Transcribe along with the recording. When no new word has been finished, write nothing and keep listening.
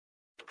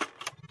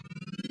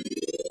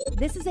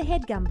This is a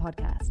HeadGum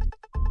podcast.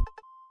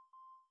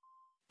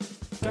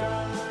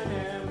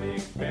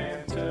 Dynamic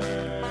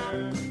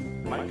banter.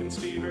 Mike and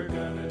Steve are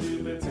gonna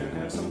do bits and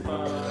have some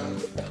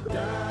fun.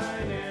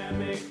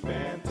 Dynamic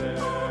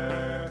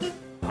banter.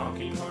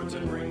 Honking horns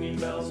and ringing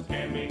bells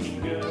and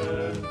making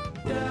good.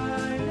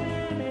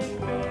 Dynamic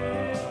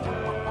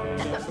banter.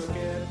 Don't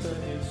forget the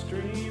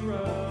history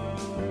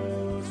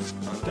rows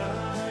on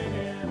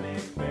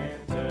Dynamic banter.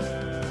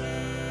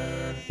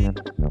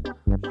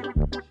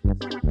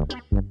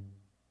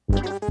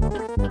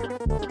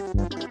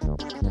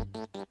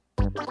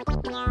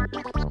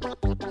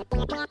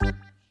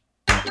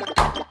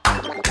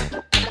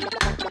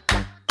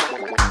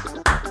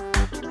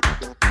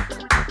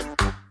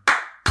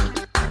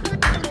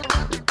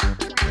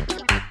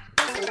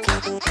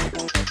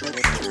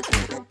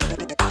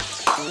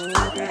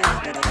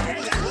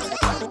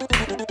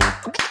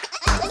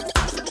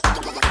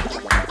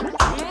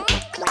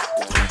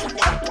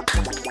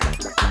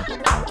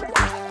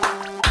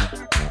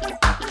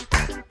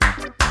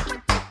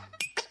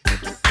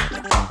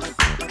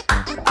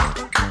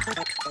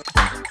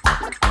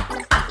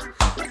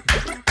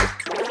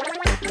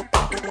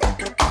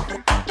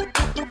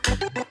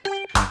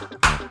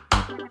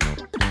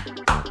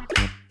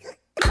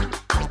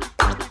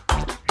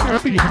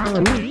 Happy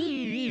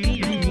Halloween.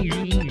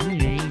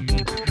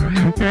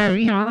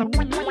 Happy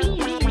Halloween.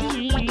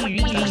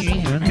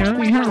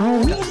 Happy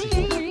Halloween.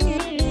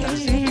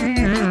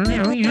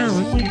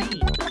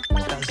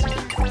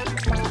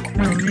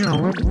 Happy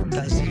Halloween.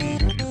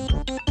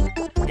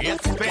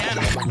 It's been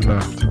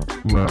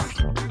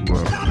Left.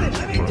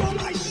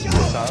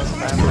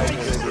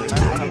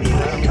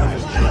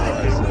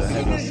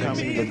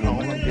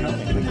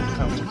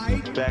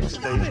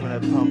 Backstage when I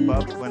pump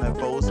up, when I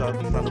pose out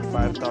in front of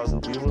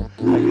 5,000 people,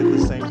 I get the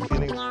same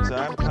feeling. So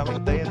I'm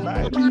coming day and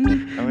night. I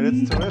mean,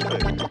 it's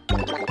terrific.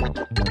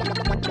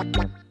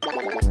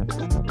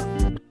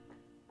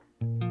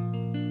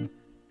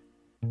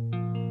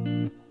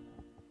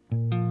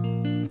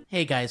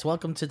 Hey guys,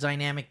 welcome to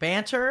Dynamic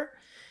Banter.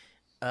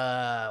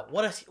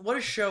 What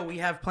a show we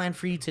have planned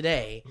for you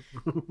today.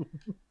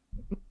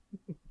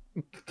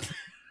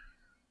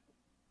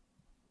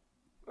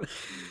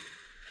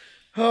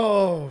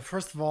 Oh,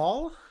 first of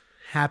all,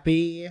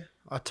 happy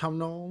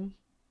autumnal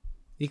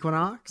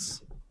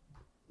equinox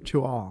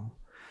to all.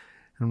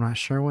 I'm not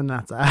sure when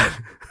that's at,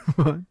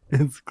 but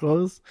it's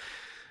close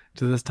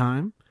to this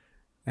time,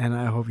 and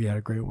I hope you had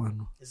a great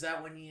one. Is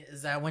that when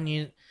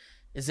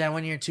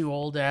you're too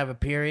old to have a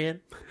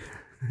period?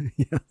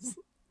 Yes.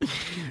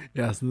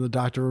 Yes, and the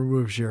doctor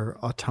removes your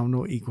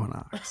autumnal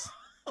equinox.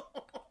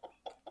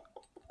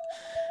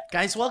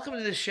 Guys, welcome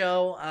to the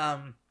show.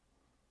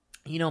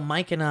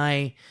 Mike and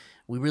I,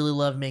 we really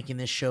love making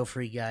this show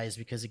for you guys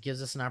because it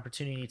gives us an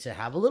opportunity to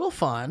have a little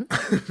fun.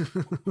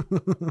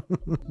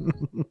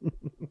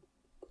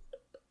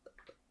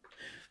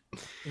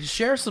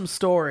 Share some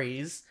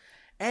stories,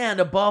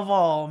 and above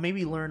all,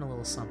 maybe learn a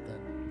little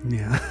something.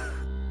 Yeah.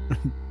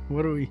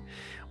 What are we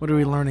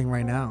learning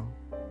right now?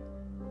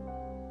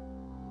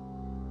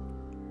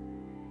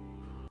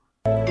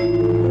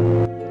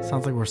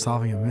 Sounds like we're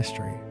solving a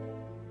mystery.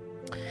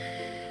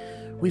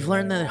 We've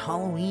learned that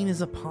Halloween is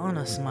upon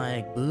us,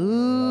 Mike.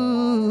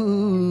 Boobs.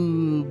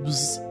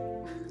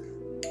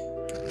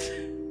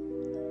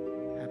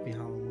 Happy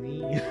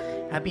Halloween.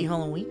 Happy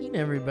Halloween,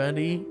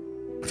 everybody.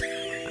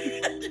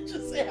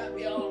 Just say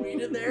Happy Halloween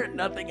in there and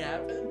nothing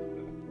happened.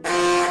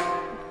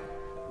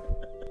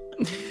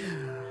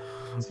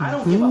 I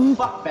don't give a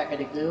fuck,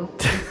 Becca Goo.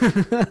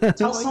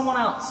 Tell someone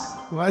else.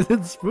 Why is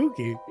it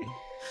spooky?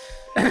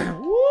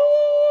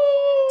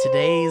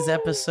 Today's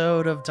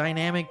episode of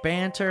Dynamic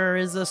Banter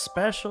is a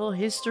special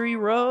History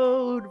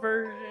Road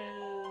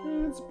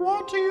version. It's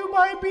brought to you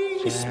by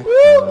being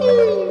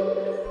spooky.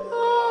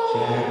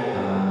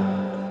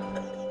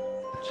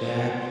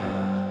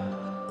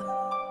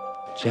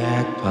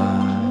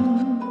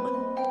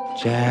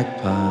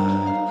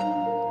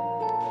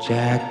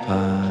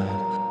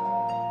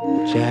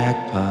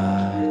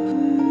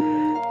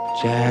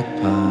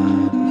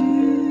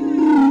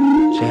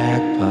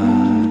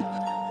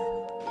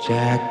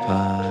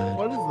 Jackpot.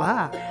 What is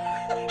that?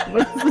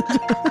 What is it?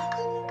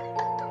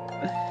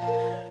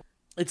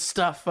 It's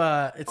stuff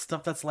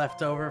that's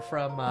left over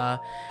from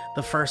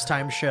the first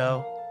time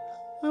show.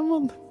 I'm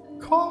on the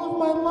call of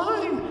my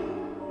life.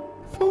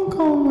 Phone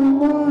call of my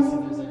life. If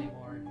there's any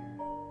more in here.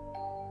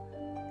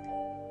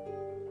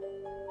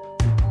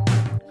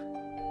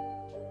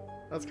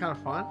 That's kind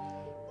of fun.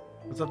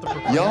 Was that the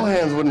Your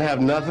hands wouldn't have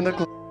nothing to.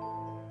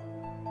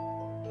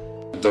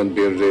 Don't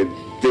be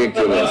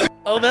ridiculous.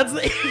 Oh, that's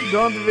the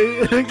Don't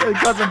be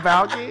cousin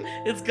Balky.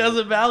 it's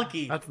Cousin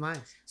Balky. That's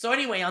nice. So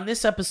anyway, on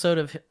this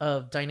episode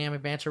of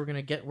Dynamic Banter,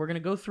 we're gonna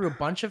go through a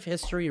bunch of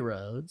history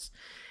roads,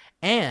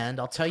 and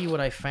I'll tell you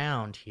what I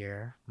found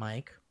here,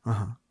 Mike.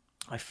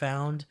 I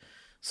found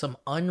some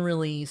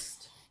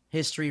unreleased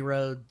History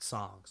Road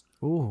songs.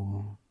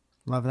 Ooh,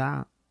 love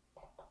that.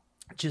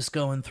 Just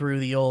going through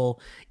the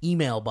old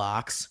email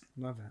box.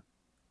 Love it.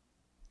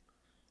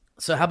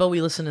 So how about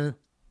we listen to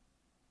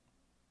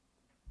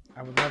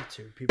I would love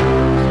to. People.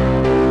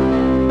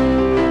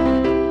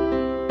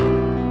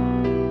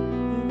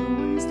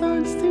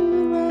 Starts to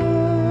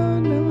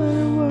love, no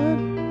matter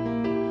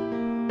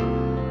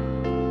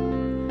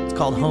what. It's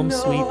called Home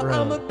Sweet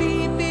I'm a Road.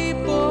 baby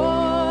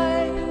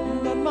boy,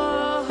 but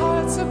my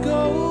heart's of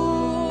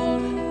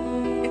gold.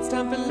 It's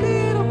time for a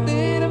little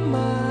bit of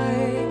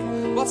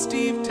Mike while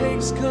Steve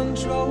takes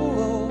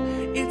control.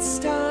 It's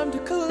time to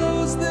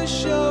close the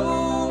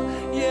show.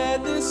 Yeah,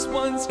 this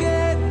one's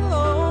getting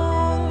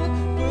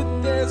long,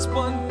 but there's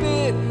one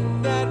bit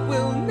that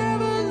will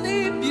never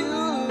leave you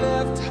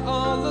left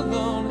all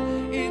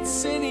alone.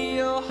 It's in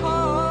your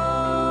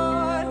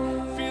heart,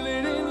 feel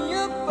it in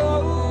your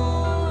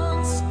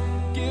bones.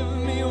 Give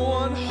me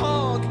one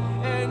hug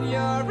and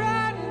you're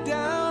riding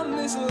down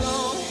this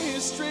long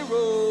history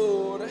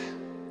road.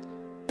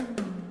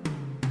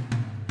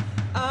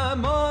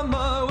 I'm on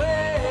my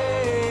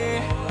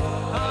way.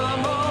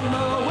 I'm on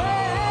my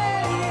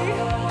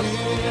way.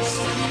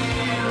 History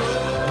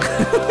road.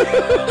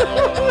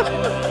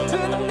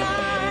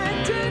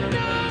 Tonight,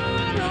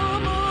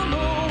 I'm on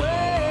my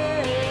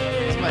way.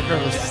 It's my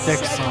girl's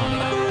stick song.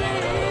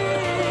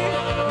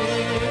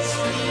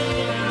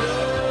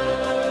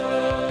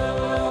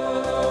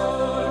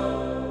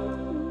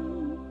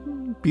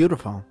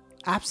 Beautiful.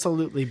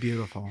 Absolutely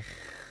beautiful.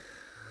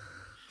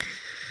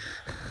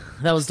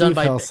 That was Steve done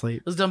by fell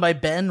asleep. It was done by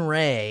Ben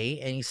Ray,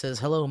 and he says,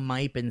 "Hello,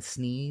 Mipe and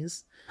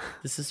Sneeze."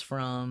 This is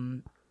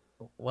from.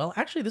 Well,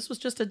 actually, this was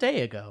just a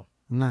day ago.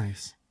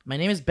 Nice. My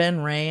name is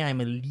Ben Ray. I'm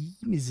a lead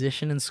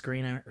musician and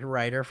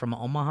screenwriter from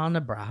Omaha,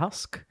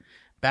 Nebraska.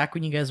 Back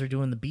when you guys were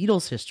doing the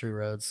Beatles History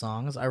Road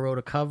songs, I wrote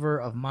a cover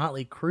of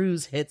Motley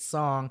Crue's hit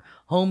song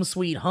 "Home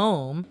Sweet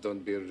Home"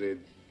 Don't be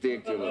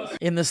ridiculous.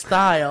 in the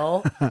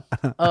style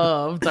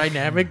of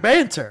dynamic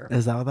banter.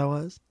 Is that what that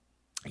was?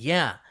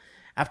 Yeah.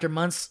 After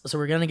months, so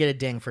we're going to get a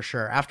ding for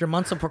sure. After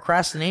months of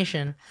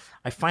procrastination,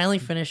 I finally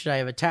finished it. I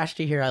have attached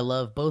it here. I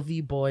love both of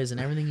you boys and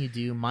everything you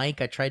do.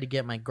 Mike, I tried to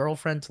get my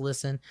girlfriend to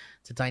listen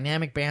to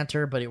dynamic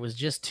banter, but it was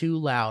just too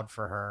loud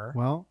for her.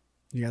 Well,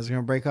 you guys are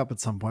going to break up at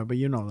some point, but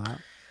you know that.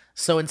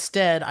 So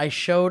instead, I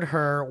showed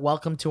her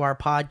Welcome to Our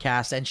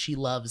Podcast, and she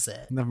loves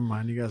it. Never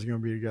mind. You guys are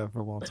going to be together for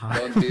a long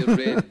time. Don't be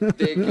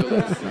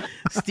ridiculous.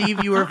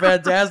 Steve, you were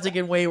fantastic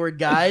and Wayward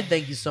Guide.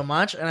 Thank you so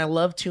much. And I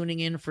love tuning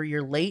in for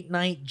your late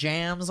night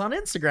jams on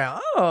Instagram.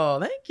 Oh,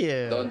 thank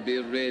you. Don't be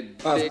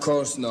ridiculous. Of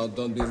course not.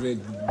 Don't be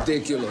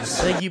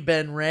ridiculous. Thank you,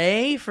 Ben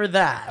Ray, for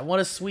that.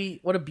 What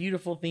a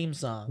beautiful theme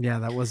song. Yeah,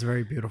 that was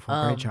very beautiful.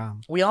 Great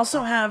job. We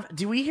also have,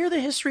 do we hear the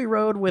History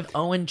Road with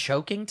Owen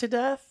choking to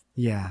death?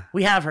 Yeah.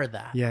 We have heard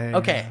that. Yeah.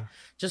 Okay. Yeah.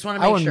 Just want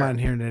to I make wouldn't sure.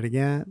 mind hearing it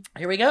again.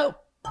 Here we go.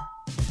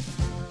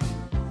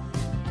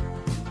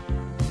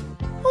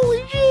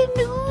 Holy shit,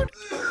 dude.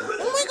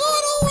 Oh my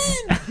god,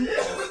 Owen!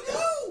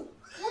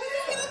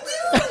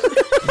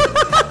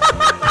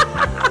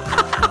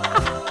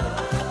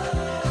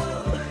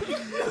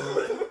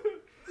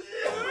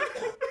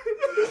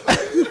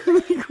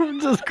 I'm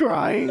just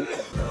crying.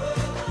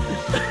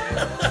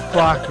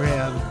 Fuck,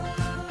 man.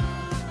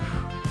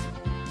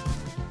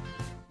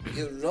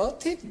 You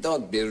wrote it?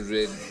 Don't be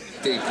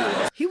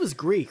ridiculous. He was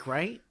Greek,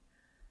 right?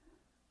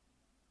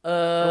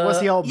 Or was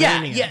he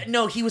Albanian? Yeah.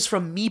 No, he was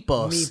from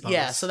Mypos. Mypos.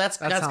 Yeah, so that's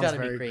sounds got to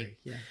be very Greek.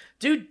 Yeah.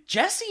 Dude,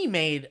 Jesse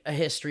made a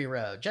History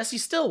Road. Jesse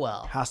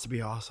Stillwell. Has to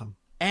be awesome.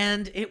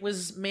 And it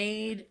was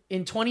made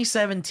in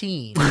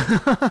 2017.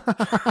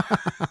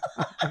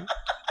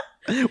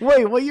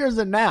 Wait, what year is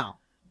it now?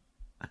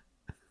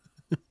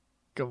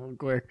 Come on,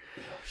 quick.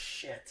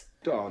 Shit.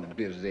 Don't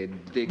be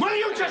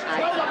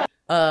ridiculous.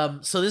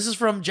 So this is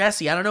from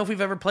Jesse. I don't know if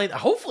we've ever played.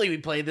 Hopefully we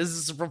played. This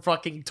is from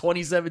fucking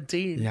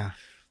 2017. Yeah.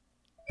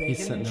 He's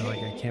sitting there like,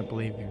 I can't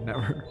believe you've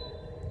never.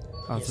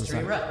 Oh, it's History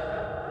insane. Road.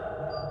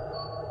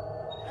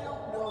 I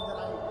don't know that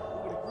I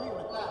would agree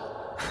with that.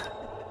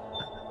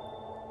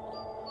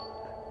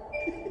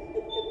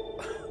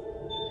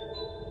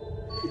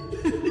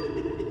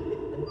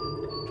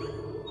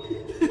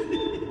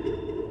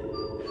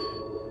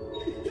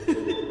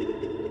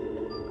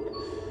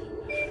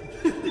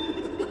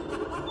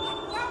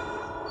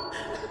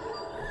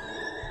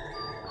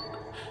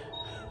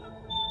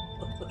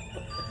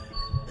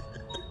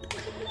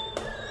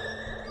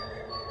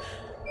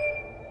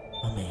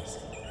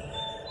 Amazing.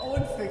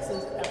 Owen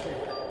fixes everything.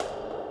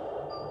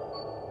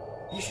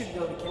 You should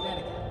go to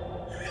Connecticut.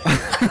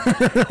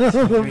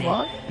 The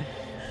fuck?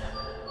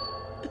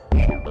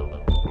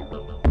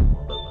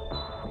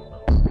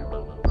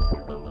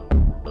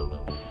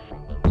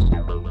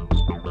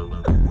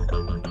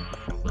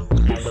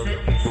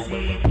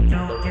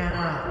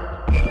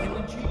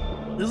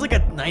 This is like a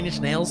Nine Inch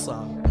Nails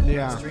song.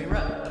 Yeah. History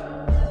Road.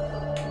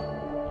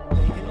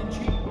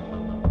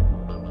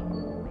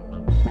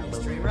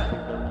 History Road.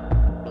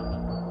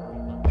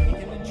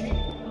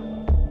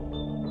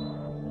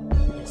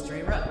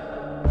 History Road.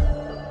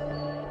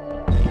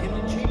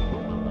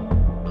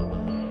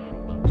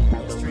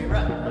 History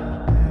Road.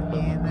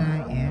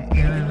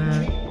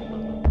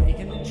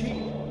 Bacon and cheese.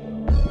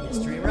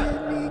 History Road.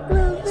 History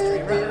Road.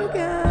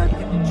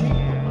 Bacon and cheese.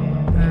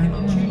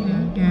 Bacon and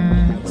cheese.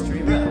 History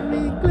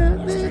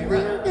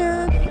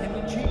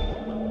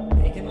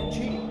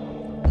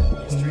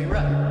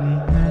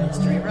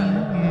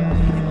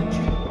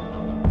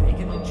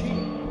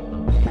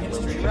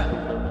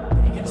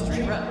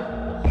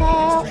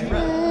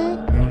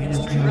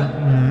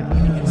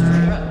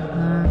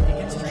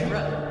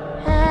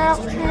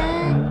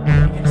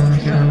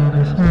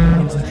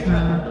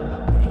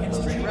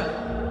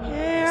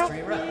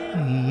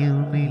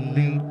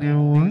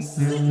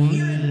Sit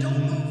here and don't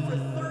move for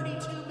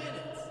 32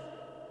 minutes.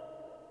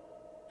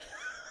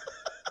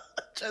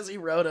 Jesse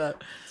wrote a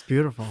It's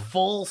beautiful.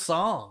 full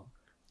song.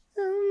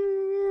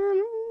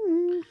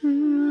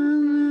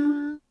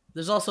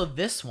 There's also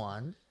this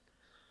one.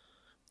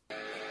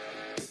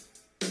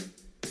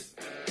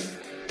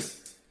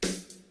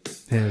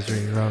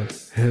 History Road,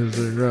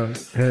 History Road,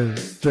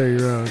 History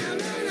Road.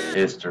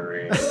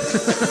 History.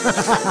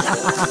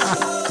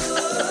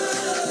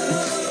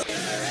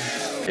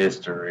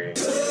 History.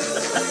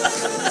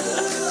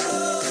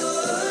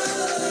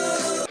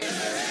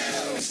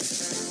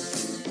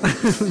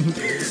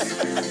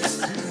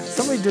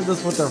 Somebody did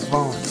this with their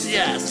phone.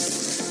 Yes.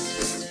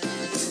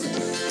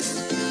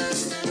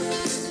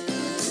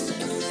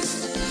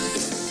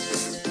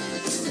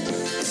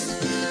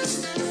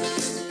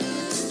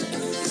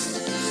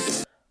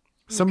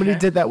 Somebody Okay.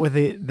 did that with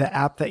the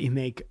app that you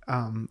make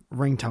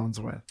ringtones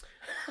with.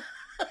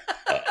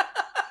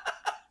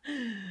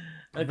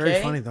 Okay.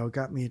 Very funny though.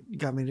 Got me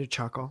to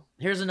chuckle.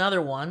 Here's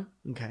another one.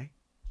 Okay.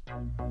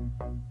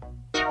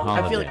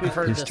 I feel like we've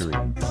heard history. this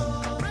one.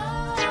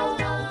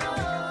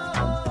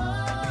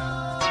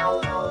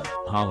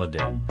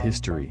 Holiday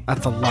history.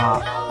 That's a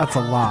lot. That's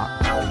a lot.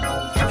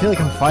 I feel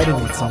like I'm fighting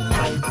with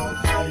someone.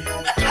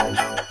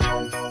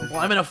 Well,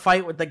 I'm in a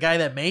fight with the guy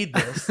that made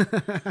this.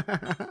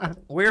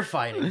 We're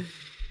fighting.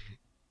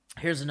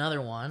 Here's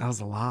another one. That was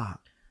a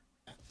lot.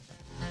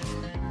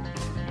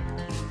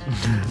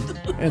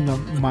 In the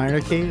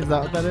minor key, is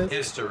that what that is?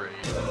 History.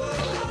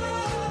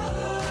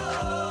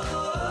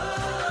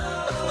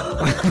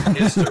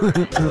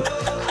 History.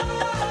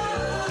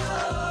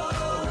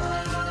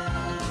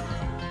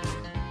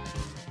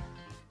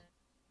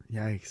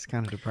 Yikes,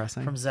 kind of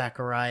depressing. From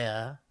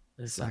Zachariah.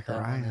 They sent that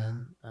Zachariah.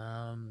 one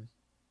in.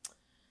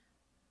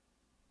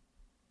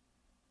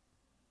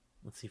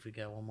 Let's see if we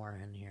got one more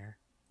in here.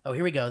 Oh,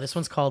 here we go. This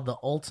one's called The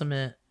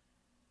Ultimate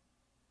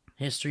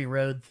History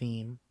Road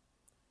Theme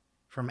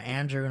from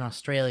Andrew in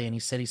Australia. And he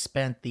said he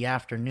spent the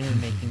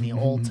afternoon making the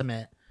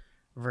ultimate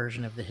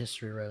version of the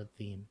History Road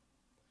theme.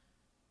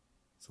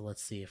 So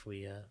let's see if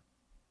we...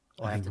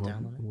 I'll I have to think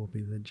download it. we'll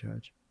be the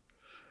judge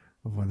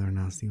of whether or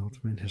not it's the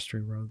ultimate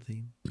history road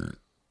theme.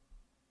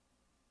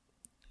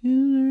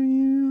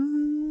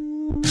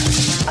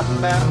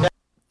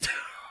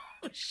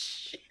 Oh,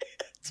 shit.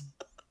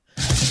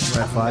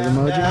 Red flag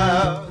emoji.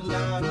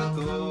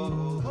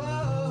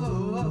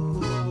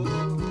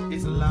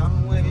 It's a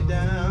long way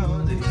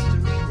down the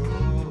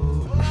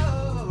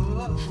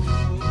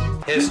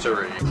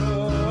history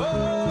road.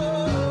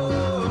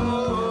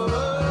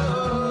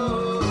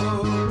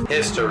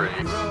 History.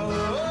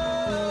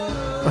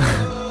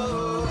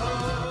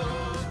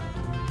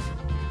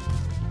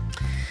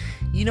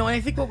 You know,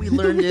 I think what we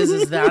learned is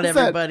that What's that?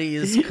 everybody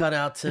is cut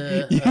out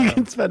to... You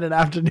can spend an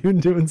afternoon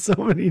doing so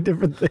many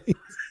different things.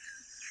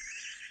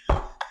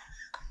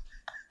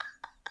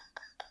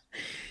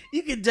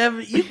 You can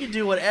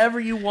do whatever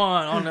you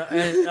want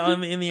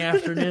in the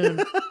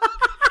afternoon.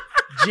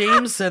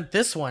 James sent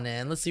this one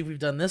in. Let's see if we've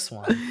done this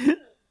one.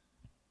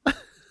 The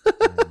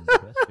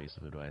best piece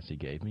of advice he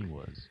gave me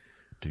was,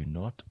 do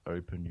not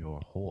open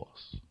your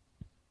horse.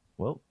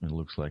 Well, it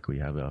looks like we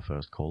have our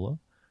first caller.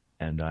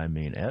 And I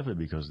mean ever,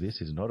 because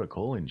this is not a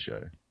call-in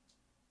show.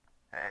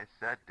 Hey,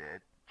 said did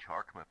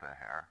Charkmappa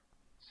here.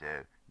 So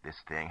this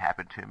thing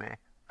happened to me,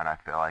 and I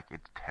feel like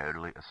it's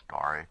totally a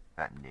story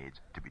that needs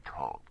to be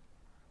told.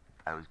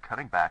 I was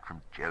coming back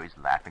from Joey's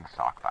Laughing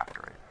Sock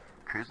Factory,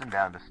 cruising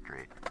down the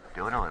street,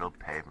 doing a little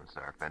pavement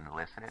surfing,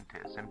 listening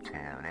to some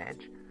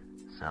tunage,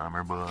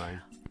 Summer Boys,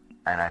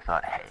 and I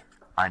thought, hey,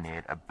 I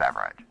need a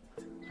beverage.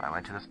 So I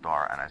went to the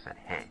store and I said,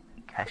 hey,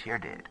 cashier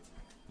dude,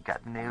 you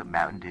got the new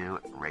Mountain Dew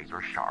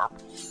Razor Sharp?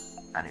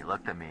 And he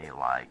looked at me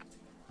like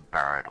a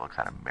bird looks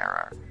at a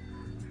mirror.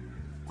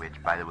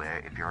 Which, by the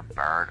way, if you're a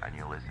bird and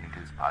you're listening to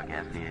this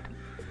podcast, dude,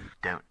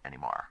 don't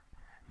anymore.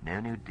 No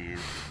new Dew.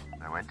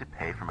 I went to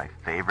pay for my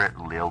favorite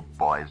little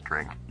boy's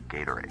drink,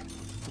 Gatorade.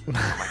 So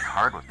my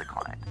card was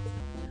declined.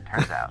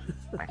 Turns out,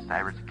 my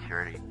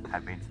cybersecurity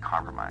had been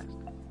compromised.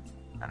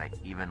 And I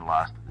even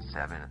lost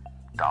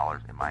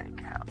 $7 in my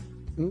account.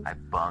 I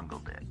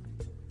bungled it.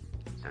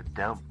 So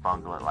don't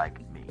bungle it like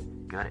me.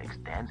 Go to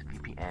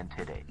ExtensVPN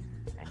today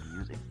and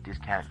use a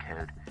discount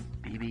code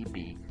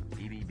BBB.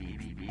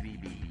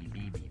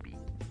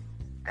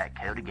 That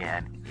code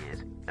again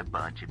is a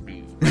bunch of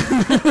B's.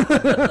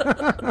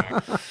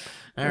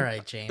 All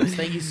right, James.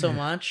 Thank you so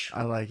much.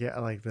 I like it. I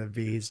like the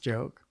bees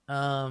joke.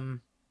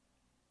 Um,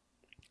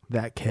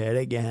 That kid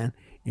again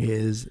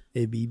is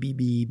a B.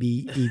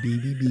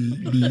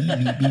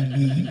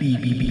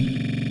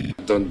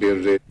 Don't be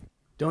ri-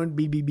 Don't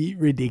be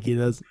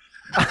ridiculous.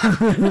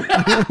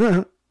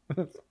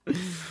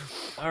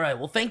 all right.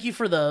 Well, thank you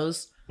for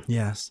those.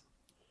 Yes.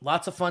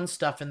 Lots of fun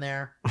stuff in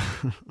there.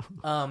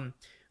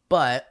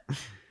 But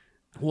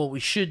what we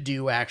should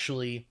do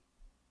actually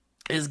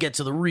is get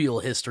to the real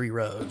history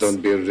roads.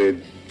 Don't be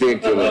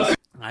ridiculous.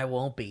 I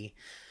won't be.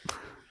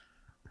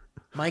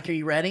 Mike, are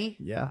you ready?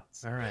 Yeah.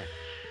 All right.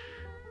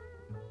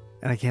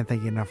 And I can't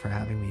thank you enough for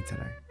having me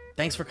today.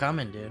 Thanks for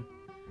coming, dude.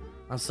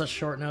 On such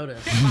short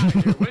notice. I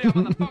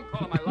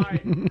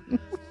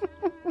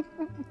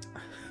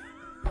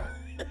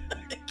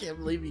can't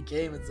believe he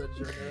came in such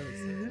short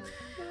notice.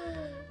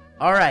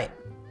 All right.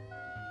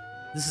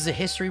 This is a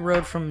history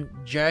road from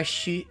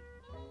Joshi.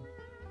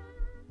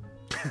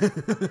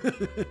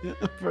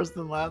 First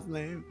and last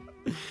name.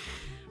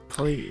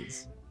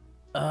 Please.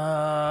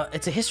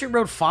 It's a history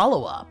road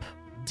follow-up.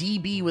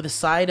 DB with a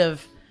side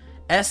of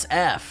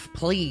SF,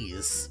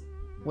 please.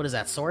 What is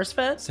that,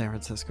 SourceFed? San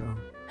Francisco.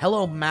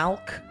 Hello,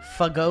 Malk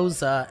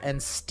Fagoza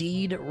and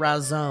Steed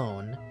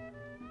Razone.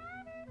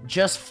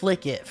 Just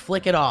flick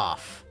it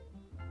off.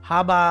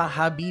 Haba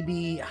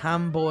Habibi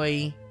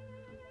Hamboy.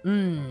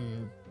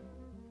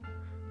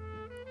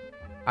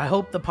 I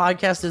hope the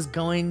podcast is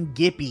going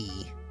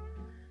gippy.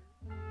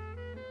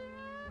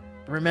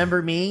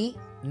 Remember me?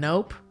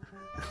 Nope.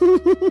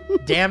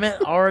 Damn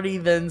it, already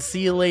then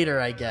see you later,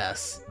 I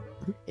guess.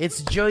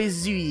 It's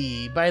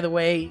Joyzui. By the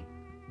way,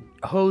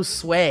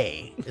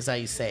 Josue is how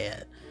you say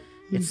it.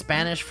 It's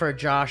Spanish for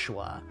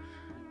Joshua.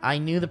 I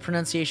knew the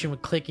pronunciation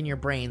would click in your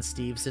brain,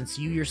 Steve, since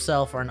you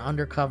yourself are an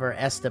undercover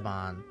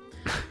Esteban.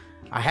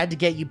 I had to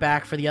get you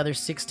back for the other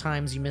 6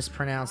 times you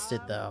mispronounced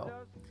it, though.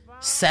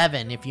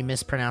 7 if you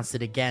mispronounced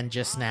it again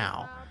just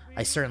now.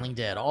 I certainly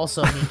did.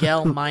 Also,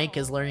 Miguel Mike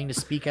is learning to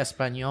speak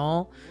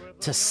Espanol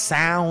to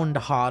sound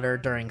hotter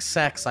during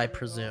sex, I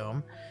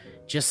presume.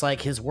 Just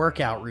like his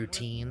workout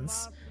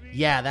routines.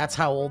 Yeah, that's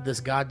how old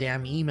this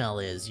goddamn email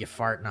is, you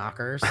fart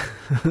knockers. I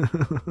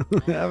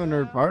haven't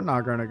heard fart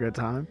knocker in a good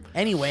time.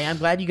 Anyway, I'm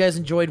glad you guys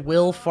enjoyed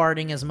Will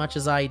farting as much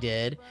as I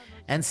did.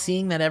 And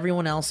seeing that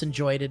everyone else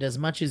enjoyed it as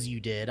much as you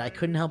did, I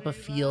couldn't help but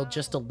feel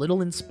just a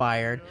little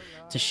inspired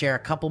to share a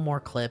couple more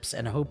clips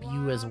and hope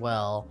you as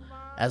well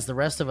as the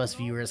rest of us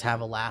viewers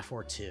have a laugh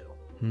or two.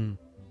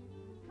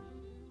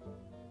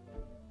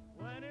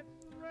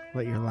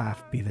 Let your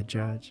laugh be the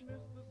judge.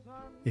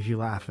 If you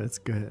laugh, it's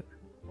good.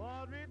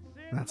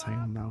 That's how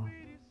you'll know.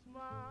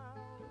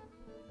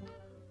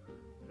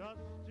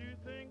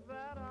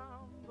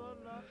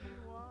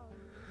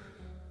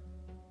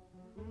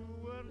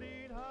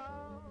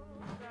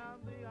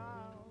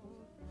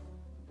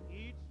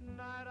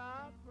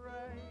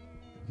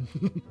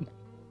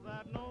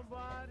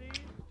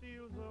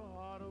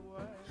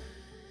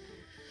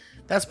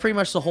 That's pretty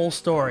much the whole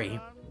story.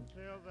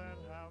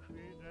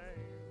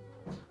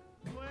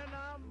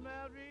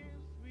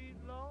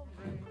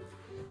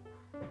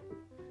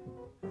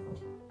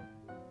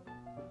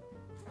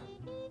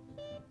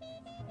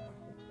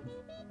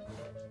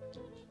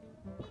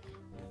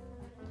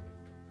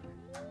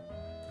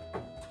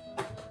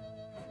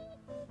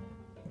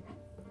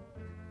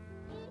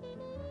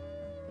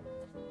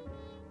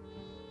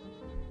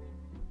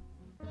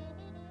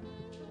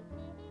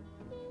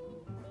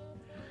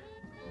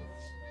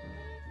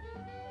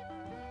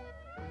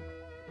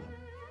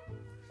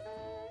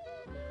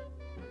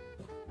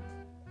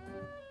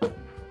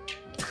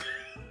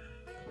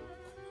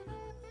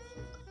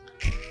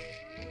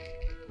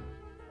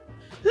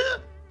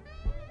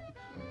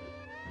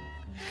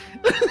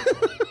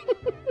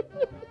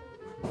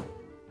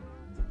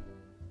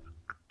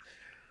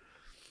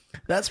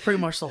 That's pretty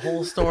much the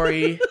whole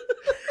story.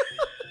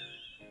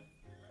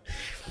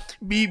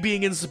 Me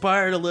being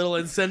inspired a little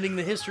and sending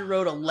the history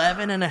road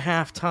 11 and a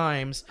half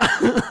times.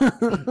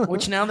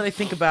 Which, now that I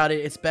think about it,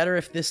 it's better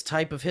if this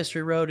type of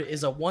history road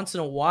is a once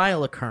in a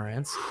while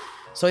occurrence.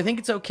 So I think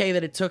it's okay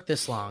that it took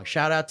this long.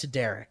 Shout out to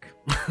Derek.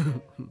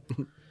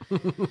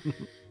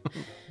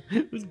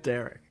 Who's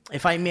Derek?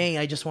 If I may,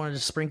 I just wanted to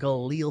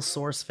sprinkle a little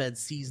source-fed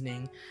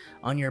seasoning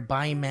on your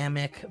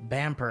Bimamic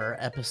Bamper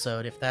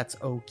episode, if that's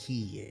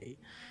okay.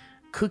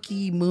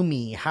 Cookie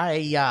Moomy,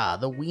 hi-ya,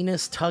 the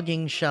weenus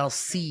tugging shall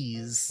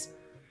seize.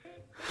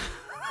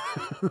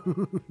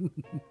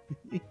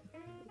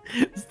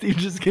 Steve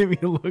just gave me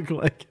a look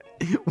like,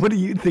 what do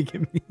you think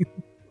it means?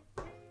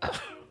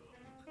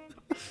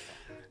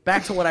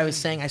 Back to what I was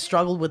saying, I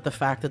struggled with the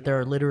fact that there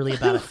are literally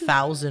about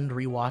 1,000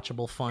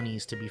 rewatchable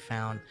funnies to be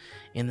found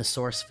in the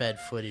source-fed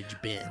footage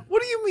bin.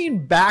 What do you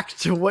mean back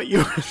to what you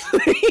were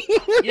saying?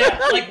 Yeah,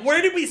 like,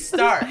 where did we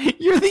start?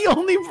 You're the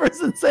only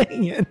person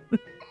saying it.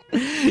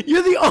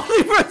 You're the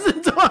only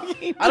person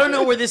talking. I don't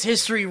know where this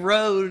history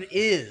road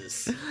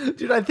is.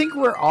 Dude, I think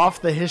we're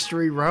off the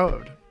history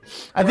road.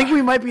 I think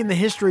we might be in the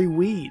history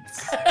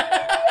weeds.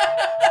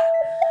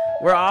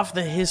 We're off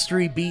the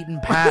history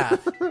beaten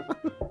path.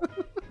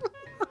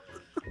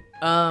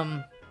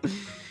 So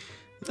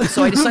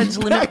I decided to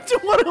limit. Back to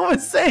what I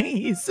was saying,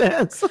 he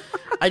says.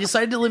 I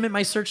decided to limit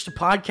my search to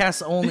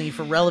podcasts only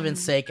for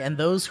relevance sake, and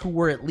those who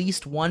were at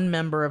least one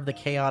member of the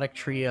Chaotic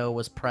Trio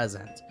was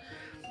present.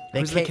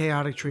 Who's the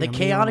Chaotic Trio? The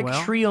Chaotic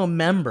Trio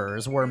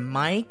members were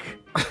Mike,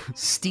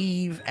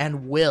 Steve,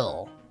 and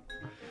Will.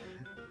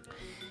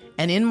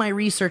 And in my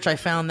research, I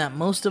found that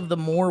most of the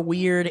more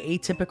weird,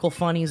 atypical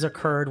funnies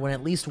occurred when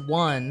at least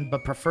one,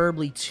 but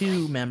preferably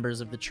two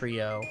members of the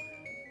trio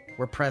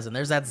were present.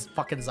 There's that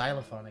fucking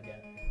xylophone again.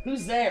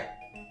 Who's there?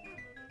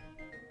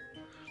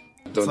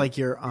 It's like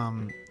your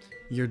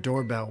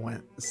doorbell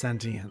went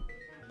sentient.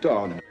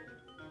 Done.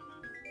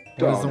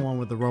 What is the one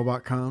with the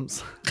robot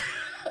combs?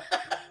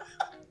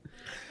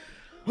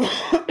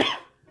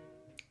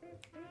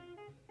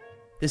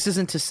 This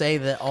isn't to say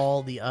that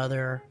all the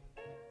other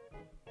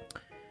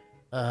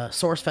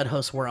SourceFed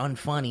hosts were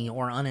unfunny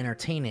or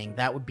unentertaining.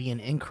 That would be an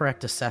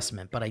incorrect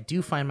assessment, but I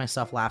do find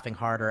myself laughing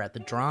harder at the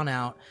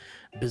drawn-out,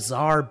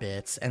 bizarre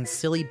bits and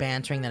silly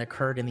bantering that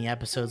occurred in the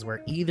episodes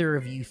where either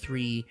of you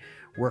three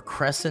were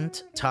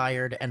crescent,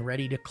 tired, and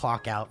ready to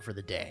clock out for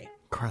the day.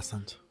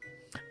 Crescent.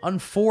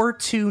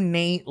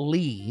 Unfortunately,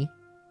 Lee,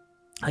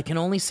 I can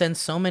only send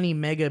so many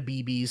mega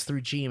BBs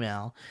through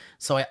Gmail,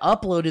 so I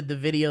uploaded the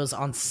videos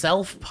on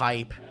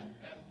SelfPipe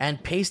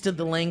and pasted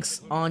the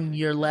links on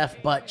your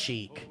left butt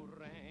cheek.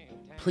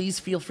 Please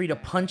feel free to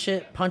punch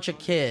a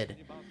kid.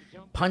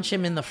 Punch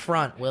him in the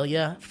front, will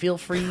ya? Feel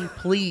free,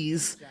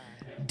 please.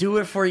 Do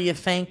it for you,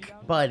 thank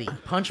buddy.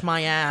 Punch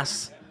my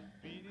ass.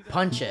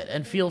 Punch it.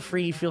 And feel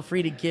free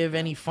to give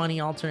any funny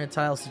alternate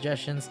title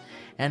suggestions.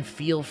 And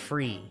feel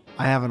free.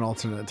 I have an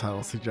alternate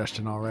title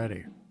suggestion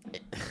already.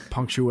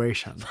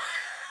 Punctuation.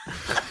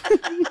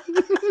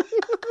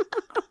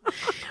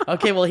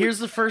 Okay, well, here's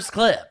the first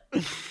clip.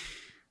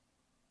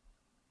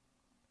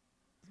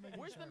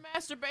 Where's the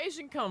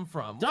masturbation come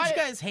from? Don't you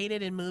guys hate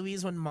it in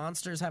movies when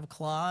monsters have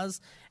claws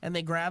and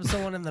they grab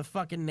someone and the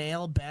fucking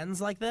nail bends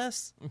like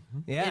this?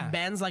 Yeah. It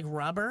bends like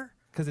rubber.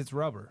 Because it's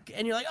rubber.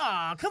 And you're like,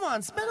 oh, come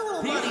on, spend a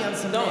little money on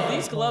some nails,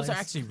 these gloves boys. are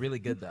actually really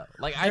good, though.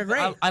 Like, They're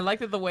great. I like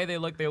that the way they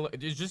look.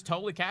 It's just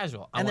totally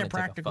casual. And they're wanna take a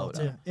practical, photo.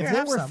 too. If Here, they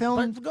have were some,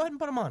 filmed- but go ahead and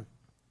put them on.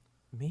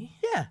 Me?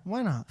 Yeah,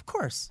 Why not? of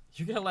course.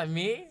 You're going to let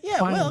me? Yeah,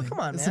 Finally. Will, come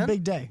on, It's man. a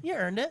big day. You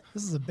earned it.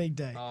 This is a big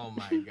day. Oh,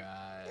 my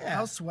God. Yeah.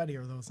 How sweaty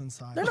are those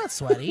inside? They're not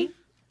sweaty.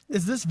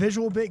 Is this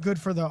visual bit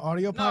good for the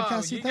audio No,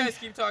 podcast, you you think? guys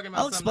keep talking about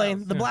I'll explain.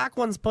 something The else. black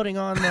one's putting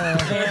on the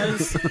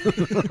hands,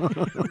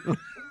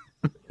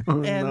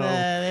 and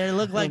they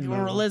look like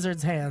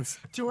lizards' hands.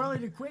 Too early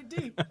to quit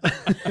deep.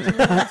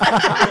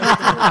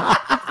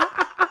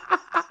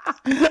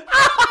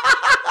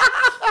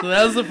 So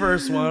that was the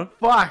first one.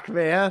 Fuck,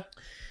 man.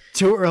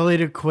 Too early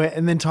to quit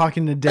and then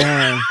talking to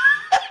Dan.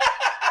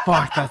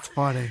 Fuck, that's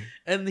funny.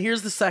 And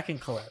here's the second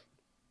clip.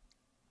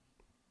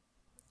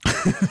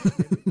 This is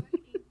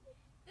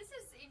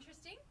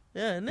interesting.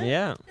 Yeah, isn't it?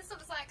 Yeah. This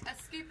looks like a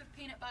scoop of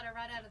peanut butter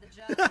right out of the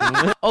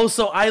jar. Oh,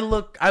 so I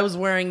was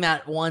wearing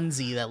that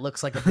onesie that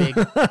looks like a big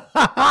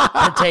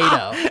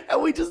potato.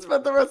 And we just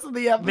spent the rest of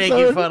the episode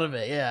Making fun of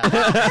it, yeah.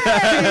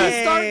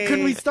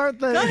 Could we start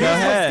the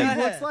ahead. what Go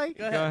Steve looks like?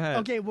 Go ahead.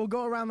 Okay, we'll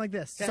go around like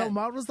this. So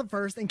Maud was the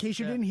first. In case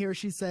you didn't hear,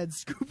 she said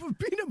scoop of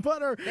peanut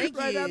butter Thank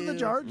right out of the you.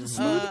 jar. Just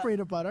smooth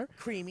peanut butter.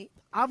 Creamy.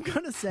 I'm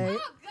gonna say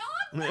Oh,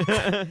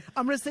 God.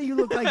 I'm gonna say you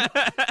look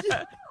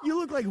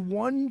like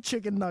one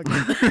chicken nugget.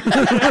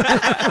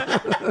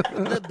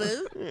 The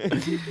boot?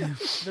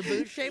 The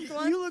boot shaped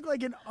one? You look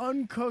like an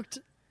uncooked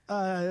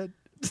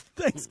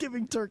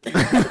Thanksgiving turkey.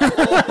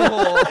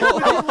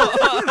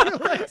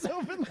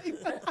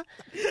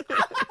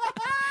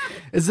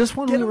 Is this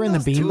when we were in the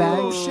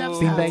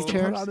beanbag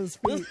chairs?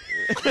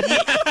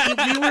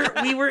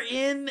 we were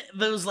in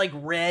those like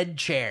red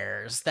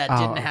chairs that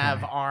didn't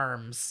have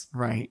arms.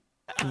 Right.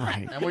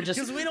 And we're just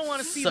Because we don't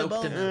want to see the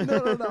soaked in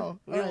bone. it. No.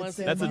 We don't wanna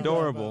see That's the bone.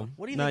 adorable.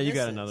 What do you No, think you this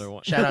got is? another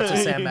one. Shout out to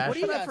Sam Bash. What do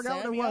you But I got, forgot Sam?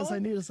 what it was. Yellow? I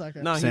need a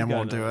second. No, Sam he's got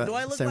won't do another it. Do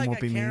I look Sam like won't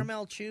a be mean.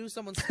 caramel chew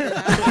someone spit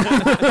out?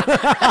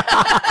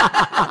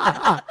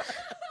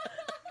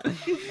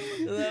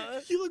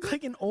 You look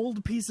like an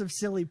old piece of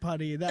silly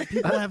putty that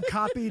people have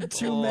copied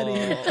too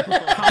many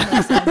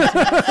comments on.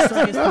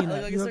 Circus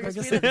peanut. Like a You look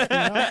circus like a peanut?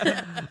 circus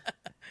peanut.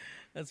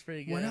 That's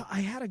pretty good. Well, I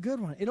had a good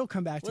one. It'll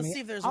come back to Let's me. see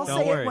if there's I'll one. say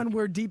Don't worry. it when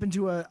we're deep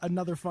into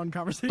another fun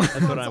conversation.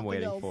 That's what on I'm something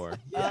waiting else. for.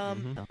 A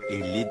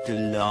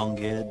little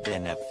longer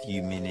than a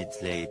few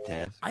minutes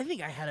later. I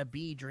think I had a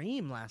bee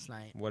dream last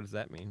night. What does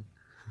that mean?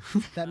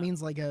 That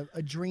means like a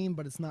dream,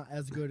 but it's not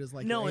as good as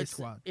like No, A it's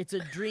Squad. it's a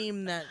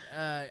dream that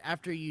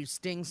after you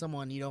sting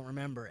someone, you don't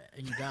remember it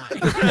and you die.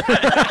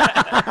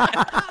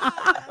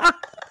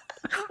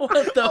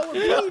 What the? Oh, a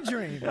bee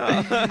dream.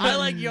 I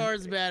like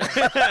yours better.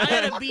 I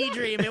had a bee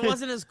dream. It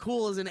wasn't as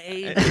cool as an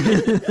A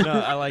dream. No,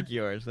 I like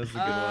yours. That's a good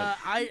one.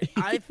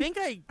 I think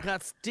I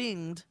got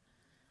stinged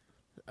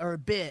or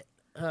bit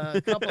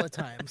a couple of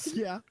times.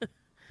 Yeah.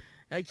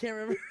 I can't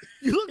remember.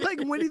 You look like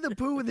Winnie the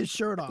Pooh with his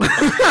shirt off. Winnie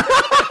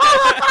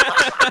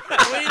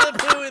the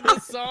Pooh in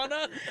the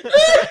sauna.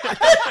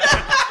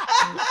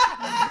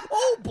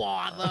 Oh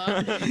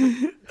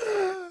bother!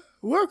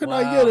 Where can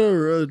I get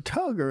a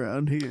tug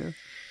around here?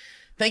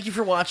 Thank you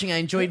for watching. I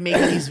enjoyed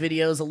making these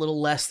videos a little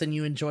less than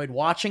you enjoyed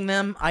watching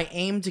them. I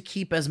aim to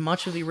keep as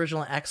much of the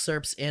original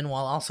excerpts in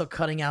while also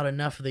cutting out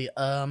enough of the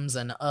ums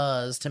and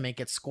uhs to make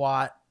it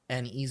squat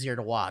and easier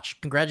to watch.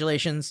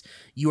 Congratulations,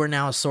 you are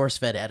now a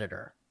SourceFed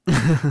editor.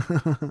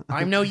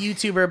 I'm no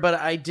YouTuber, but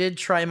I did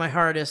try my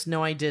hardest.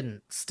 No, I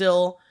didn't.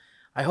 Still,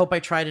 I hope I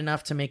tried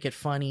enough to make it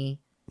funny.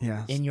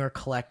 Yes. In your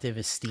collective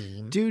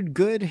esteem. Dude,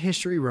 good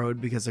history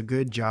road because a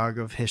good jog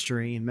of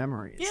history and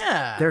memories.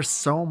 Yeah. There's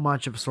so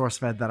much of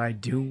SourceFed that I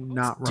do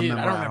not remember Dude, I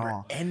don't at remember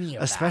all. any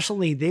of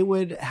Especially, they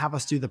would have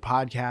us do the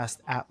podcast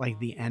at like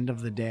the end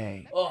of the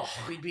day. Oh,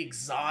 we'd be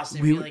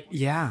exhausted. We We'd be would- like,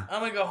 yeah. I'm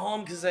going to go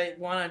home because I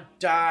want to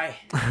die.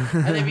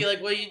 And they'd be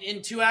like, well,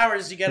 in 2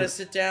 hours, you got to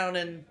sit down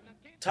and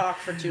talk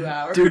for 2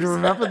 hours. Dude,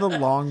 remember the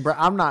long break?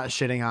 I'm not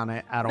shitting on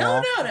it at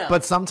all. No.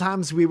 But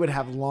sometimes we would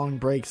have long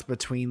breaks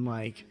between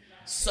like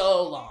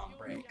So long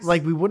breaks.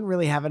 like we wouldn't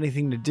really have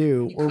anything to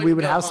do, or we couldn't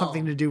would go have home.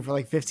 something to do for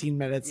like 15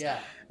 minutes. Yeah.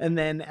 And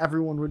then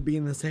everyone would be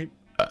in the same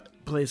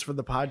place for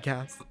the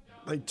podcast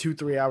like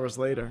 2-3 hours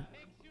later.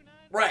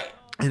 Right.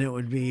 And it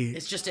would be It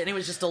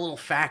was just a little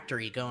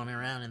factory going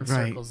around in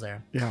Right. circles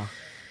there. Yeah.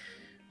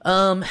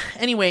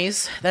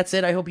 Anyways, that's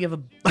it. I hope you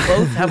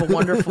both have a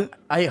wonderful.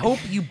 I hope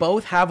you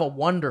both have a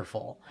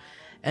wonderful.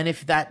 And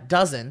if that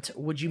doesn't,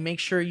 would you make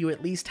sure you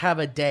at least have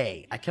a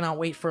day? I cannot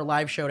wait for a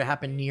live show to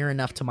happen near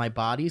enough to my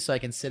body so I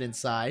can sit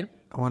inside.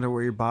 I wonder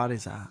where your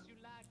body's at.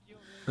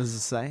 Does it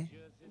say?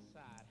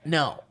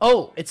 No.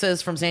 Oh, it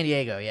says from San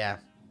Diego. Yeah.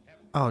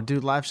 Oh,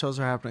 dude, live shows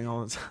are happening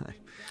all the time.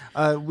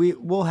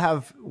 We'll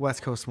have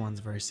West Coast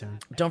ones very soon.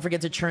 Don't forget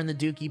to churn the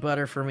dookie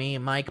butter for me.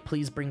 Mike,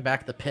 please bring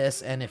back the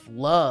piss. And if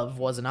love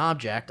was an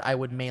object, I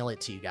would mail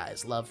it to you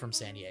guys. Love from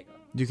San Diego.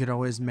 You could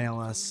always mail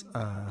us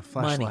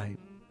flashlight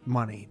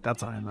money.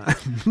 That's what I meant.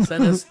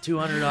 Send us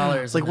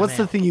 $200. It's like, what's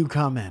the thing you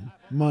come in?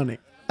 Money.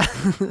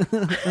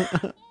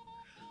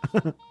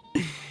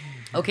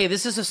 Okay,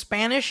 this is a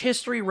Spanish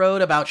history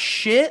road about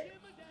shit,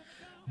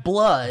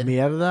 blood,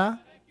 Mierda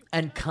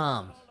and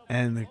cum.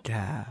 and the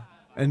cat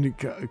and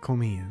the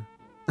comida.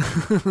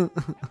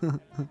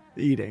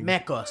 Eating.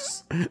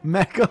 Mecos.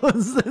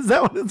 Mecos? Is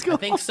that what it's I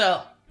called? think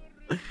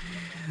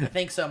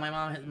so. My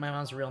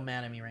mom's real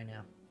mad at me right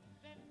now.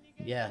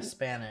 Yeah,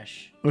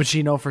 Spanish. Would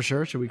she know for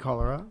sure? Should we call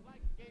her up?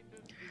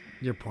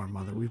 Your poor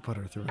mother. We put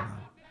her through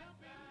now.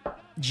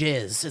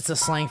 Jizz. It's a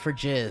slang for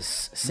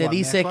jizz. Se What,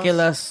 dice mecos? que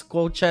las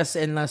colchas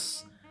en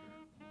las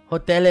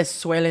hoteles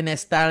suelen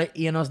estar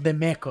llenos de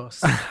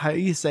mecos. How do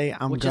you say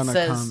I'm Which it gonna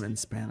says- come in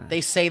Spanish?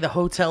 They say the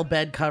hotel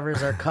bed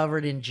covers are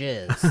covered in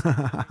jizz.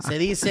 Se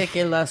dice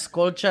que las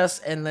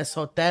colchas en los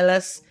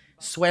hoteles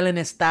suelen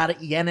estar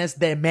llenas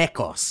de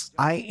mecos.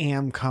 I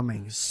am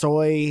coming.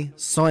 Soy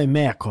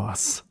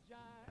mecos.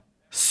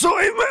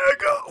 Soy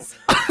mecos.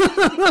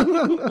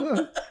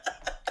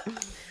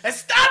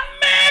 Está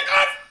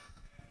mecos.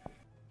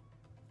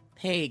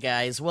 Hey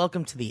guys,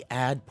 welcome to the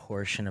ad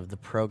portion of the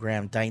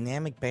program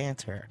Dynamic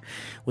Banter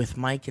with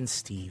Mike and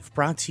Steve,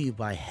 brought to you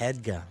by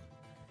Headgum.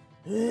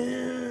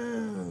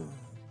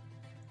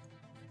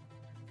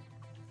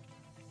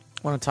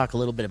 I want to talk a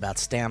little bit about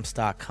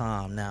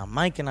Stamps.com. Now,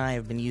 Mike and I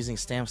have been using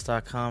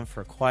Stamps.com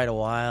for quite a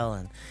while,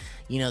 and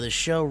you know, the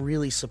show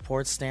really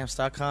supports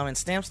Stamps.com, and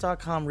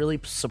Stamps.com really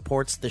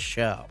supports the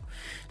show.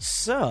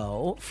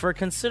 So, for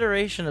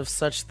consideration of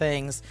such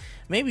things,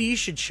 maybe you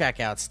should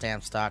check out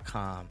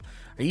Stamps.com.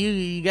 Are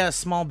you got a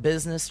small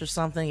business or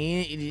something?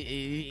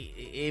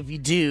 If you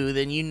do,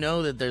 then you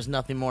know that there's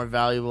nothing more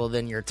valuable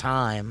than your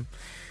time.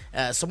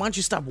 So why don't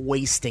you stop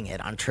wasting it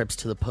on trips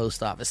to the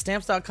post office?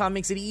 Stamps.com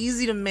makes it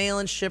easy to mail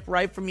and ship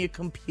right from your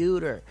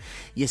computer.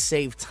 You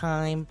save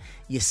time,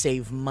 you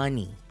save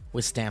money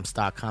with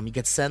Stamps.com. You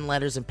get send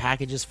letters and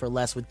packages for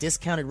less with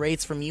discounted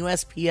rates from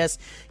USPS,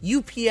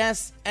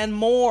 UPS, and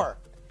more.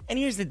 And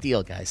here's the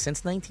deal, guys.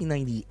 Since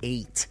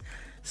 1998,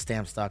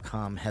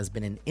 Stamps.com has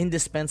been an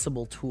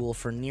indispensable tool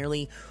for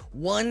nearly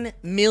 1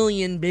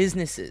 million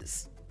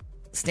businesses.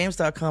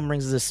 Stamps.com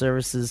brings the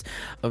services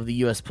of the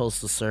U.S.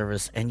 Postal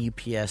Service and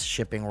UPS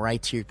shipping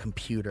right to your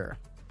computer.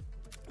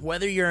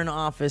 Whether you're an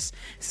office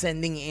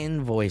sending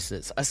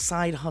invoices, a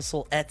side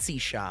hustle Etsy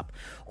shop,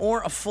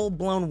 or a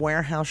full-blown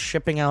warehouse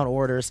shipping out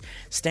orders,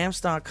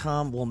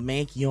 Stamps.com will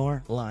make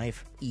your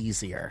life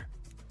easier.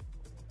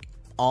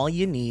 All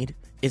you need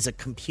is a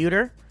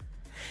computer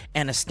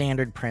and a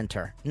standard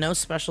printer. No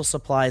special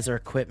supplies or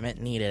equipment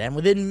needed. And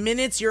within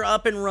minutes, you're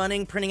up and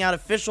running, printing out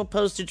official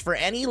postage for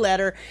any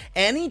letter,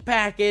 any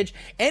package,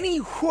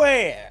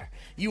 anywhere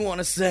you want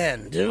to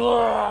send.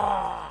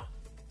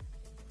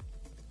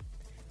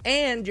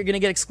 And you're going to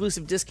get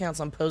exclusive discounts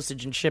on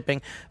postage and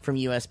shipping from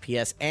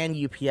USPS and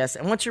UPS.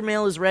 And once your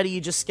mail is ready, you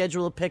just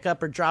schedule a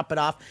pickup or drop it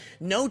off.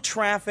 No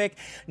traffic,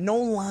 no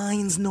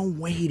lines, no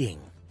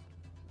waiting.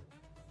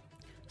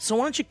 So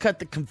why don't you cut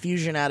the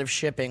confusion out of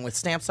shipping with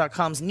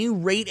Stamps.com's new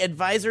Rate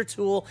Advisor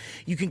tool?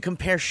 You can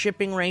compare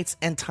shipping rates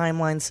and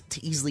timelines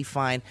to easily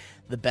find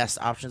the best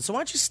option. So why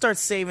don't you start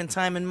saving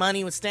time and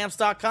money with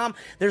Stamps.com?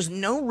 There's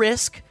no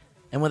risk.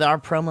 And with our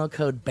promo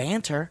code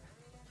BANTER,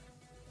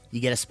 you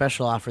get a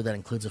special offer that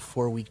includes a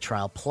 4-week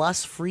trial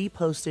plus free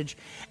postage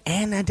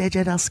and a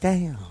digital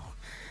scale.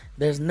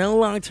 There's no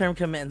long-term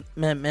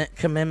commitment.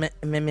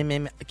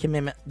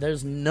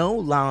 There's no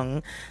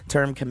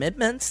long-term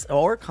commitments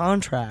or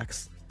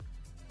contracts.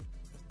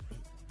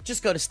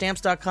 Just go to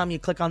Stamps.com, you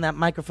click on that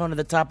microphone at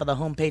the top of the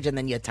homepage, and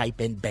then you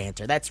type in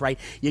banter. That's right.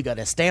 You go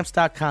to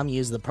Stamps.com,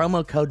 use the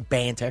promo code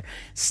banter.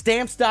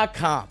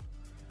 Stamps.com.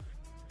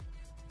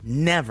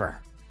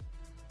 Never,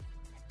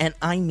 and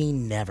I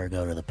mean never,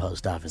 go to the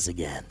post office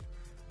again.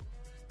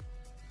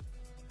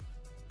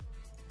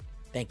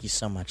 Thank you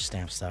so much,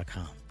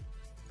 Stamps.com.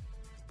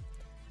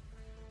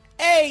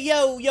 Hey,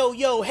 yo, yo,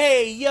 yo,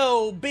 hey,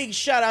 yo, big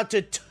shout out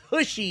to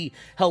Tushy.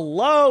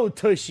 Hello,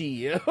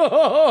 Tushy.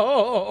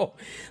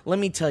 Let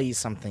me tell you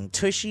something.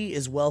 Tushy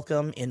is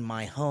welcome in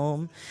my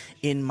home,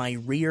 in my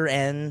rear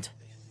end,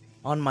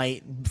 on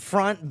my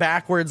front,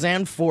 backwards,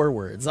 and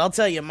forwards. I'll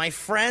tell you, my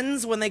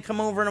friends, when they come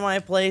over to my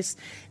place,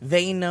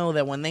 they know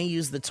that when they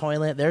use the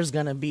toilet, there's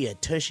going to be a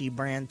Tushy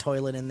brand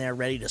toilet in there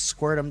ready to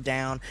squirt them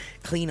down,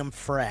 clean them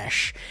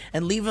fresh,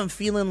 and leave them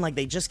feeling like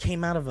they just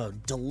came out of a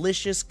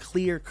delicious,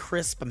 clear,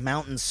 crisp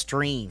mountain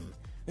stream.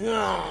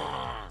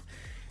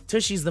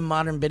 Tushy's the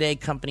modern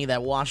bidet company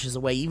that washes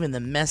away even the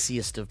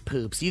messiest of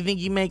poops. You think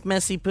you make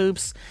messy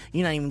poops?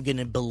 You're not even going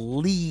to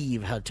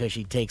believe how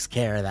Tushy takes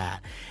care of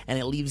that. And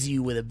it leaves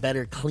you with a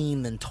better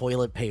clean than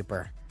toilet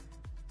paper.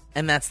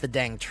 And that's the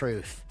dang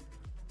truth.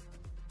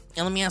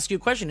 And let me ask you a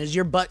question. Is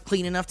your butt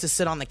clean enough to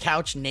sit on the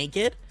couch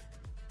naked?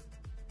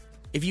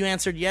 If you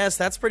answered yes,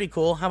 that's pretty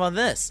cool. How about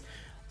this?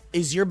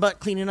 Is your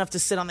butt clean enough to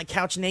sit on the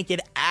couch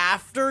naked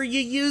after you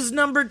use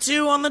number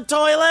 2 on the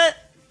toilet?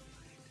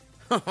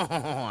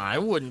 I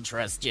wouldn't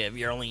trust you if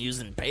you're only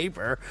using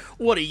paper.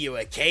 What are you,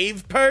 a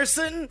cave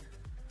person?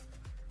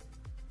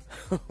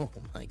 Oh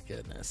my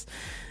goodness.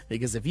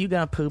 Because if you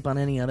got poop on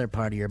any other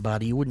part of your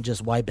body, you wouldn't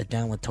just wipe it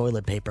down with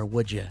toilet paper,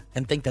 would you?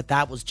 And think that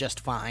that was just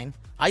fine.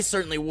 I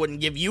certainly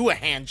wouldn't give you a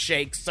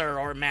handshake, sir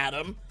or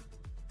madam.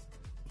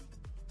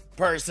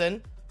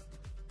 Person.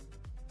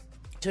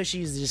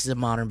 Tushy is just a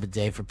modern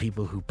bidet for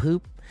people who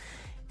poop.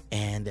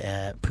 And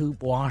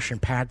poop, wash,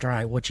 and pat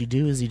dry. What you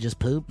do is you just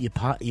poop, you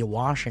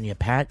wash, and you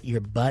pat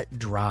your butt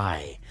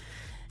dry.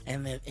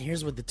 And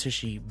here's what the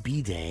Tushy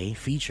bidet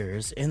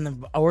features in the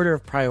order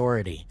of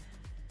priority.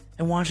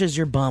 It washes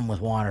your bum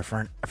with water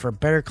for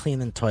better clean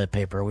than toilet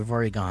paper. We've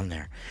already gone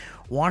there.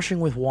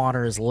 Washing with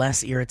water is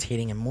less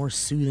irritating and more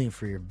soothing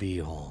for your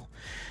beehole.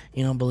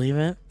 You don't believe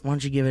it? Why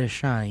don't you give it a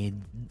shot?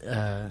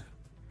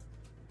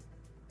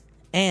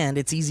 And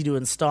it's easy to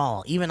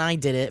install. Even I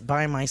did it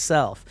by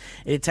myself.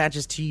 It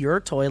attaches to your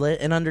toilet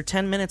in under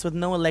 10 minutes with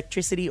no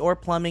electricity or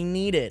plumbing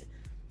needed.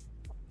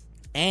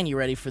 And you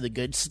ready for the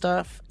good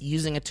stuff?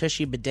 Using a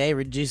Tushy bidet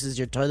reduces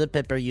your toilet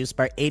paper use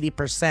by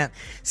 80%,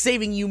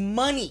 saving you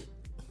money.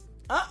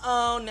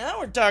 Uh-oh, now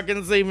we're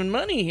talking saving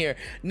money here.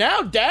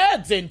 Now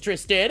Dad's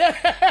interested.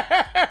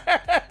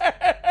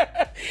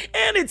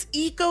 And it's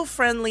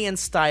eco-friendly and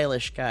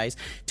stylish, guys.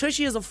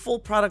 Tushy has a full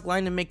product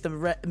line to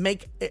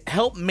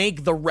help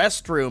make the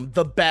restroom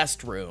the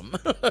best room,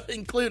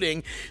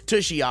 including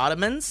Tushy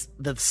ottomans,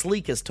 the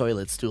sleekest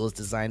toilet stools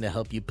designed to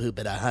help you poop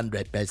at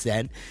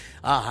 100%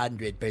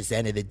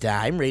 of the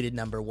time, rated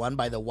number 1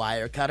 by the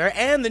Wirecutter,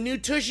 and the new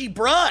Tushy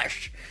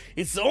brush.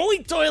 It's the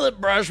only toilet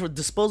brush with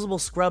disposable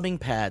scrubbing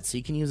pads, so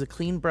you can use a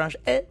clean brush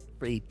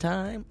every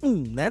time.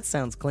 That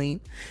sounds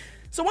clean.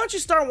 So why don't you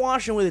start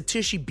washing with a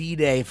Tushy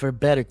bidet for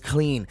better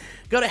clean?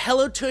 Go to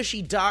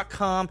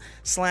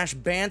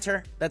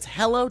hellotushy.com/banter. That's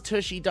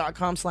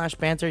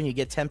hellotushy.com/banter, and you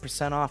get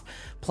 10% off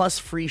plus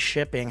free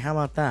shipping. How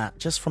about that?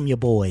 Just from your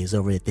boys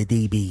over at the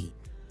DB.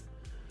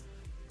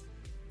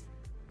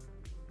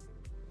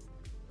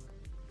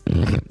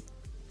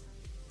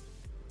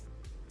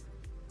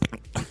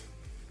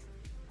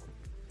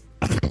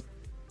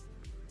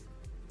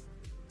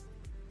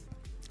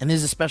 And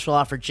there's a special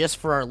offer just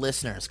for our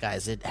listeners,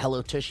 guys. At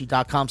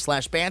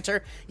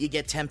hellotushy.com/banter, you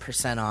get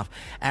 10% off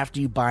after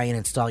you buy and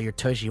install your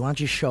Tushy. Why don't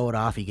you show it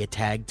off? You get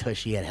tagged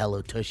Tushy at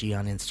Hello Tushy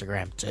on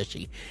Instagram.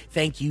 Tushy.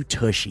 Thank you,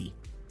 Tushy.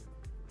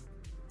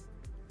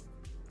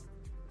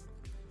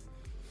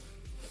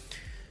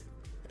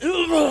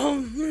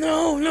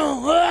 No.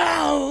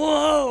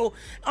 Whoa.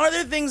 Are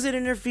there things that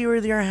interfere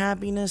with your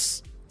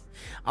happiness?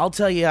 I'll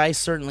tell you, I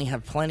certainly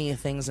have plenty of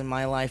things in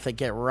my life that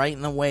get right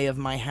in the way of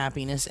my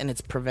happiness, and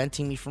it's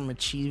preventing me from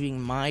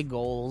achieving my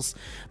goals.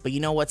 But you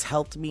know what's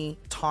helped me?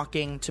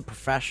 Talking to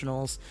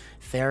professionals,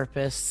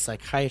 therapists,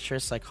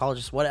 psychiatrists,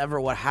 psychologists, whatever,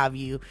 what have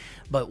you.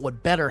 But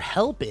what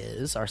BetterHelp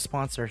is, our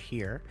sponsor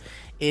here,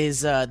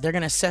 is they're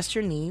going to assess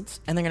your needs,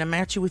 and they're going to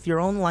match you with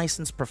your own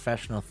licensed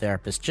professional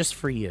therapist just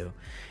for you.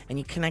 And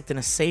you connect in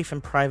a safe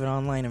and private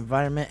online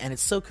environment, and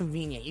it's so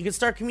convenient. You can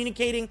start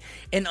communicating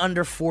in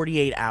under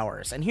 48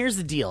 hours. And here's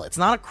the deal. It's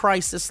not a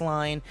crisis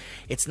line.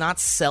 It's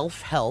not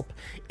self-help.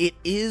 It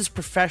is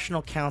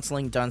professional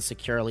counseling done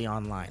securely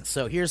online.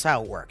 So here's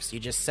how it works. You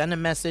just send a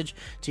message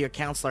to your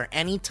counselor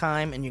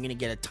anytime, and you're going to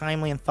get a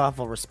timely and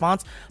thoughtful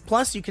response.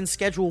 Plus, you can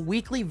schedule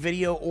weekly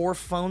video or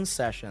phone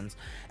sessions.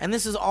 And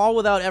this is all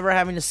without ever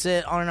having to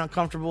sit on an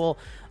uncomfortable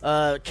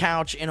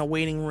couch in a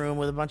waiting room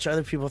with a bunch of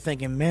other people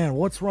thinking, man,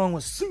 what's wrong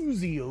with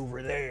Susie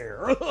over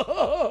there?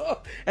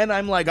 And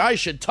I'm like, I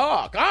should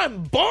talk.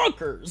 I'm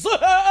bonkers.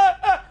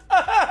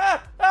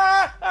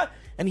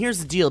 And here's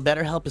the deal.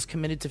 BetterHelp is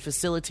committed to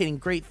facilitating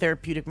great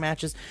therapeutic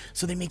matches,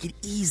 so they make it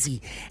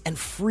easy and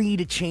free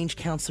to change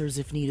counselors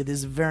if needed. This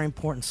is very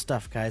important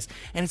stuff, guys.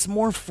 And it's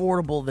more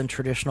affordable than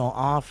traditional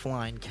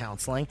offline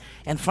counseling,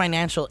 and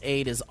financial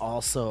aid is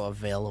also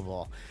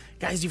available.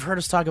 Guys, you've heard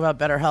us talk about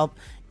BetterHelp.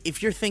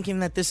 If you're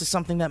thinking that this is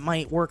something that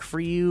might work for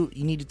you,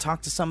 you need to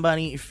talk to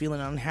somebody, you're feeling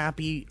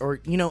unhappy, or,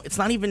 it's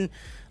not even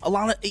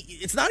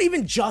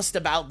just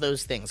about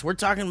those things. We're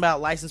talking about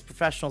licensed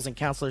professionals and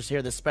counselors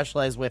here that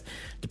specialize with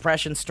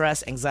depression,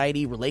 stress,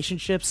 anxiety,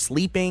 relationships,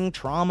 sleeping,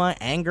 trauma,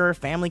 anger,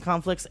 family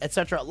conflicts,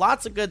 etc.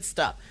 Lots of good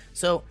stuff.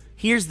 So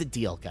here's the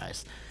deal,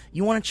 guys.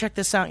 You want to check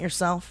this out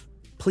yourself?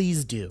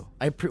 Please do.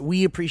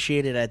 We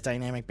appreciate it at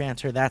Dynamic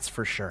Banter, that's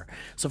for sure.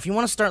 So if you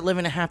want to start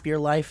living a happier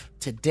life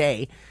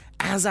today,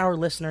 as our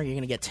listener, you're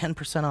going to get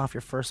 10% off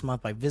your first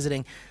month by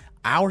visiting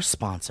our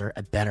sponsor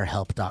at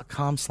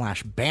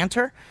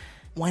betterhelp.com/banter.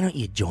 Why don't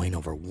you join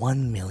over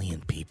 1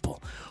 million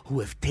people who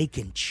have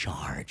taken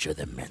charge of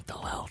their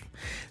mental health?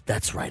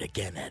 That's right,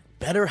 again, at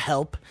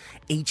BetterHelp,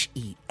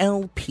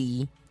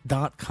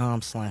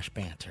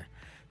 HELP.com/banter.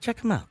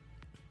 Check them out.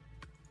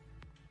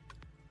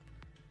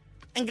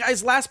 And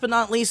guys, last but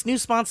not least, new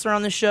sponsor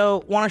on the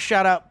show, want to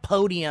shout out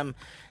Podium.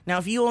 Now,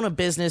 if you own a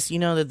business, you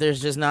know that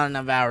there's just not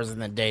enough hours in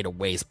the day to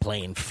waste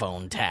playing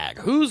phone tag.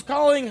 Who's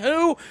calling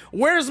who?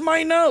 Where's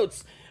my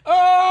notes?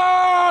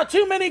 Oh,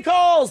 too many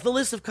calls. The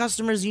list of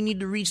customers you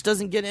need to reach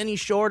doesn't get any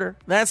shorter.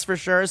 That's for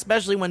sure,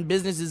 especially when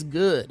business is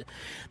good.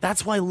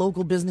 That's why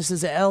local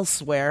businesses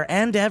elsewhere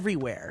and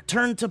everywhere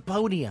turn to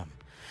Podium.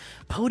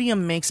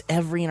 Podium makes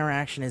every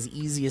interaction as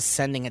easy as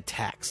sending a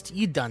text.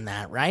 You've done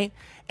that, right?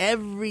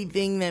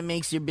 Everything that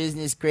makes your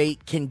business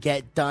great can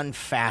get done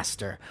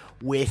faster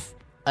with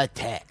a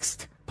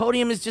text.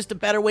 Podium is just a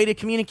better way to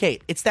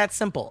communicate. It's that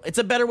simple. It's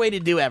a better way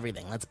to do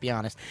everything, let's be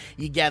honest.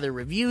 You gather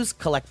reviews,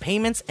 collect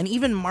payments, and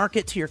even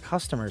market to your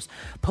customers.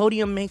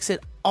 Podium makes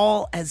it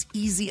all as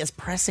easy as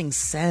pressing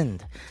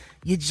send.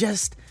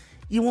 Here's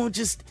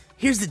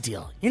the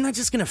deal. You're not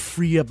just going to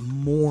free up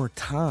more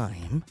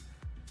time.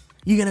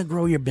 You're going to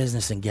grow your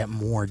business and get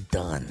more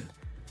done.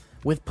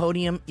 With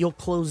Podium, you'll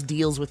close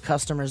deals with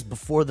customers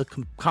before the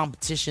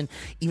competition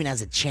even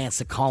has a chance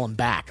to call them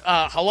back.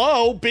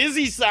 Hello,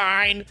 busy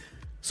sign.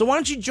 So why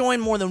don't you join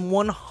more than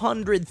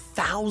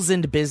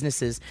 100,000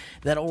 businesses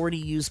that already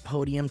use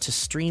Podium to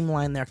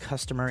streamline their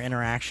customer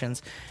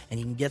interactions, and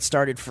you can get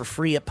started for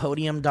free at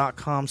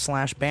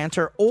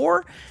podium.com/banter,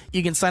 or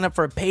you can sign up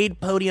for a paid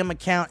Podium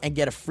account and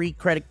get a free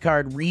credit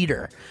card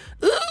reader.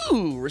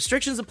 Ooh,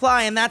 restrictions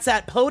apply, and that's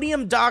at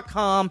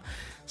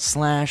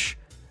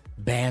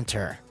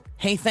podium.com/banter.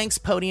 Hey, thanks,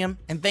 Podium,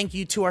 and thank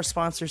you to our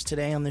sponsors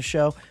today on the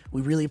show.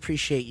 We really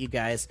appreciate you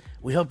guys.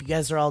 We hope you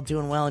guys are all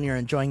doing well and you're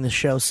enjoying the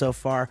show so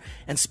far.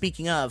 And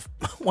speaking of,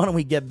 why don't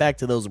we get back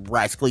to those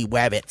rascally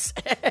wabbits?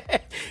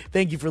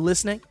 Thank you for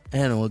listening,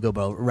 and we'll go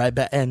right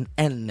back. And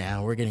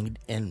now we're getting,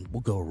 and we'll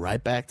go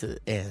right back to,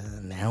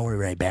 and now we're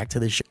right back to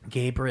the show.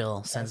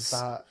 Gabriel says,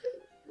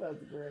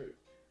 That's great.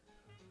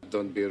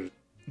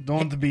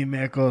 Don't be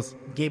mecos.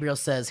 Gabriel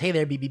says, "Hey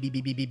there, I'm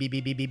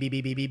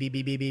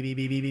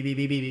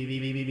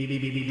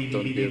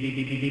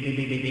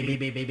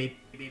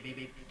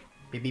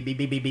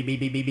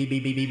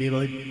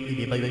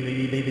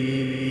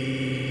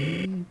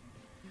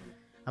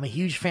a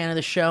huge fan of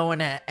the show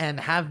and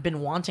have been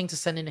wanting to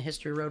send in a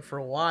History Road for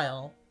a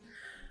while,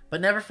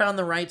 but never found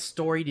the right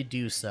story to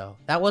do so.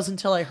 That was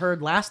until I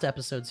heard last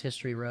episode's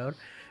History Road,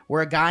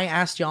 where a guy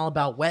asked y'all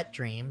about wet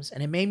dreams,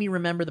 and it made me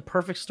remember the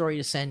perfect story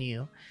to send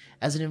you,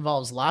 as it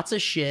involves lots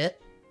of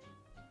shit,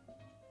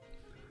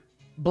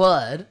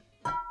 blood,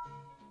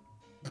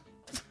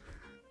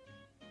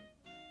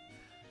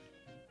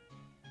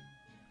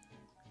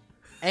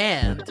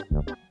 and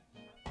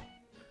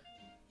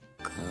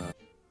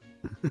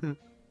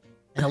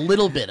a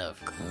little bit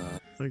of.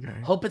 Okay.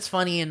 Hope it's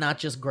funny and not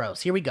just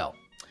gross. Here we go.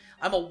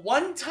 I'm a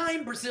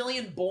one-time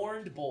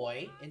Brazilian-born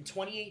boy. In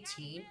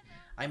 2018,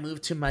 I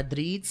moved to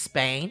Madrid,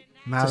 Spain,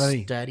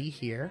 to study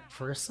here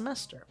for a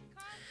semester.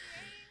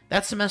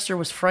 That semester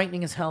was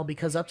frightening as hell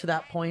because up to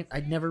that point,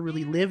 I'd never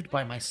really lived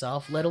by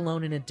myself, let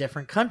alone in a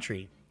different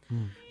country.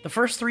 The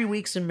first 3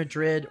 weeks in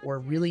Madrid were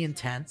really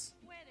intense,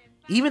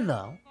 even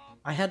though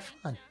I had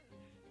fun.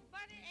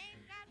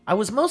 I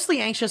was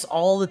mostly anxious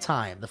all the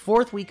time. The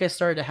fourth week, I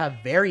started to have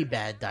very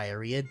bad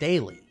diarrhea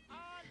daily.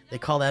 They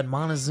call that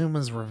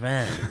Montezuma's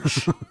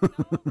revenge.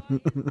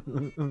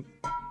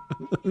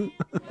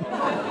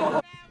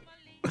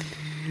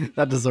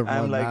 That doesn't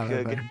I'm run like, out,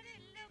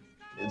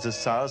 it's a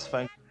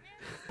satisfying.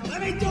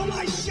 Let me do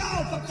my show,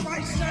 for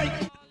Christ's sake!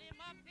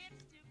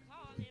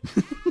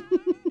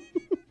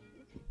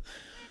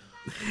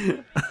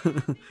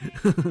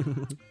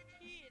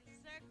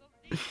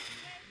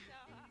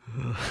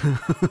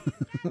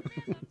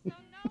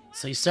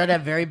 So you started to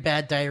have very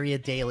bad diarrhea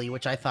daily,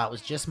 which I thought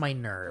was just my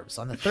nerves.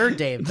 On the third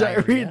day of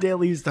Diarrhea diarrhea,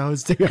 Daily used to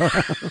host it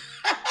around.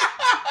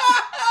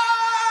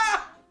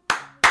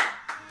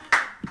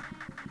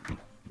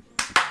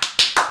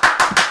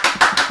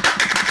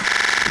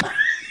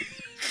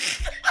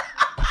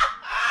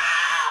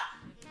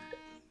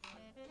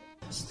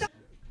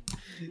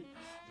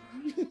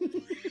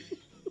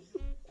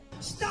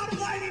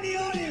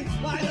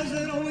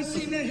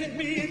 hit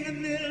me in the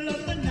middle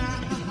of the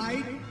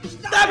night.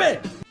 Stop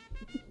it!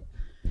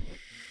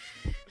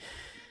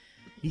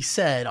 He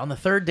said on the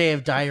third day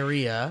of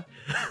diarrhea,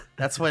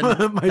 that's when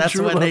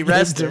true they love did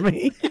rested to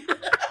me.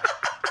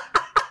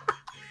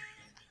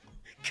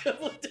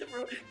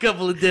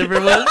 Couple of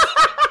different ones.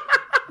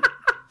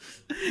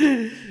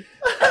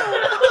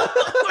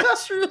 My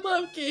true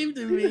love came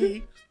to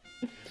me.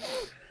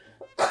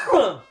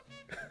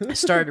 I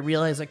started to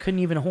realize I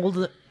couldn't even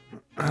hold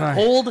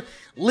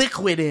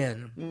liquid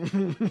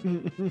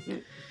in.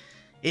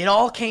 It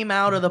all came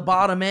out of the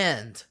bottom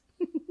end.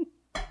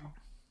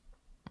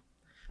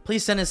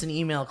 Please send us an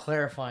email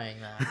clarifying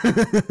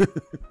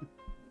that.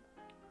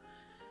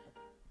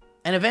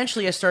 And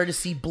eventually I started to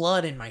see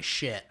blood in my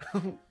shit.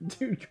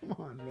 Dude, come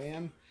on,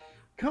 man.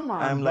 Come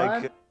on, I'm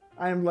bud. like-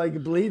 I'm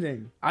like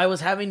bleeding. I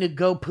was having to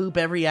go poop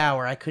every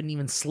hour. I couldn't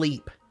even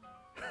sleep.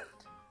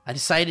 I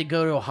decided to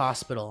go to a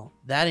hospital.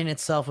 That in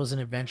itself was an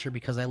adventure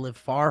because I live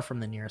far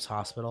from the nearest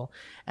hospital,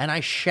 and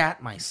I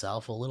shat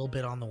myself a little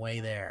bit on the way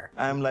there.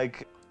 I'm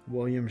like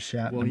William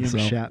Shatner.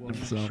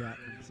 himself.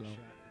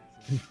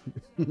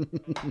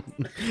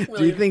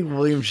 Do you think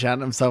William shat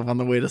himself on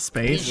the way to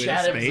space? He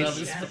shat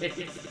himself in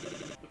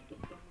space.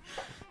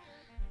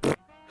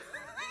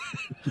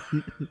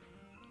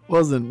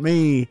 Wasn't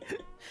me.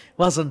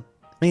 Wasn't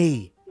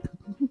me.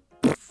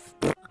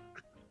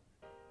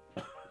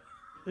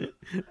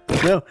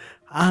 No,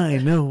 I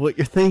know what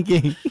you're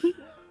thinking.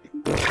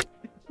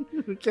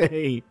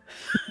 Okay.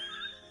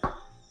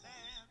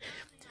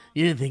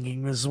 You're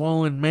thinking the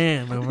swollen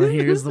man over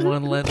here is the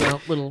one letting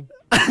out little...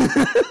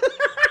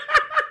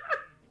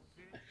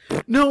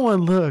 No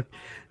one look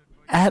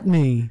at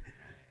me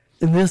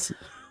in this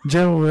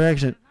general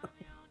direction.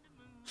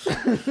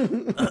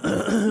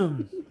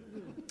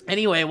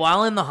 Anyway,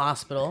 while in the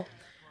hospital,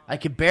 I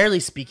could barely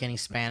speak any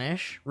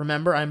Spanish.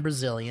 Remember, I'm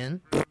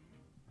Brazilian.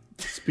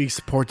 Speaks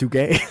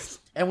Portuguese.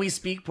 And we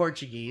speak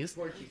Portuguese.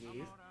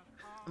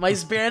 My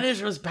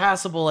Spanish was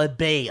passable at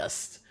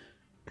best.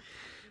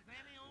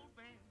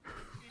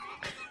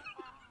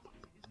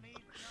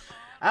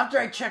 After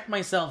I checked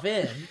myself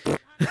in,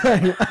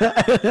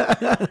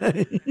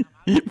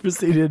 You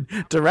proceeded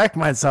to wreck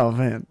myself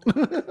in.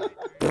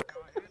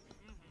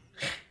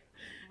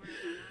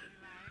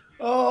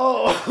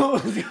 Oh,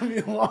 it's gonna be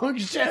a long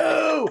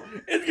show.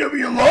 It's gonna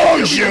be a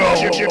long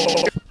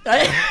show.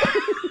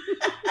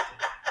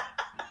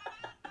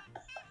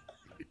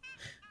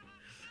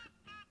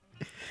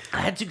 I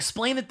had to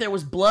explain that there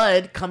was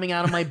blood coming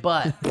out of my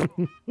butt.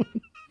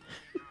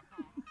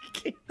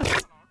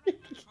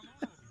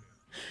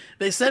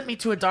 They sent me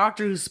to a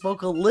doctor who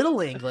spoke a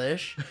little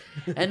English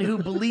and who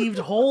believed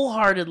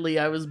wholeheartedly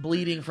I was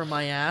bleeding from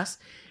my ass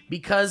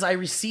because I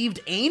received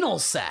anal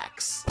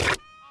sex.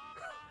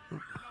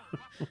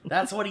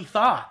 That's what he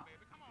thought.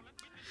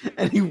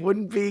 And he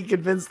wouldn't be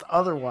convinced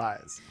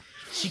otherwise.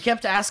 She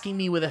kept asking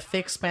me with a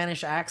thick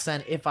Spanish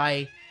accent if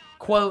I,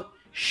 quote,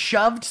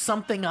 shoved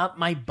something up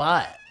my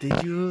butt.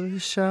 Did you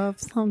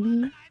shove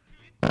something?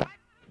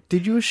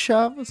 Did you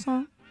shove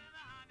something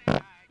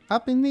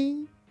up in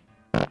the?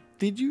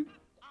 Did you?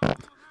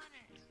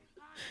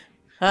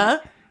 Huh?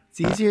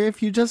 It's easier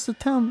if you just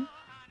tell me.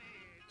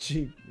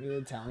 She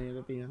Italian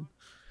at the end.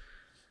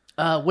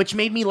 Which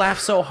made me laugh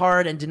so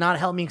hard and did not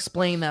help me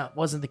explain that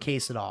wasn't the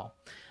case at all.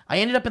 I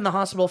ended up in the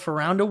hospital for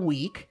around a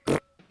week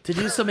to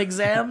do some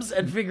exams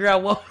and figure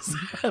out what was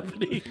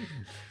happening.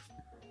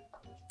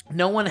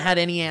 No one had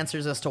any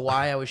answers as to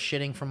why I was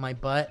shitting from my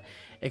butt,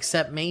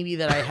 except maybe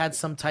that I had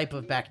some type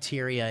of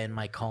bacteria in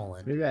my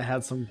colon. Maybe I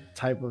had some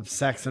type of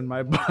sex in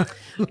my butt.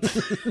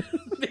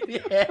 Maybe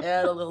I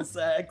had a little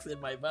sex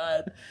in my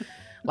butt.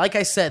 Like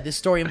I said, this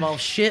story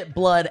involves shit,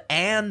 blood,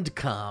 and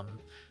cum.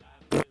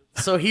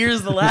 So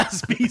here's the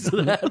last piece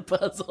of that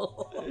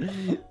puzzle.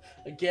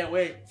 I can't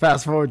wait.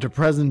 Fast forward to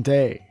present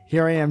day.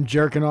 Here I am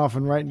jerking off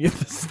and writing you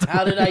the story.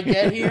 How did I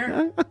get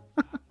here?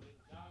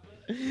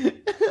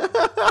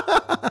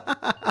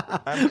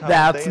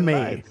 That's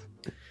me.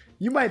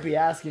 You might be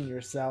asking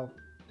yourself.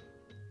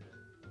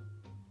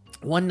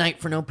 One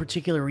night, for no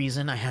particular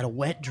reason, I had a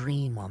wet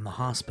dream on the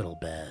hospital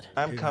bed.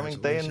 I'm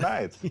coming day and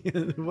night.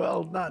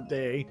 Well, not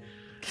day.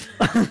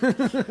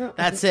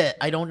 That's it.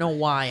 I don't know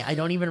why. I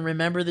don't even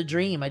remember the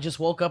dream. I just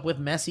woke up with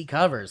messy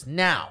covers.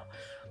 Now,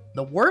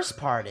 the worst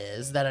part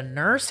is that a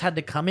nurse had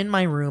to come in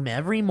my room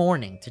every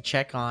morning to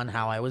check on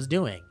how I was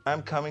doing.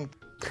 I'm coming.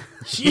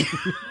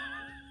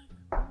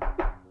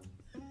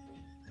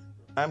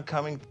 I'm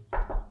coming.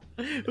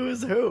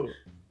 Who's who?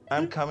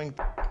 I'm coming.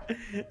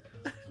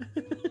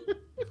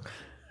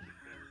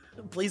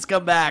 Please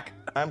come back.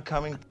 I'm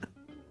coming.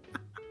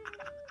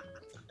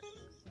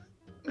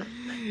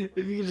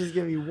 If you could just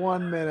give me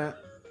 1 minute.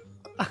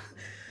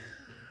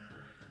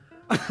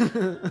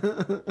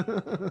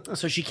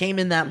 So she came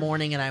in that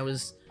morning and I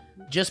was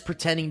just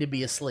pretending to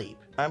be asleep.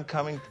 I'm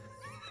coming.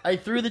 I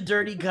threw the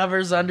dirty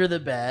covers under the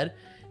bed.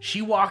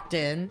 She walked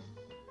in,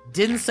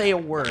 didn't say a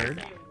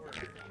word,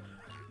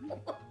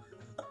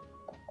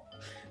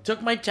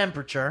 took my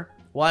temperature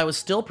while I was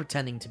still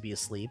pretending to be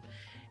asleep,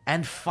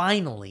 and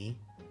finally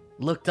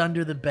looked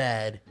under the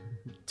bed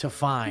to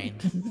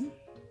find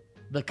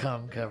the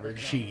cum-covered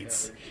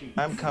sheets.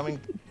 I'm coming.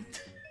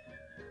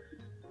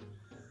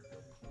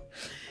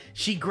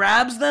 She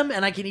grabs them,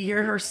 and I can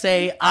hear her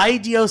say, "Ay,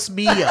 Dios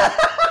mío."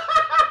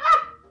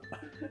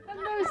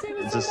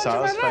 It's a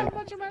satisfying.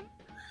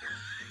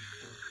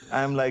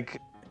 I'm like,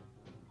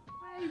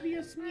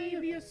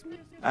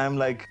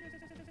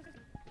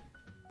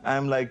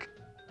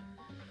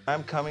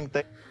 I'm coming.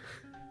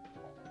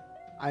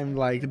 I'm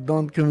like,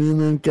 don't come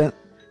in and get.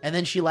 And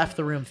then she left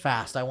the room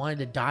fast. I wanted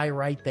to die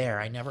right there.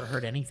 I never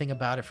heard anything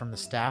about it from the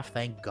staff,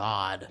 thank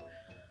God.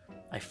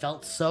 I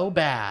felt so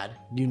bad.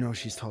 You know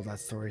she's told that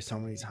story so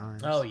many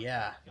times. Oh,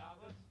 yeah.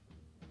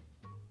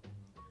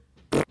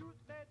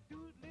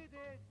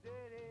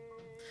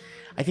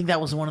 I think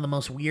that was one of the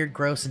most weird,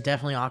 gross, and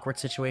definitely awkward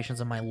situations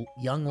of my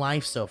young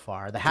life so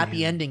far. The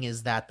happy ending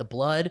is that the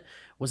blood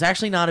was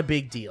actually not a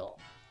big deal.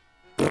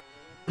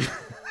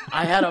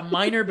 I had a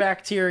minor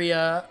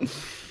bacteria,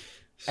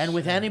 and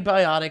with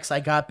antibiotics, I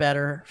got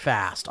better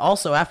fast.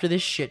 Also, after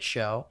this shit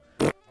show,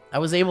 I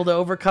was able to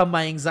overcome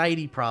my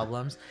anxiety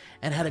problems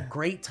and had a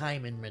great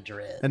time in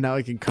Madrid. And now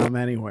I can come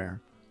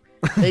anywhere.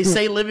 They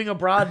say living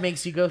abroad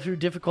makes you go through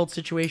difficult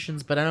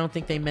situations, but I don't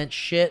think they meant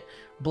shit,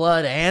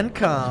 blood, and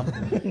cum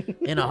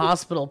in a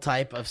hospital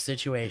type of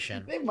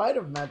situation. They might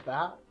have meant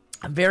that.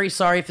 I'm very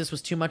sorry if this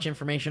was too much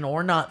information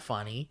or not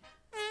funny.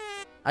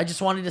 I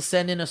just wanted to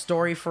send in a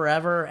story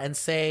forever and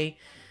say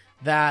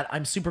that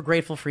I'm super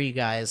grateful for you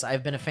guys.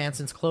 I've been a fan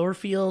since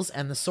Cloverfields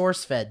and the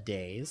SourceFed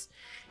days.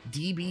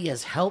 DB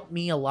has helped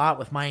me a lot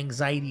with my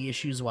anxiety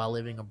issues while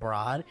living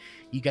abroad.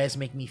 You guys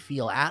make me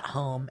feel at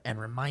home and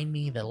remind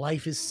me that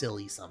life is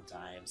silly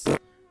sometimes.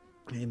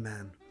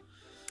 Amen.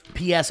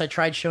 P.S. I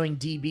tried showing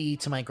DB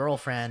to my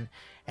girlfriend,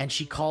 and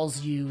she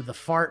calls you the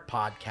Fart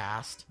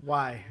Podcast.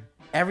 Why?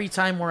 Every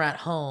time we're at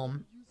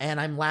home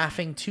and I'm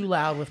laughing too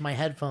loud with my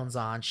headphones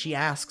on, she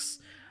asks,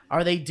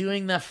 "Are they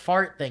doing the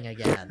fart thing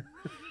again?"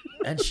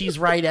 And she's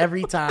right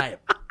every time.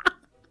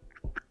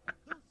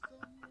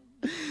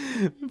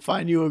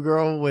 Find you a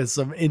girl with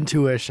some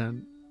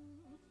intuition.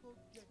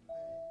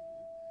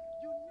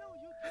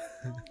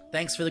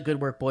 Thanks for the good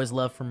work, boys.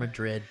 Love from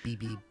Madrid.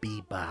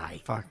 BBB.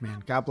 Bye. Fuck,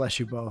 man. God bless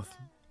you both.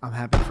 I'm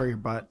happy for your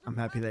butt. I'm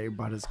happy that your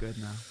butt is good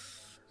now.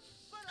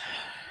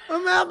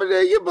 I'm happy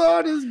that your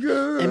butt is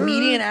good.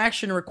 Immediate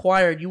action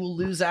required. You will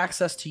lose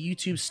access to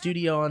YouTube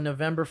Studio on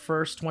November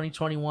 1st,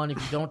 2021 if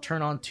you don't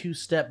turn on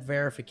two-step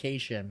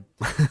verification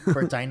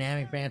for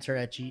Dynamic Banter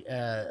at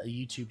a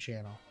YouTube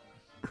channel.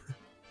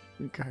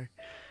 Okay.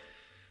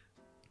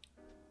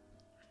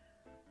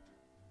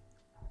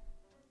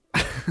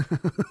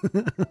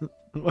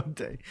 What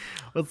day?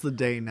 What's the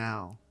day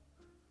now?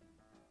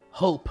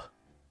 Hope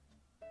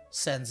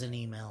sends an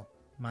email,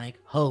 Mike.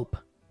 Hope.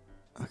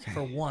 Okay.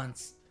 For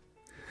once.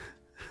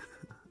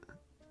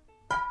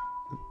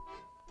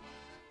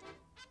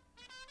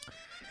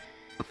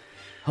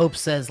 Hope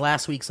says,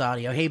 last week's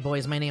audio. Hey,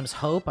 boys, my name's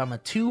Hope. I'm a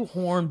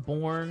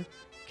two-horn-born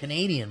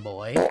Canadian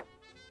boy.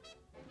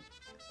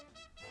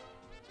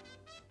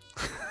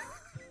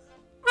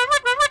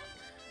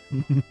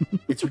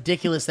 It's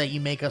ridiculous that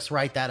you make us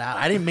write that out.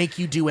 I didn't make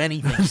you do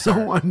anything,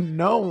 sir.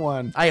 No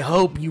one. I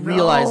hope you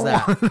realize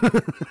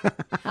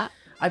that.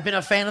 I've been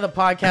a fan of the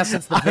podcast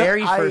since the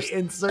very first. I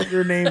insert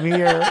your name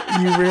here.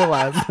 You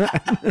realize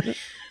that.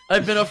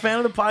 I've been a fan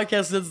of the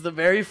podcast since the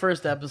very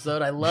first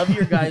episode. I love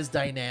your guys'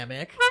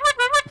 dynamic.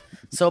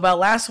 So about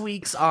last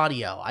week's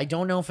audio, I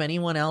don't know if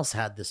anyone else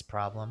had this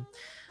problem,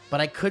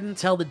 but I couldn't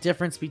tell the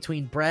difference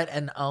between Brett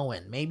and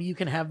Owen. Maybe you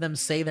can have them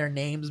say their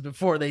names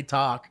before they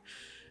talk.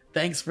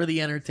 Thanks for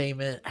the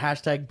entertainment.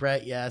 Hashtag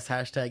Brett, yes.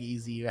 Hashtag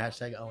easy.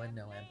 Hashtag Owen,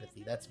 no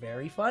empathy. That's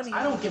very funny.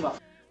 I don't give a.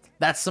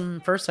 That's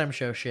some first-time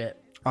show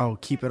shit. Oh,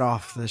 keep it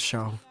off this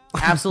show.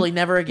 Absolutely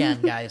never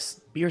again,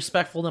 guys. Be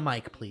respectful to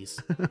Mike, please.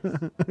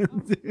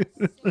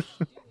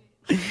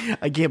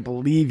 I can't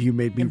believe you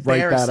made me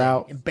write that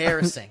out.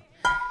 Embarrassing.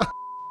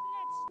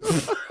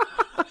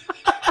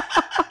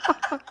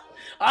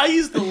 I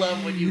used to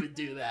love when you would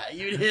do that.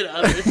 You'd hit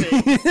other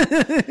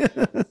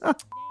things.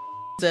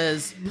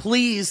 Says,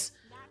 please,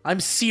 I'm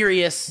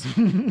serious.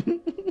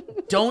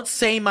 Don't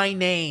say my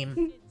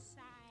name.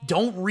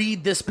 Don't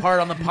read this part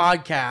on the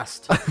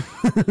podcast.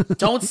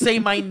 Don't say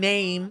my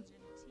name.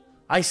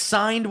 I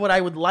signed what I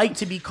would like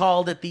to be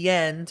called at the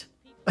end.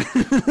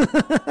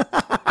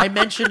 I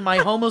mentioned my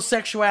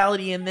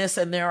homosexuality in this,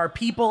 and there are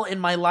people in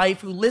my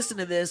life who listen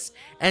to this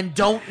and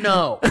don't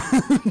know.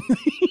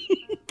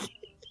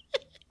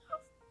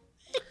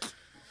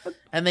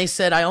 And they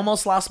said, I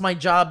almost lost my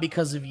job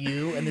because of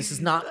you, and this is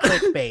not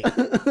clickbait.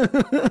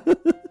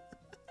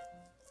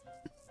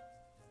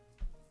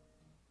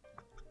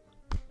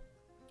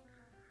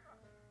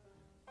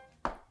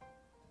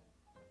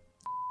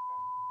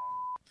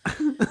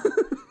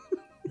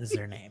 Is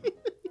their name.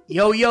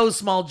 Yo,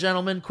 small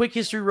gentleman. Quick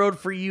history road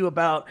for you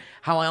about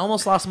how I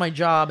almost lost my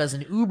job as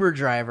an Uber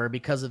driver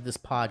because of this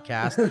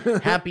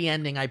podcast. Happy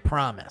ending, I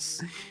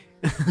promise.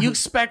 You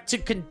expect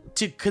to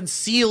to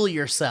conceal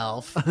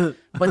yourself,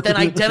 but then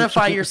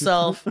identify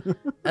yourself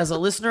as a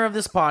listener of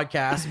this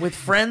podcast with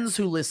friends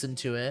who listen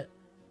to it.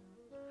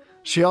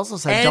 She also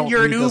said, and don't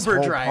you're an read this Uber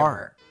whole driver.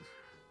 part.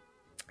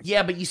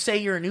 Yeah, but you say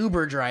you're an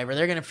Uber driver.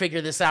 They're going to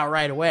figure this out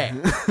right away.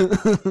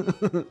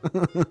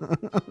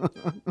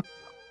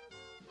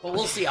 But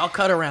we'll see. I'll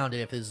cut around it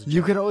if this is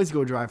You could always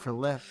go drive for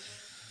Lyft.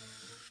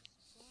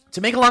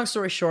 To make a long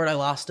story short, I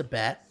lost a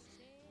bet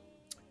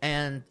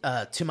and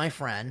to my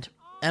friend,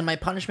 and my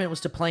punishment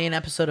was to play an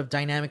episode of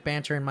Dynamic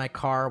Banter in my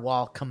car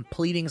while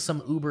completing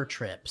some Uber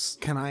trips.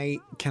 Can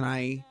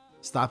I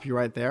stop you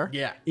right there?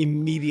 Yeah.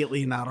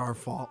 Immediately not our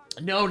fault.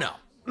 No. No,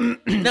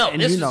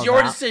 And this you know is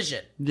your that.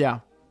 decision. Yeah.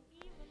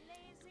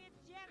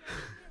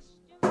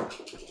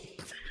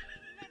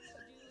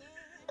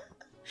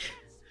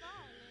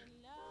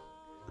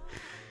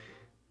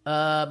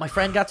 My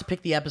friend got to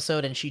pick the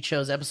episode, and she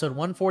chose episode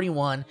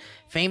 141,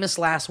 Famous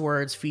Last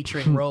Words,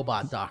 featuring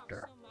Robot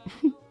Doctor.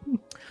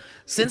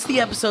 Since the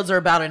episodes are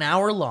about an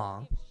hour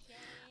long,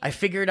 I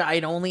figured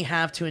I'd only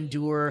have to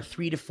endure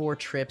 3 to 4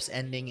 trips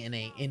ending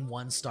in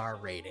 1-star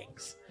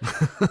ratings.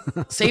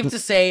 Safe to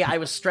say, I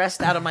was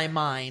stressed out of my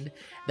mind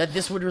that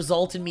this would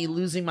result in me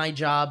losing my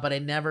job, but I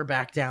never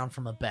backed down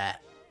from a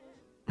bet.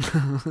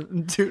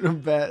 Dude, a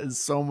bet is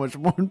so much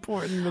more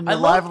important than your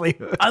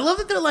livelihood. I love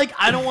that they're like,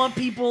 I don't want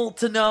people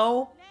to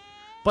know,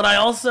 but I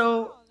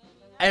also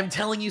am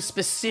telling you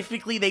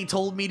specifically they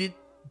told me to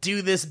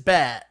do this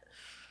bet.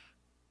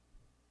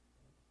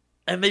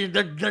 And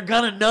they're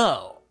gonna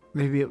know.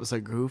 Maybe it was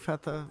a goof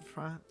at the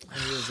front.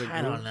 Maybe it was a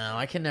I goof. don't know.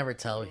 I can never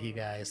tell with you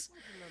guys.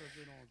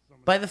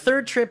 By the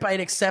third trip, I'd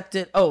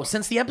accepted... Oh,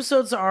 since the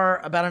episodes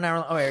are about an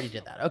hour... Oh, I already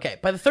did that. Okay.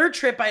 By the third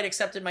trip, I had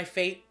accepted my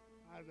fate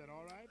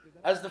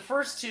as the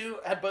first two...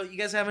 You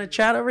guys having a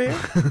chat over here?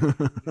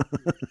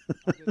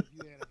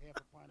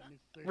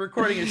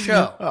 Recording a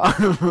show.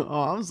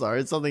 Oh, I'm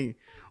sorry. It's something...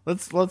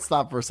 Let's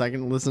stop for a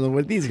second and listen to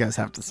what these guys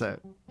have to say.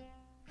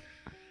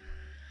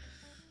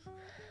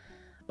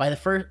 By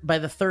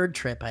the third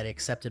trip, I'd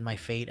accepted my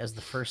fate as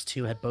the first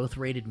two had both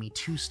rated me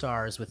 2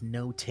 stars with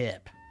no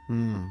tip.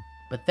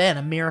 But then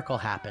a miracle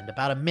happened.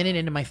 About a minute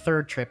into my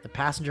third trip, the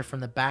passenger from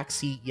the back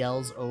seat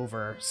yells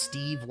over,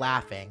 Steve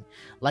laughing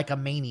like a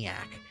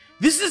maniac.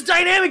 This is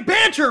Dynamic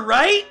Banter,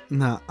 right?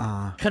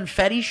 Nuh-uh.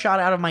 Confetti shot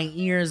out of my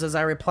ears as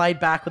I replied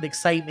back with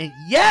excitement,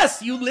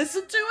 yes, you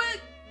listened to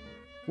it?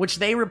 Which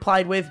they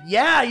replied with,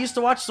 yeah, I used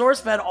to watch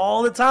SourceFed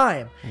all the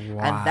time.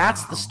 Wow. And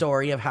that's the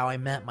story of how I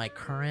met my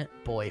current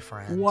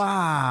boyfriend.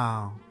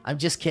 Wow. I'm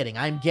just kidding.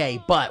 I'm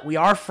gay, but we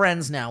are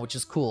friends now, which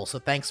is cool. So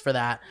thanks for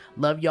that.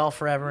 Love y'all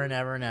forever and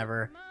ever and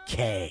ever.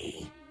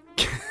 K.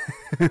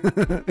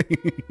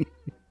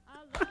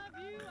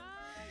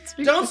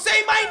 Don't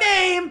say my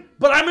name,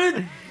 but I'm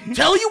going to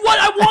tell you what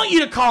I want you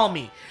to call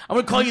me. I'm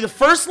going to call you the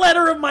first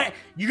letter of my...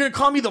 You're going to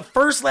call me the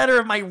first letter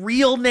of my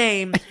real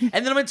name, and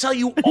then I'm going to tell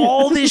you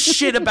all this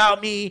shit about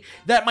me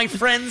that my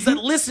friends that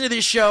listen to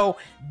this show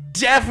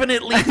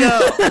definitely know.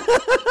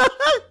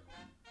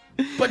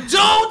 But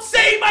don't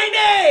say my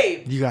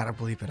name! You gotta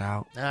bleep it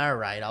out. All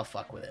right, I'll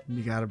fuck with it.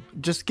 You gotta...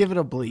 Just give it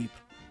a bleep.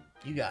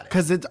 You got it.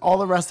 Because it's all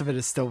the rest of it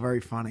is still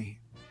very funny.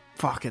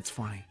 Fuck, it's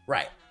funny.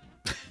 Right.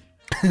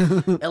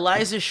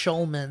 Eliza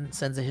Schulman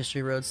sends a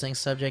History Road saying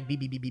subject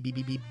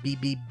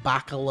BB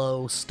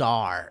Bacalo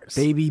stars.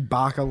 Baby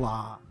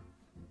Bacala.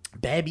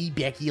 Baby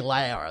Becky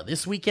Lara.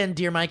 This weekend,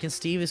 dear Mike and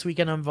Steve, this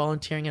weekend I'm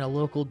volunteering at a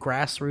local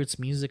grassroots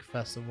music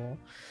festival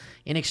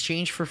in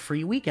exchange for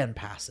free weekend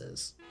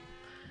passes.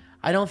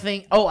 I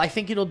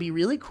think it'll be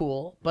really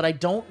cool, but I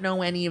don't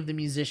know any of the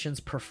musicians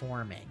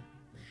performing.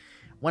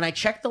 When I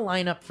checked the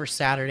lineup for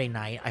Saturday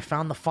night, I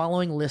found the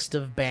following list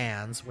of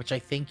bands, which I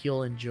think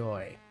you'll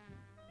enjoy.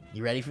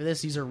 You ready for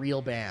this? These are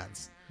real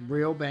bands.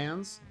 Real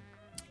bands?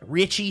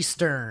 Richie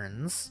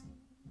Stearns.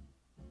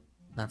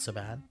 Not so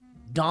bad.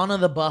 Donna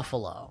the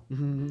Buffalo.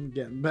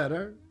 Getting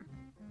better.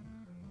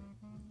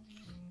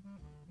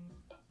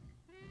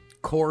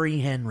 Corey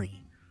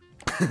Henry.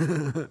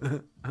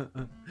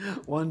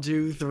 1,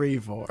 2, 3,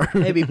 4.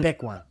 Maybe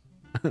pick one.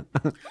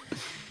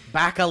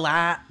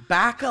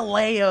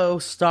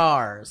 Bacalao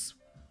stars.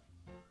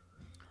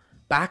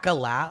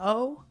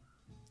 Bacalao?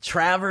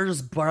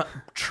 Travers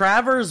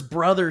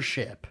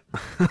Brothership.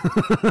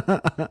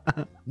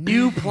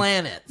 New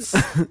Planets.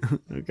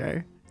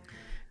 Okay.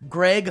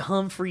 Greg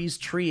Humphreys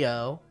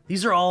Trio.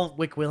 These are all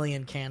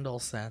Wickwillian candle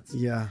sets.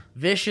 Yeah.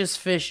 Vicious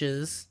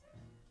Fishes.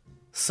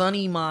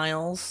 Sunny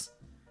Miles.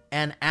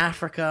 And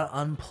Africa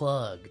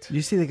Unplugged.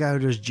 You see the guy who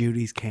does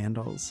Judy's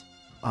candles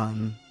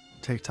on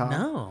TikTok?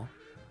 No.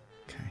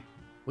 Okay.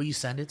 Will you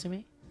send it to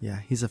me? Yeah,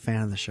 he's a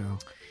fan of the show.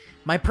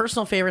 My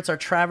personal favorites are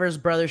Travers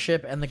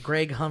Brothership and the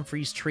Greg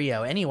Humphreys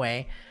Trio.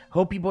 Anyway,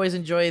 hope you boys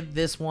enjoyed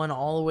this one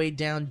all the way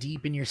down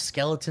deep in your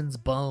skeleton's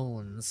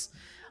bones.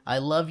 I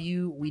love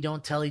you. We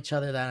don't tell each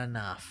other that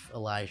enough,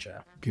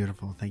 Elijah.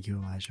 Beautiful. Thank you,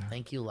 Elijah.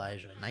 Thank you,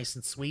 Elijah. Nice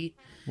and sweet.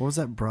 What was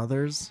that,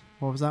 Brothers?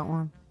 What was that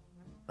one?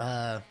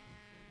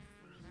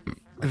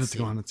 If it's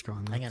gone, it's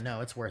gone. I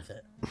know, it's worth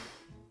it.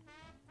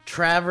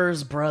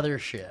 Travers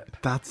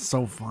Brothership. That's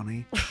so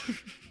funny.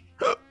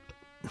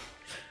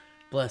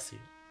 Bless you.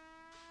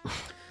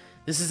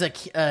 This is a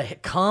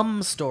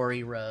cum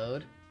story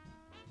road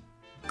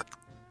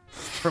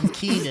from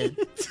Keenan.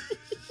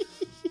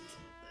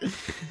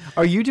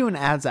 Are you doing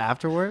ads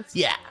afterwards?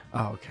 Yeah.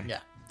 Oh, okay. Yeah.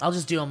 I'll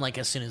just do them like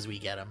as soon as we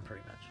get them,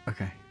 pretty much.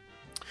 Okay.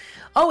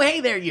 Oh,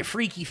 hey there, you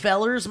freaky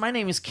fellers. My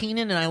name is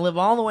Keenan, and I live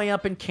all the way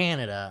up in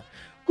Canada.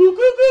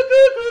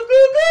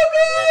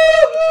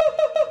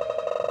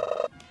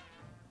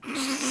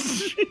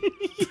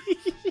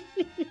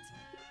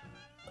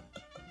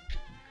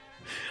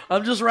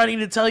 I'm just writing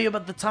to tell you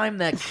about the time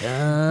that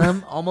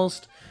cum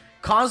almost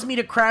caused me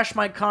to crash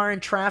my car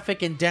in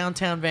traffic in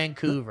downtown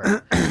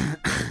Vancouver.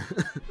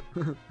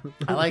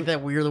 I like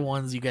that we're the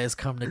ones you guys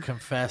come to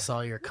confess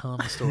all your cum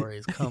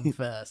stories.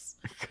 Confess.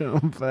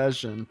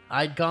 Confession.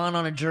 I'd gone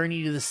on a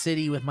journey to the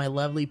city with my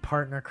lovely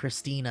partner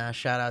Christina,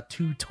 shout out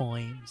 2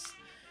 times.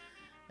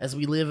 As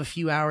we live a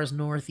few hours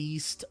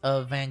northeast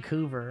of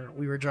Vancouver,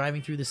 we were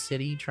driving through the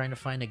city trying to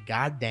find a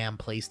goddamn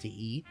place to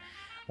eat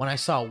when I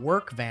saw a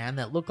work van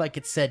that looked like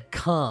it said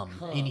 "cum"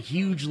 in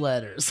huge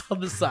letters on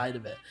the side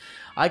of it.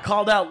 I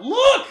called out,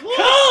 "Look,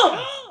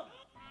 cum!"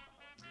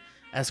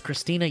 As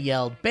Christina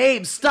yelled,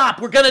 "Babe,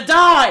 stop, we're gonna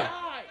die!"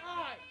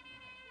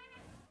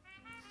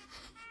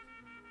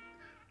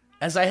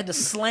 As I had to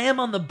slam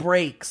on the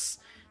brakes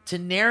to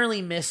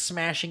narrowly miss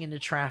smashing into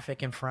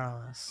traffic in front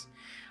of us.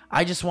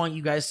 I just want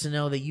you guys to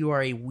know that you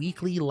are a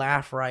weekly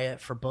laugh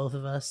riot for both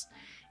of us,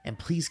 and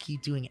please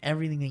keep doing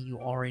everything that you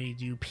already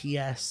do.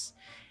 P.S.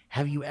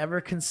 Have you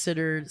ever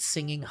considered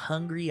singing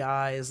Hungry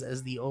Eyes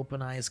as the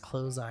open eyes,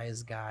 close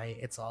eyes guy?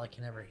 It's all I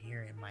can ever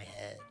hear in my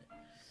head.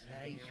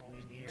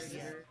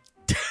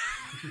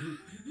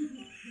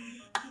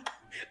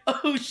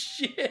 Oh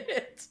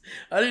shit!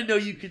 I didn't know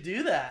you could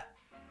do that.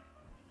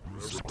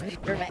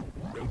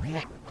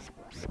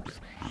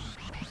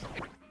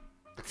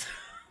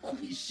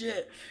 Holy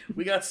shit!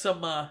 We got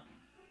some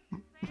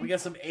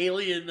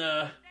alien.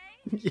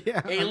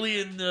 Yeah.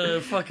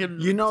 Alien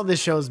fucking. You know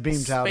this show's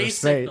beamed out of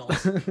space.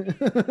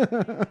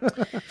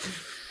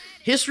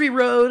 History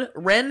Road,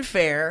 Ren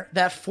Fair,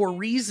 that for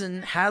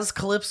reason has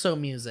Calypso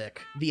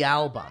music, the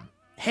album.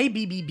 Hey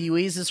BB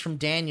Buies is from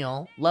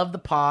Daniel. Love the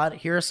pod.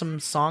 Here are some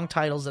song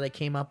titles that I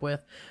came up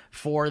with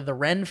for the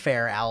Ren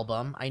Fair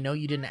album. I know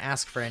you didn't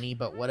ask for any,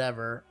 but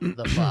whatever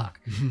the fuck.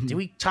 Did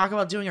we talk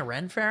about doing a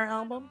Ren Fair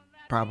album?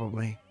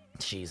 Probably.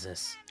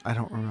 Jesus. I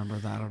don't remember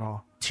that at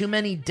all. Too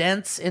many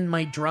dents in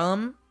my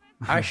drum.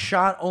 I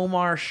shot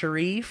Omar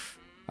Sharif.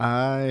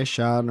 I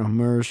shot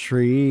Omar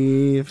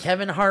Sharif.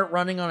 Kevin Hart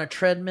running on a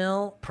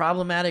treadmill.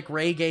 Problematic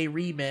reggae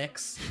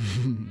remix.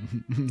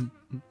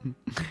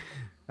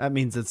 That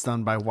means it's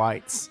done by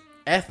whites.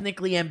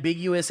 Ethnically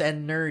ambiguous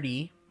and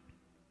nerdy.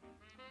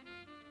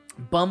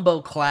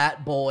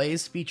 Bumboclat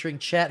Boys featuring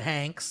Chet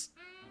Hanks.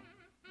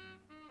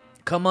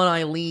 Come on,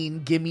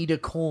 Eileen, gimme the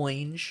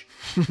coins.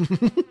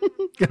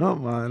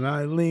 Come on,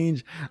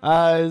 Eileen.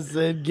 I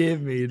said,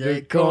 give me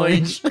the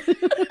coins.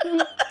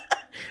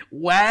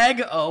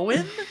 Wag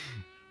Owen.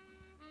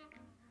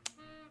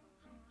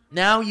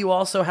 Now you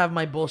also have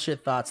my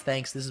bullshit thoughts.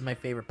 Thanks. This is my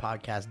favorite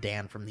podcast,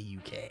 Dan from the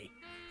UK.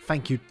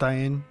 Thank you,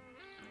 Dan.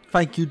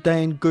 Thank you,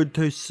 Dan. Good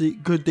to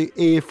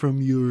hear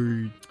from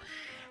you.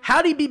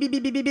 Howdy,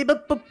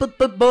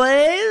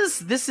 boys.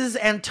 This is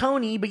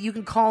Antony, but you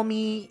can call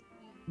me,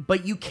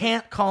 but you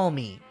can't call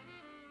me.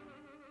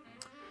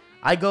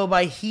 I go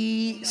by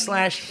he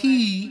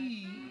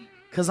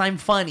because I'm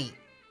funny.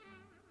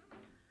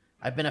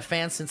 I've been a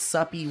fan since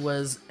Suppy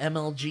was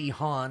MLG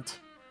Haunt,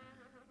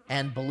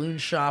 and Balloon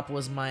Shop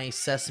was my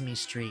Sesame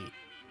Street.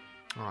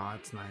 Oh,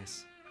 that's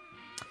nice.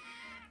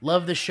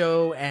 Love the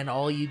show and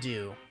all you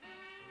do.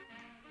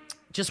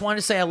 Just wanted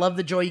to say I love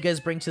the joy you guys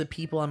bring to the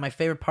people, and my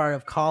favorite part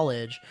of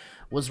college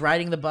was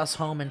riding the bus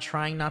home and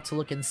trying not to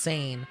look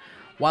insane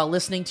while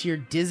listening to your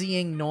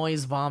dizzying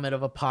noise vomit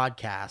of a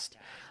podcast.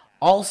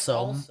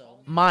 Also,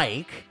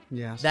 Mike,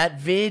 yes, that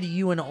vid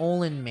you and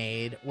Olin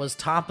made was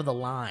top of the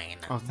line.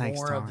 Oh, thanks,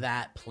 More Dog. of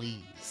that,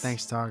 please.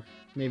 Thanks, Dog.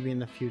 Maybe in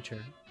the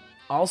future.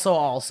 Also,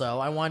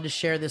 I wanted to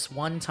share this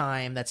one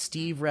time that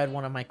Steve read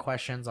one of my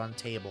questions on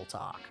Table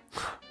Talk.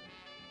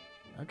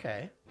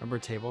 Okay. Remember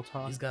Table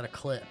Talk? He's got a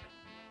clip.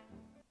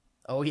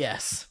 Oh,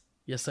 yes.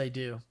 Yes, I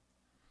do.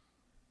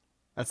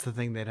 That's the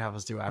thing they'd have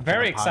us do after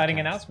Very the exciting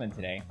podcast. announcement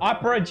today.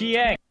 Opera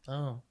GX.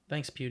 Oh,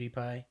 thanks,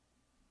 PewDiePie.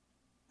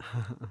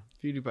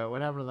 PewDiePie,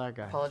 what happened to that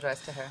guy?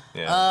 Apologize to her.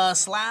 Yeah.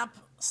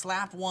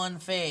 Slap one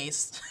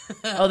face.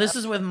 Oh, this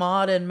is with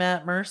Maud and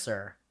Matt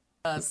Mercer.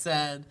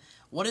 Said,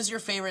 what is your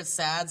favorite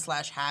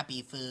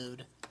sad/happy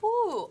food?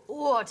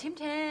 Ooh, Tim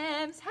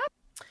Tams.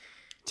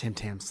 Tim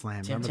Tam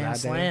Slam. Tim Remember Tam that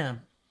Slam.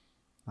 day?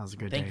 That was a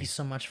good Thank day. you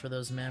so much for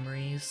those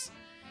memories,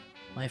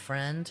 my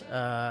friend.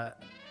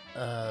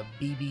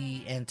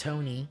 BB and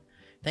Tony.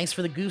 Thanks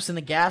for the goose and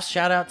the gas.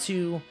 Shout out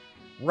to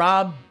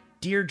Rob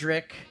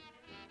Deirdrick.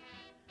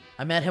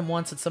 I met him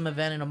once at some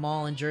event in a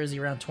mall in Jersey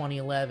around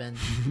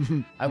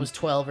 2011. I was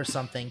 12 or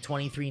something.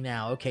 23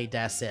 now. Okay,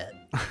 that's it.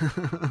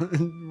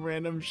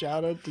 Random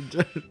shout out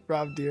to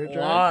Rob Deerdrive.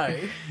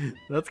 Why?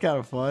 That's kind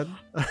of fun.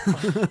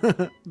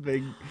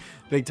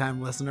 big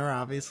time listener,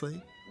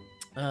 obviously.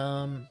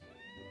 Wow,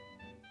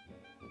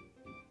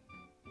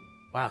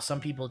 some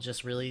people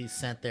just really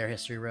sent their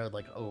History Road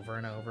like over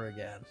and over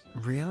again.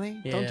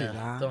 Really? Yeah, Don't do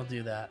that. Don't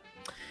do that.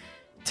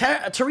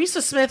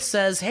 Teresa Smith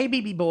says, "Hey,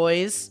 BB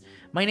boys.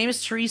 My name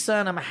is Teresa,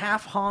 and I'm a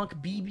half honk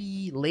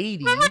BB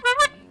lady.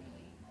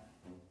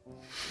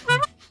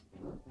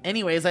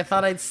 Anyways, I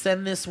thought I'd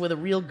send this with a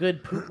real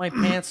good poop my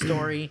pants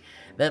story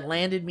that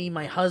landed me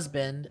my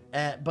husband.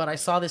 But I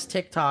saw this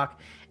TikTok,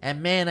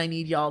 and man, I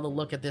need y'all to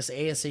look at this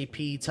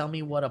ASAP. Tell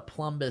me what a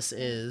plumbus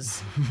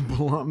is."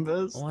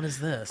 Plumbus? What is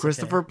this?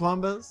 Christopher Okay.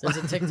 Plumbus? There's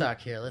a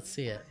TikTok here. Let's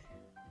see it.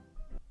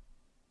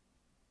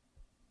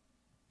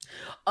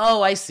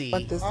 Oh, I see.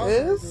 What this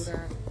is.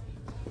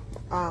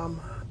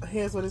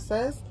 Here's what it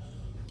says.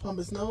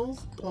 Pumice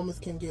knows. Pumice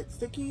can get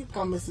sticky.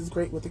 Pumice is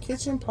great with the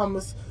kitchen.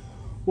 Pumice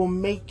will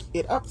make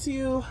it up to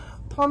you.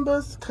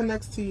 Plumbus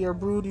connects to your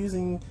brood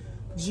using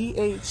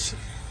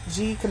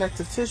GHG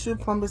connective tissue.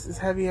 Plumbus is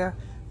heavier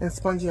and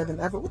spongier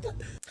than ever. What the?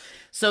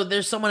 So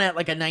there's someone at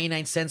like a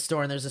 99-cent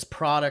store, and there's this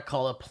product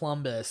called a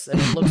Plumbus, and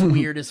it looks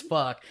weird as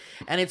fuck.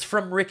 And it's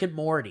from Rick and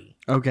Morty.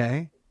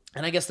 Okay.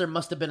 And I guess there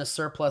must have been a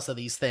surplus of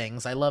these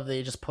things. I love that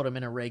they just put them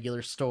in a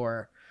regular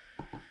store.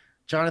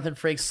 Jonathan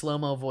Frakes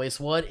slow-mo voice.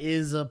 What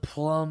is a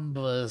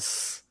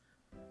plumbus?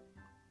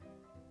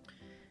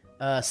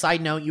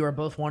 Side note, you are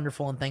both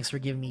wonderful, and thanks for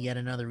giving me yet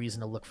another reason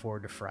to look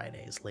forward to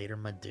Fridays. Later,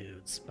 my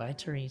dudes. Bye,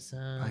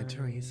 Teresa. Bye,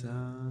 Teresa.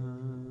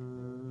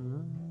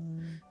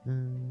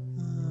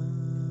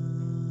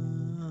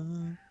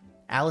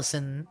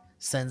 Allison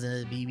sends in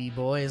the BB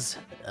Boys,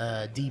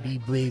 DB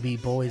Baby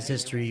Boys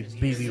History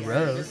BB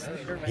Road.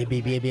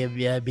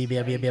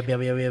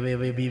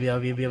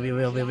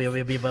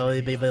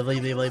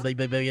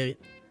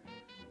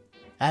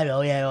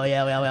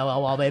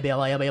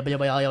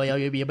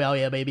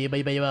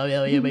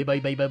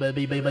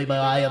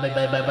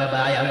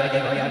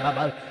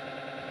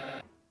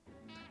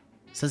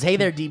 Says, "Hey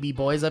there, DB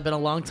boys. I've been a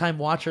long-time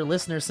watcher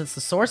listener since the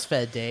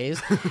SourceFed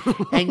days,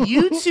 and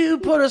you two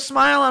put a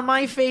smile on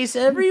my face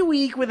every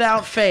week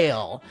without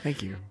fail."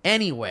 Thank you.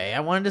 Anyway,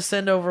 I wanted to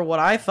send over what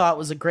I thought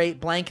was a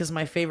great blank is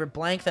my favorite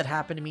blank that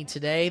happened to me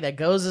today that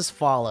goes as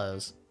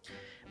follows.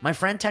 My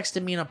friend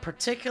texted me on a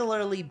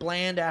particularly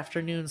bland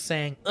afternoon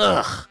saying,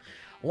 "Ugh,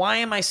 why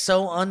am I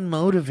so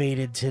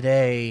unmotivated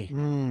today?"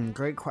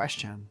 Great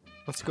question.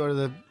 Let's go to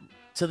the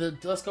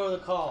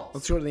calls.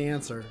 Let's go to the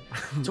answer.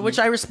 To which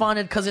I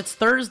responded, "Because it's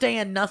Thursday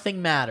and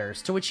nothing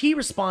matters." To which he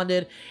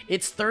responded,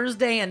 "It's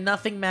Thursday and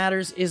nothing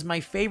matters is my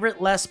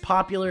favorite less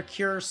popular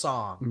Cure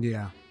song."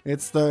 Yeah.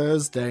 It's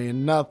Thursday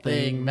and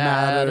nothing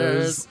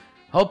matters.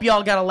 Hope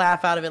y'all got a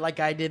laugh out of it like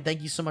I did.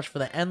 Thank you so much for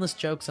the endless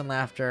jokes and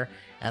laughter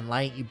and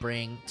light you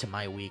bring to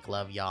my week.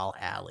 Love y'all,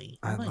 Allie.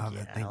 I love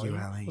it. Thank you,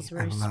 Allie. That's I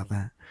very love sweet.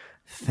 that.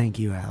 Thank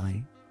you,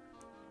 Allie.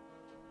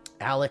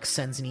 Alex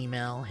sends an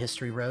email,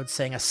 History Road,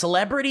 saying, "A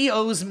celebrity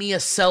owes me a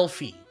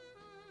selfie."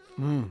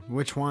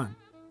 Which one?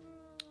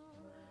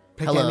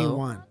 Pick Hello, any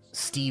one.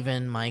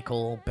 Stephen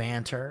Michael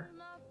Banter.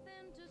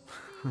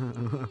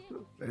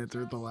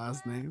 Enter the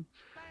last name.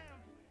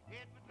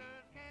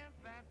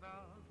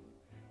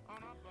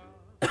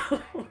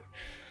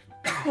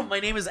 My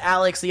name is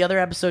Alex. The other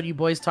episode you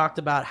boys talked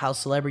about how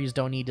celebrities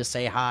don't need to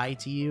say hi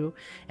to you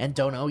and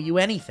don't owe you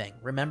anything.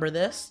 Remember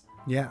this?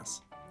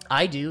 Yes.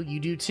 I do. You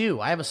do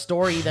too. I have a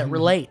story that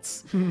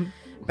relates.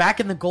 Back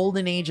in the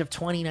golden age of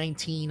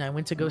 2019, I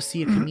went to go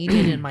see a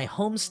comedian in my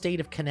home state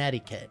of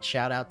Connecticut.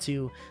 Shout out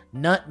to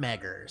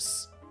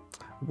Nutmeggers.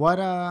 What,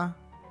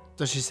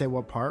 does she say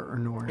what part or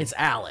no? It's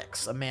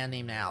Alex, a man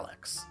named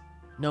Alex.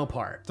 No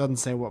part. Doesn't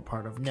say what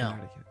part of No.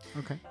 Connecticut.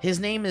 Okay. His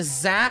name is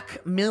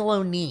Zach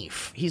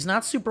Miloneef. He's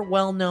not super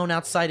well known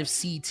outside of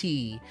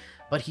CT,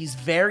 but he's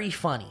very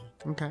funny.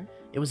 Okay.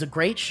 It was a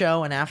great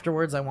show, and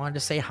afterwards I wanted to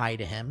say hi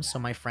to him, so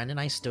my friend and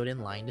I stood in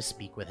line to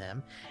speak with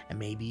him and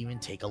maybe even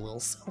take a little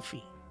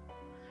selfie.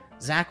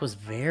 Zach was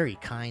very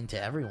kind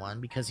to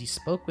everyone because he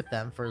spoke with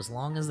them for as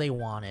long as they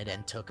wanted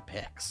and took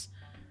pics.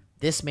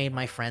 This made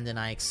my friend and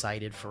I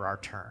excited for our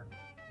turn.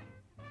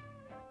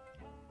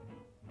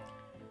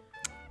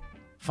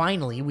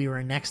 Finally, we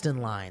were next in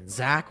line.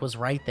 Zach was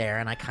right there,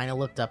 and I kind of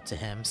looked up to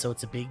him, so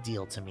it's a big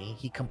deal to me.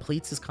 He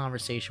completes his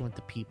conversation with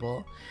the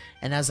people,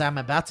 and as I'm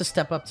about to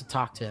step up to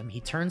talk to him, he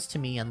turns to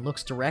me and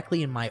looks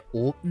directly in my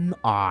open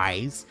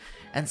eyes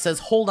and says,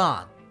 "Hold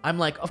on." I'm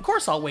like, "Of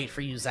course I'll wait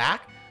for you,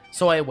 Zach."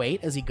 So I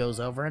wait as he goes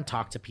over and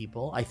talks to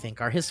people I think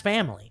are his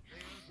family.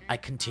 I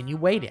continue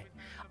waiting.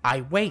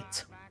 I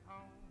wait.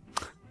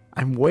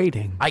 I'm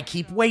waiting. I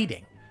keep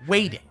waiting.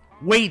 Waiting.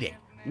 Waiting.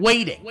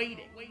 Waiting. Waiting.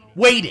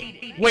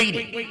 Waiting.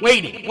 Waiting. Waiting.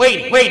 Waiting.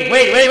 Waiting. Waiting.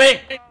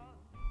 Waiting.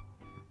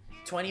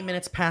 20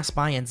 minutes pass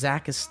by and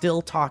Zach is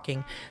still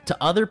talking to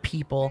other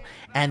people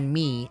and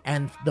me,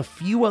 and the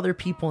few other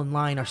people in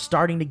line are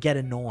starting to get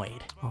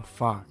annoyed. Oh,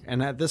 fuck.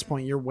 And at this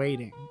point, you're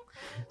waiting.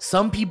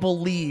 Some people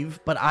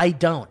leave, but I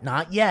don't.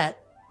 Not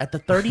yet. At the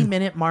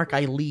 30-minute mark,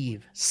 I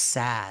leave.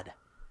 Sad.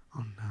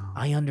 Oh, no.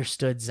 I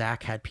understood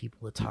Zach had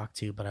people to talk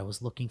to, but I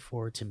was looking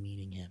forward to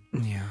meeting him.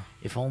 Yeah.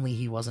 If only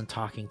he wasn't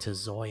talking to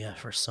Zoya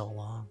for so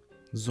long.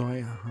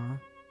 Zoya, huh?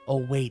 Oh,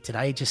 wait, did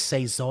I just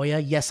say Zoya?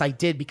 Yes, I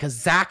did, because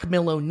Zach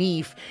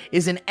Miloneef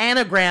is an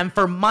anagram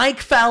for Mike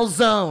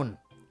Falzone.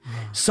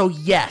 So,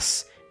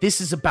 yes,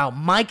 this is about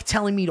Mike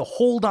telling me to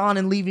hold on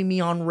and leaving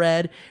me on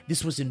red.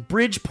 This was in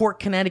Bridgeport,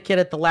 Connecticut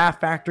at the Laugh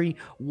Factory.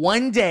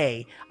 One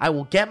day, I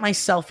will get my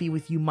selfie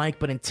with you, Mike,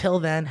 but until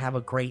then, have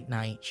a great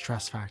night.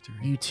 Stress Factory.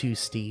 You too,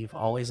 Steve.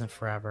 Always and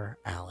forever,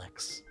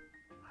 Alex.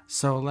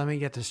 So let me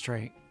get this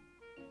straight.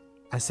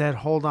 I said,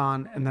 hold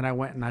on, and then I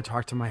went and I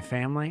talked to my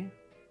family.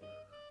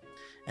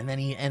 And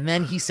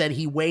then he said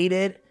he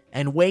waited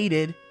and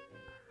waited.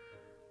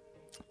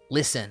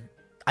 Listen,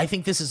 I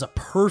think this is a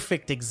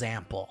perfect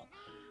example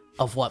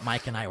of what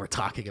Mike and I were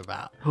talking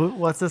about.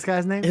 What's this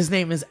guy's name? His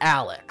name is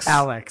Alex.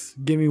 Alex,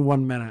 give me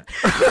 1 minute.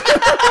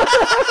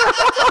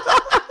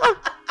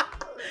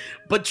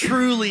 But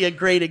truly a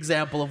great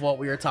example of what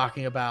we were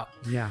talking about.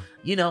 Yeah.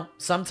 You know,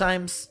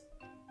 sometimes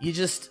you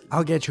just...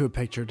 I'll get you a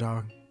picture,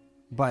 dog.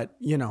 But,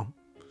 you know.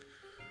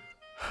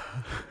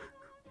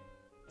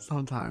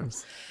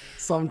 Sometimes,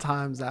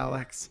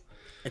 Alex.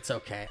 It's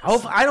okay.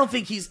 I don't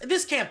think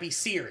this can't be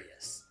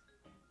serious.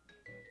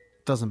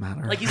 Doesn't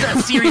matter. Like, he's not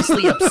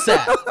seriously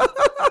upset.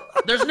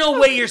 There's no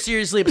way you're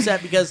seriously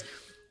upset because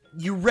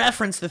you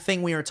referenced the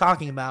thing we were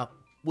talking about,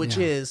 which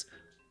is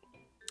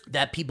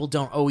that people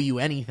don't owe you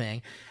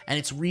anything. And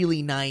it's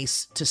really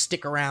nice to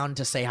stick around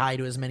to say hi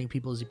to as many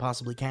people as you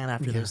possibly can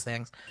after those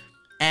things.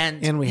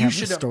 And we have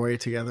the story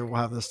together. We'll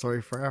have the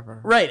story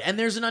forever. Right. And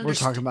there's an We're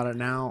talking about it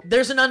now.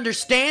 There's an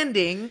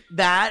understanding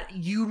that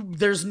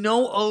there's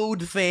no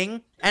owed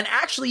thing. And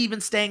actually even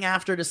staying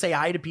after to say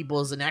hi to people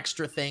is an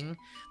extra thing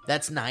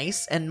that's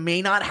nice and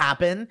may not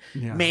happen.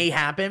 Yeah. May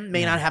happen.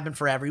 May not happen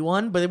for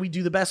everyone. But we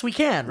do the best we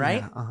can,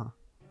 right? Yeah,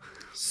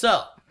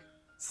 So,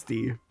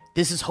 Steve,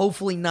 this is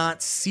hopefully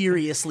not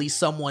seriously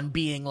someone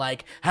being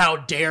like, how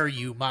dare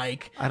you,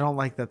 Mike? I don't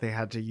like that they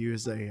had to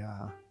use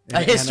a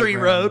history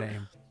road.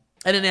 Name.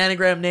 And an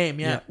anagram name,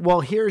 yeah.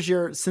 Well,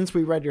 since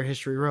we read your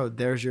history road,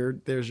 there's your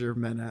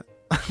minute.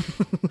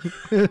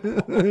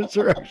 There's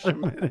your extra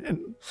minute.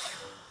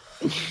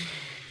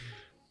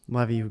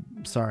 Love you.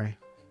 Sorry.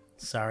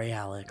 Sorry,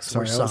 Alex.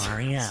 Sorry,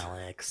 Sorry,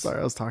 Alex. Sorry,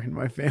 I was talking to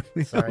my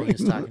family. Sorry, he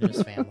was talking to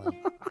his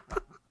family.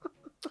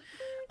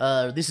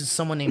 This is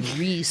someone named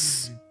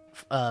Reese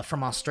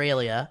from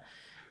Australia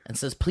and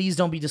says, please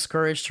don't be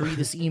discouraged to read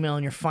this email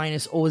in your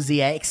finest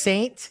Aussie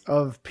accent.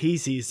 Of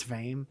PC's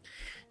fame.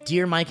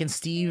 Dear Mike and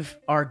Steve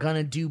are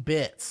gonna do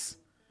bits.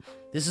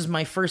 This is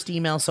my first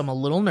email, so I'm a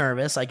little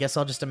nervous. I guess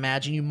I'll just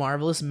imagine you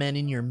marvelous men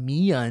in your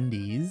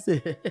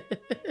MeUndies.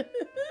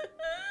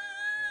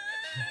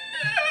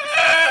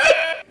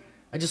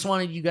 I just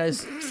wanted you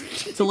guys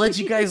to let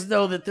you guys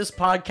know that this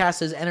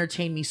podcast has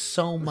entertained me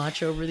so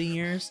much over the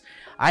years.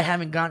 I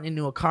haven't gotten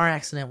into a car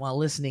accident while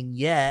listening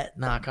yet,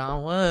 knock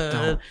on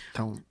wood.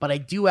 Don't. But I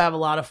do have a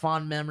lot of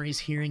fond memories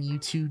hearing you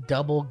two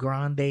double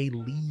grande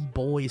Lee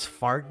boys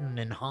farting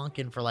and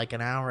honking for like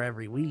an hour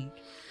every week.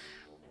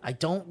 I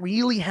don't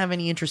really have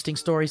any interesting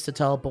stories to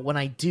tell, but when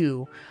I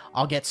do,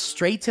 I'll get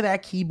straight to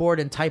that keyboard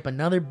and type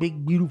another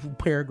big, beautiful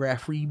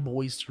paragraph for you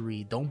boys to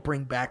read. Don't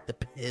bring back the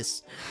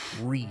piss,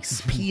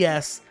 Reese.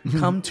 P.S.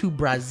 Come to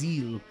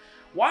Brazil.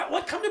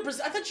 What? Come to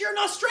Brazil? I thought you're in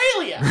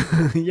Australia.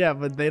 Yeah,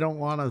 but they don't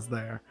want us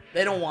there.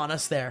 They don't want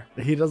us there.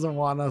 He doesn't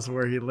want us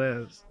where he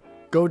lives.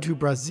 Go to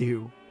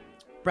Brazil.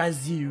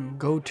 Brazil.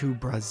 Go to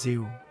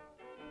Brazil.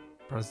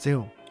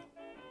 Brazil.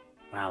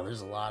 Wow,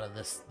 there's a lot of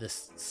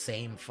this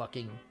same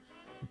fucking...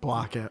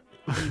 Block it.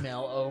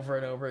 Email over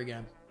and over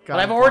again. God, but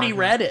I've already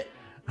read it.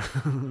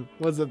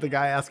 Was it the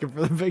guy asking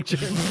for the picture?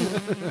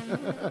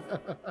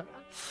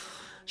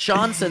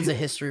 Sean sends a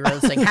history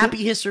road saying,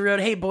 happy history road.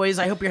 Hey boys,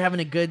 I hope you're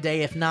having a good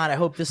day. If not, I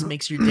hope this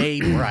makes your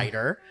day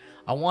brighter.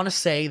 I want to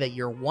say that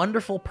your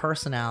wonderful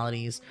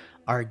personalities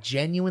are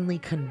genuinely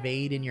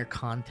conveyed in your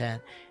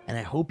content, and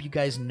I hope you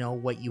guys know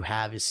what you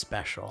have is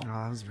special. Oh,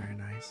 that was very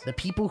nice. The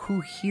people who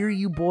hear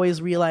you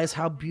boys realize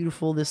how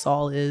beautiful this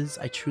all is.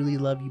 I truly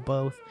love you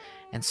both.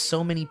 And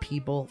so many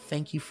people,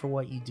 thank you for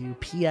what you do.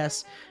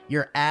 P.S.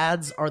 Your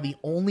ads are the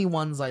only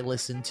ones I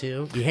listen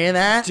to. You hear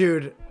that?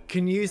 Dude,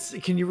 can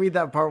you read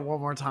that part one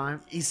more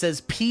time? He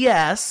says,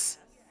 P.S.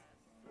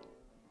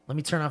 Let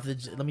me turn off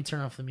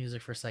the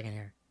music for a second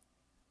here.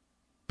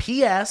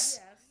 P.S.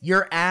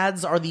 Your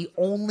ads are the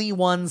only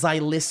ones I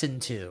listen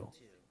to.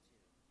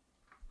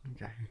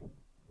 Okay.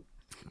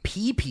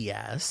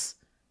 P.P.S.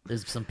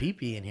 There's some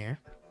PP in here.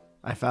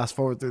 I fast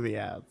forward through the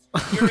ads.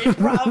 Your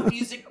improv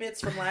music bits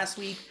from last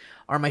week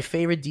are my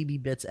favorite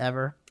DB bits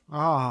ever.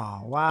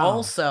 Oh, wow.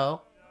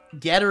 Also,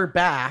 Get Her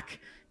Back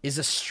is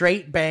a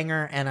straight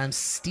banger, and I'm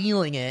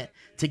stealing it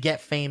to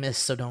get famous,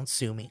 so don't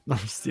sue me. I'm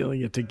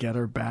stealing it to get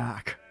her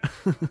back.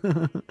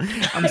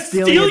 I'm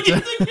stealing it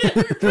to get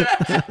her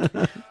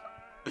back.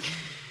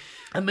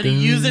 I'm going to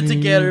use it to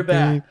get her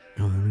back.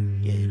 Get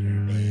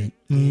her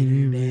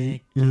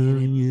back,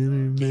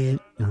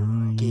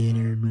 get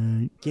her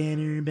back, get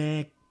her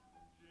back.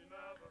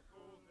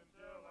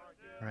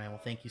 All right,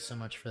 well, thank you so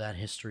much for that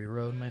History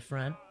Road, my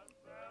friend.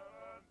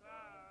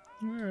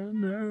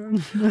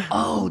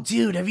 Oh,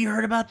 dude, have you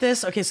heard about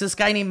this? Okay, so this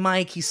guy named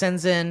Mike, he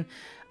sends in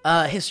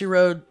History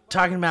Road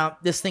talking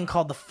about this thing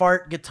called the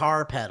fart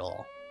guitar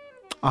pedal.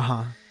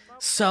 Uh-huh.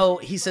 So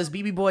he says,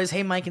 BB Boys,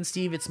 hey Mike and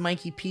Steve, it's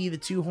Mikey P, the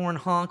two-horn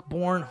honk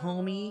born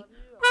homie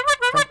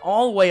from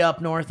all the way up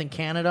north in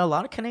Canada. A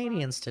lot of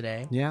Canadians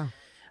today. Yeah.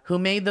 Who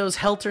made those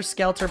Helter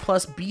Skelter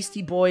plus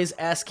Beastie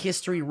Boys-esque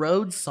History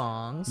Road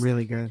songs.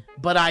 Really good.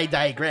 But I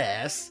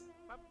digress.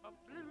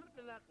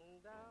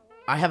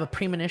 I have a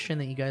premonition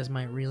that you guys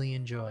might really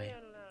enjoy.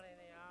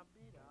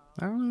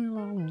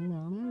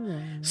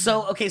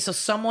 So, okay, so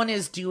someone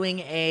is doing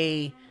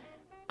a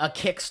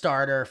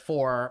Kickstarter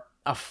for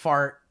a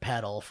fart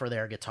pedal for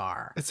their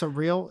guitar. It's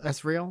real?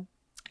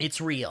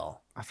 It's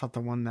real. I thought the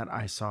one that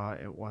I saw,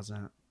 it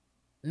wasn't.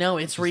 No,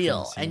 it's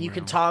real. And you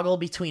can toggle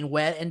between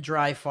wet and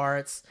dry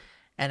farts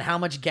and how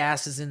much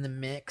gas is in the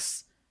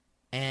mix.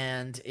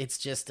 And it's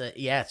just a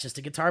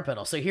guitar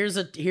pedal. So here's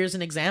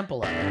an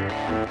example of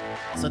it.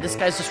 So this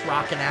guy's just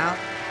rocking out.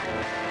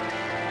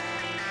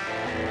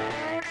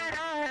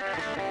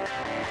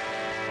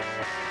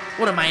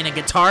 What am I, in a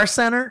guitar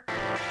center?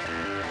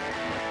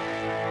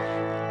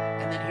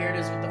 And then here it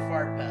is with the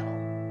fart pedal.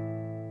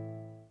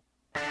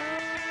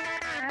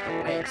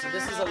 Wait, so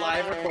this is a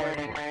live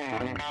recording.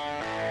 Fart pedal.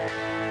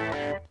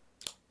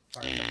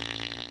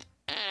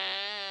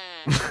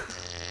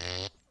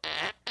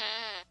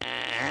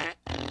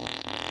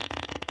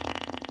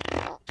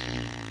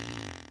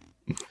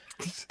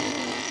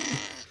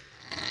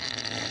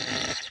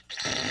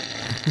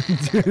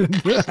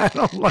 Dude, I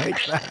don't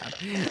like that.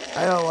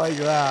 I don't like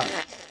that.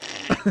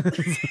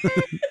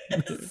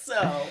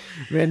 So,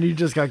 man, you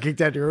just got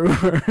kicked out your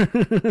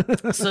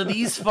Uber. So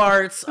these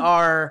farts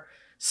are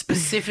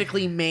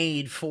specifically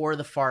made for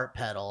the fart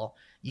pedal.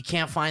 You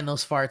can't find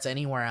those farts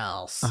anywhere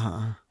else.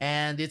 Uh-huh.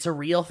 And it's a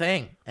real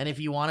thing. And if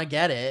you want to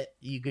get it,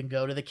 you can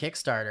go to the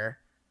Kickstarter.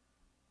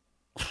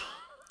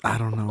 I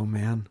don't know,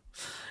 man.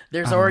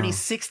 There's already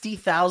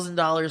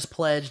 $60,000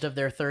 pledged of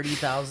their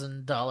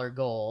 $30,000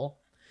 goal.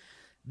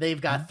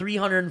 They've got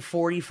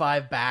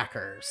 345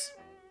 backers.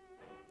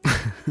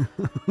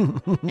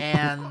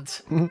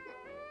 And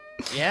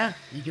yeah,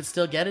 you can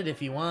still get it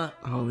if you want.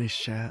 Holy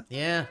shit.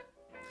 Yeah.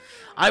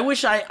 I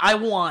wish I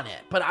want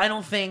it, but I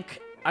don't think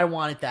I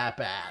want it that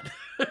bad.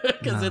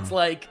 Because it's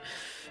like,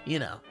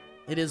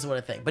 it is what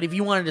I think. But if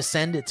you wanted to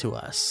send it to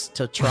us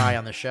to try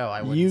on the show,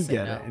 I wouldn't You say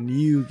get no. it, and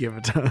you give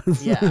it to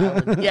us. Yeah. I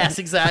would, yes,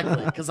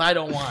 exactly. Because I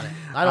don't want it.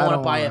 I don't want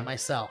to buy it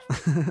myself.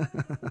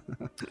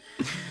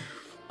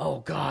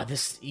 Oh, God.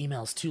 This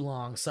email's too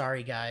long.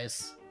 Sorry,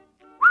 guys.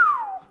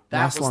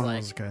 That Last was one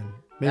like, was good.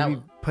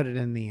 Maybe put it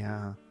in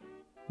the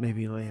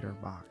maybe later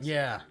box.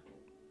 Yeah.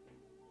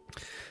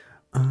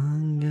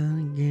 I'm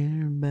gonna get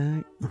her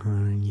back.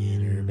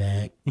 Get her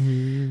back.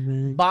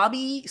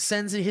 Bobby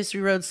sends a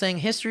History Road saying,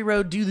 History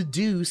Road, do the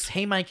deuce.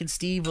 Hey, Mike and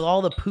Steve, with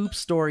all the poop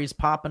stories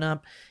popping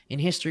up in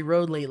History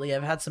Road lately,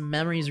 I've had some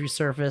memories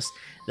resurface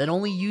that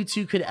only you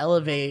two could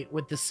elevate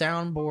with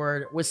some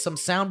soundboard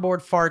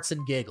farts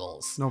and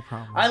giggles. No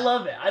problem. I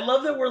love it. I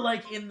love that we're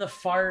like in the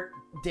fart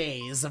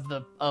days of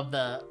the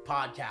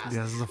podcast.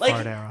 Yeah, this is the like,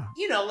 fart era.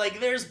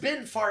 There's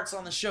been farts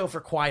on the show for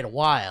quite a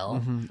while.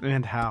 Mm-hmm.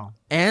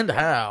 And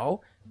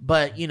how.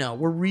 But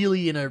we're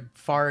really in a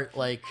fart,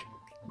 like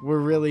we're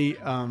really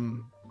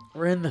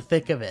we're in the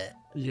thick of it.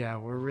 Yeah,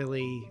 we're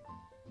really,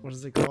 what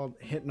is it called?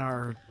 Hitting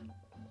our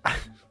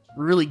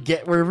we're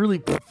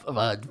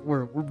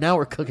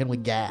cooking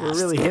with gas. We're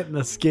really hitting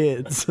the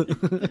skids.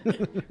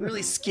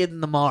 Really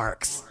skidding the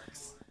marks.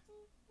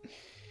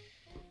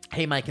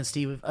 Hey, Mike and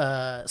Steve.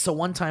 So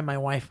one time my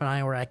wife and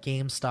I were at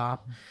GameStop,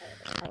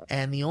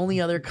 and the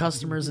only other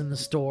customers in the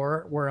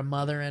store were a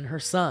mother and her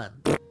son.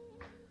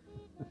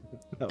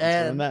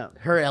 And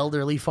her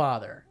elderly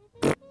father.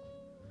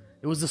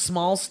 It was a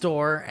small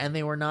store, and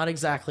they were not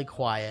exactly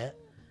quiet,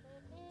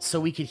 so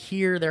we could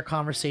hear their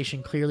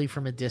conversation clearly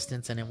from a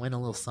distance, and it went a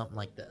little something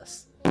like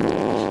this.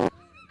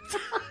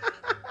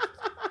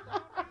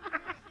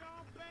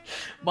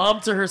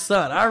 Mom to her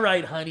son, all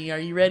right, honey, are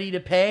you ready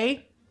to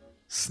pay?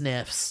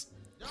 Sniffs.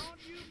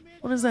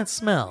 What does that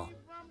smell?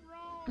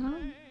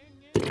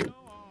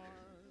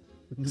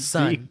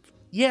 Son, Deep.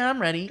 Yeah,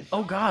 I'm ready.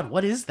 Oh, God,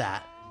 what is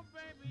that?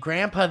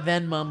 Grandpa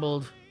then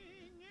mumbled,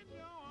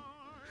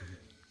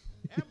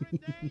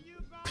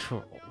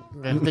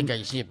 I think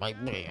I shit my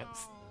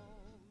pants.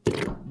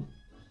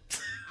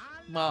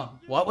 Mom,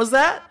 what was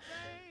that?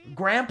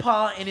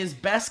 Grandpa, in his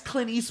best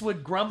Clint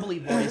Eastwood grumbly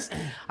voice,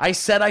 I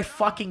said I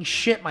fucking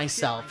shit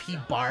myself, he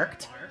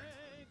barked.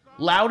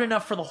 Loud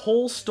enough for the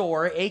whole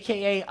store,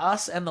 aka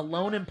us and the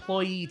lone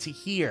employee, to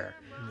hear.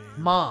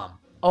 Mom.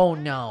 Oh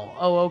no.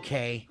 Oh,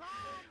 okay.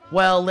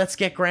 Well, let's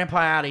get Grandpa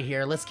out of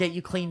here. Let's get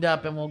you cleaned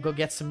up and we'll go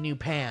get some new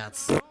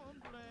pants.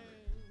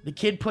 The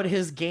kid put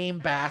his game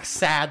back,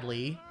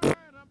 sadly.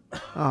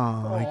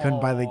 Oh, he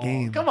couldn't buy the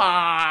game. Come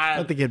on!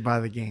 Let the kid buy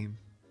the game.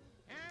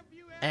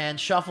 And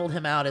shuffled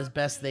him out as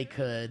best they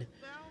could,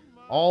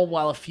 all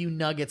while a few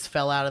nuggets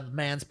fell out of the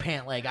man's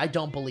pant leg. I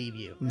don't believe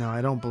you. No,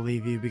 I don't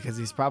believe you because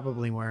he's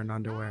probably wearing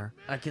underwear.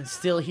 I can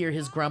still hear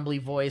his grumbly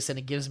voice, and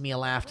it gives me a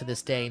laugh to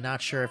this day.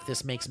 Not sure if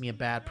this makes me a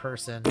bad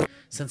person,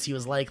 since he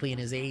was likely in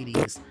his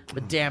 80s,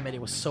 but damn it,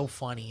 it was so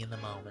funny in the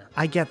moment.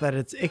 I get that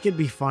it could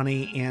be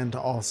funny and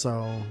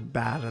also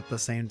bad at the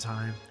same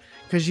time.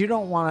 Because you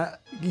don't want to...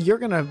 You're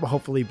going to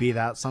hopefully be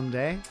that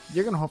someday.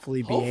 You're going to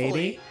hopefully be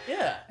 80.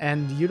 Yeah.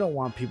 And you don't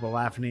want people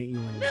laughing at you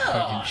when you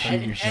fucking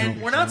shit yourself.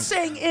 And we're not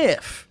saying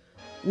if.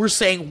 We're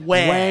saying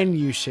when. When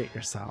you shit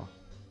yourself.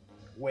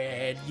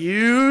 When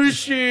you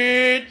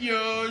shit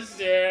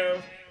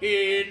yourself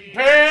in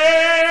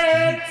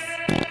pants.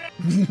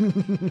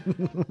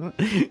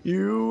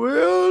 You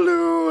will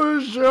do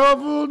a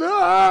shuffle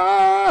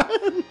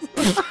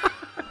dance.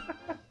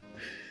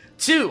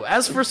 2.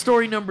 As for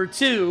story number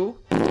 2...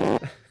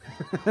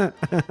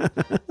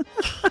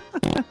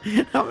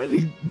 How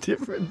many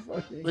different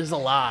fucking... There's a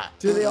lot.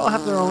 Do they all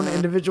have their own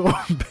individual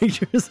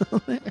pictures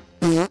on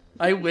there?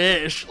 I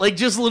wish. Like,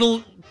 just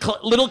little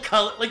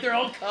color... Like, they're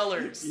all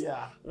colors.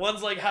 Yeah.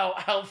 One's like how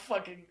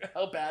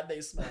bad they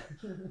smell.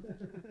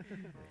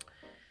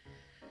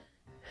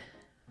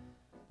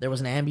 There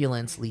was an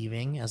ambulance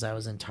leaving as I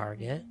was in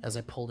Target, as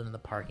I pulled into the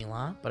parking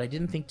lot, but I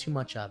didn't think too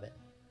much of it.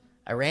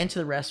 I ran to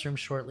the restroom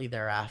shortly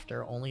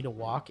thereafter, only to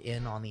walk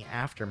in on the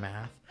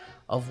aftermath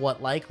of what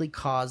likely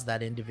caused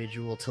that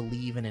individual to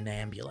leave in an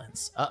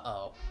ambulance.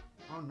 Uh-oh.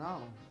 Oh,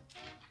 no.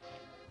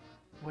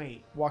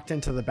 Wait. Walked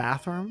into the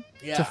bathroom?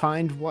 Yeah. To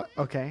find what?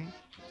 Okay.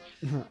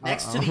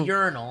 Next to the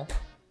urinal,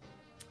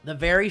 the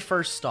very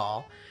first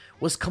stall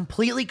was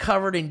completely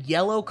covered in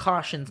yellow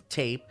caution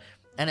tape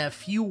and a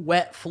few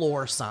wet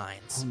floor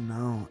signs. Oh,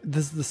 no.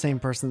 This is the same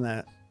person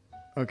that...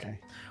 Okay.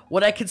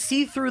 What I could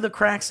see through the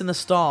cracks in the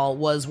stall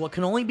was what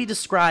can only be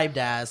described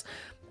as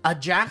a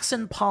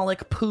Jackson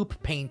Pollock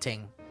poop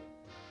painting.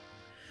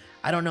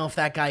 I don't know if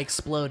that guy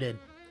exploded,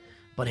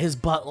 but his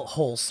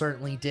butthole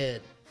certainly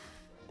did.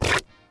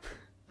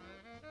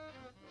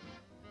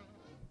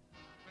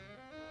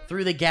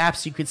 Through the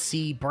gaps, you could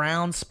see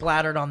brown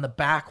splattered on the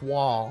back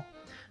wall,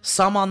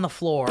 some on the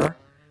floor,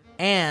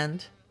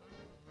 and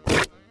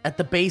at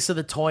the base of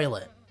the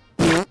toilet.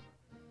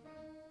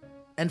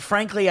 And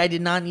frankly, I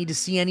did not need to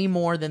see any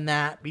more than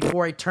that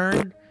before I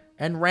turned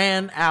and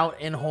ran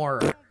out in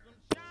horror.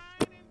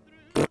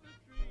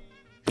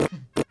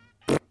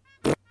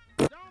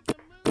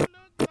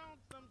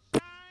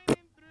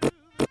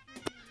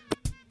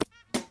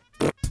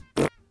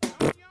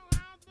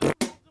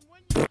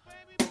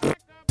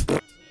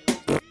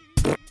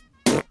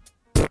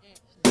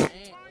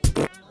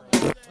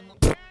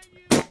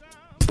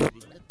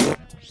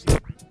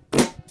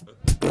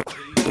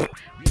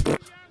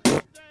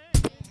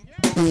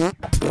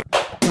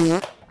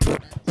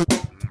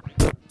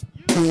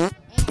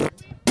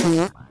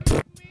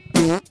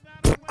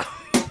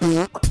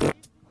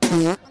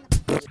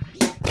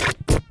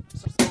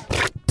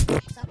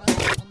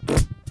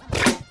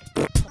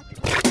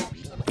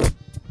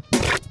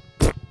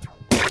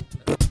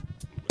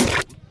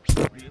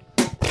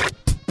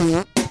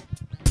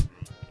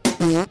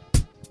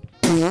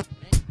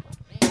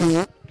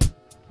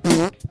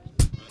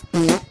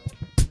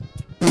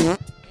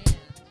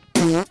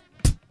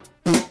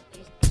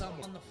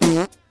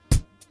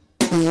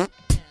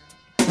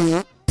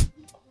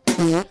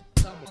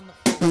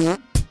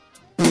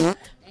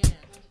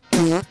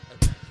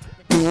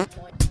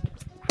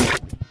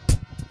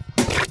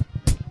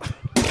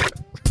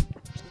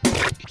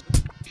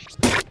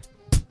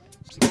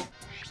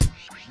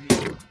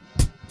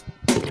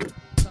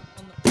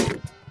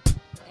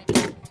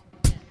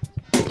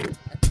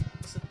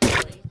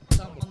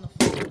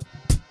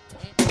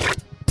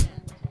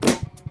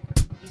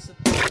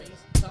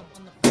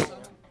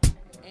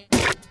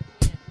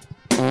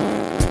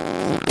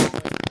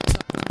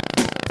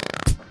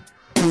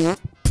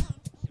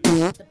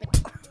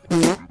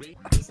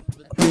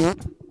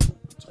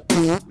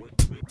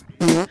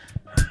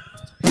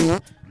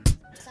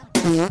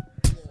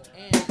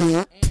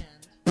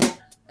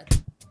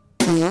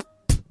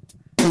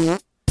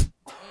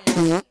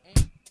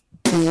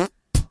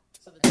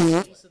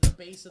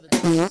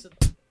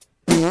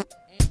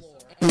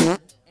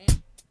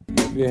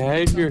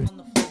 Behavior.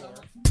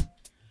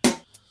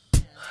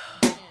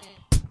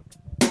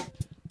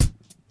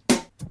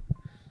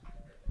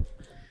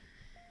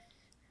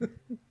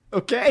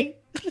 Okay.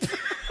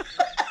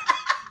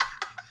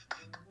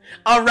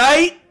 All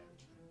right.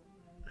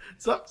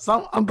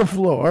 Some on the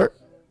floor.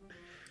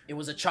 It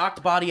was a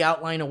chalked body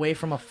outline away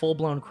from a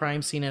full-blown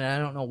crime scene, and I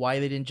don't know why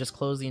they didn't just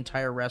close the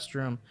entire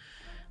restroom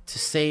to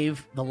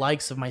save the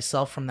likes of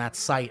myself from that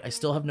sight. I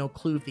still have no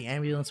clue if the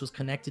ambulance was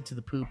connected to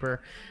the pooper,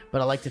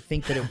 but I like to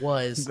think that it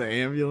was. The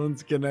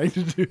ambulance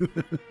connected to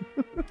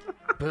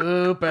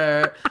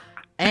Pooper.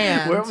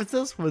 And where was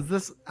this? Was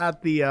this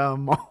at the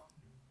mall?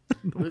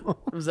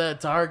 It was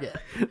at Target.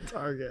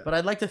 Target. But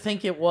I'd like to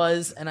think it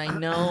was, and I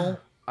know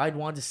I'd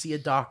want to see a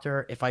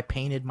doctor if I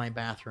painted my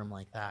bathroom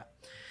like that.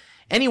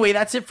 Anyway,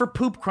 that's it for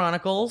Poop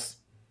Chronicles.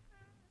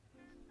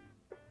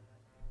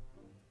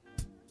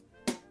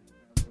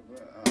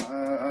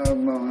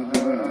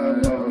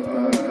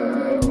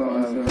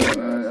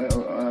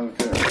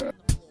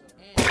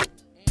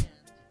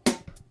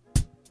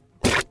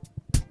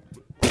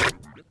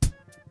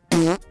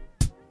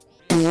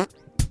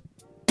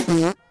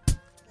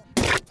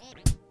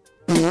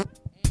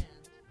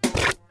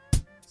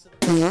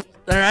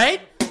 All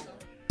right.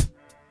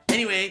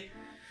 Anyway,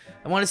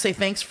 I want to say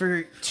thanks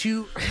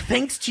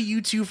to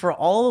you two for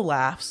all the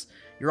laughs.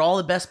 You're all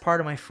the best part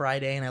of my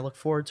Friday, and I look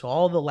forward to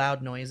all the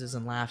loud noises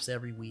and laughs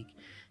every week.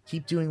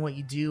 Keep doing what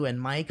you do, and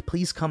Mike,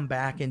 please come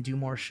back and do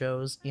more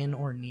shows in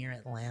or near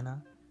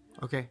Atlanta.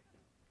 Okay.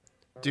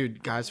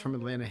 Dude, guys from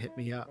Atlanta hit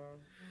me up,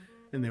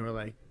 and they were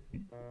like,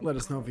 let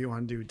us know if you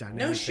want to do dynamic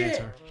No shit.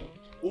 banter.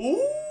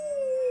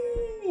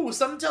 Ooh,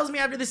 something tells me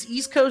after this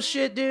East Coast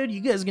shit, dude, you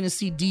guys are going to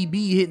see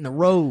DB hitting the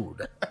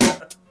road.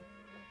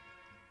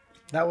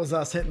 That was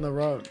us hitting the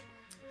road.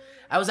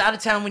 I was out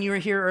of town when you were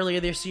here earlier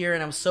this year,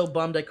 and I was so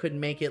bummed I couldn't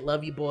make it.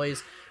 Love you,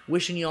 boys.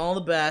 Wishing you all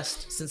the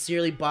best.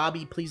 Sincerely,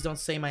 Bobby. Please don't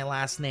say my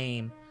last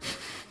name.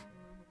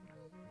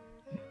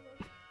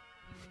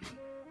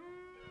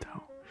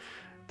 Don't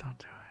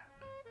do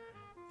it.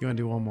 You want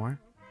to do one more?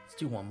 Let's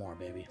do one more,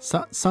 baby.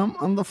 Some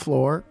on the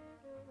floor.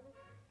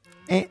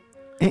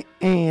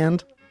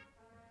 And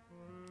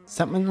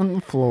something on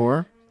the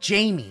floor.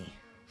 Jamie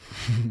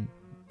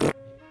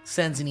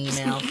sends an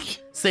email.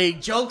 Say,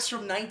 jokes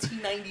from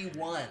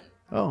 1991.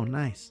 Oh,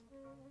 nice.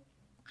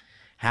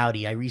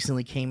 Howdy, I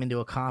recently came into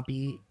a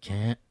copy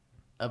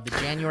of the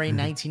January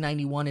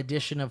 1991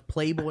 edition of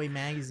Playboy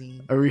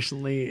magazine. I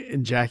recently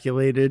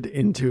ejaculated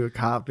into a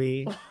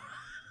copy.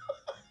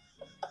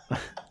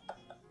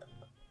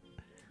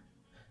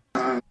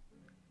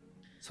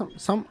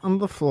 Some on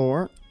the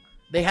floor.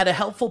 They had a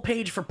helpful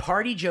page for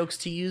party jokes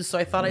to use, so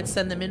I thought I'd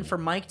send them in for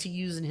Mike to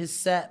use in his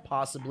set,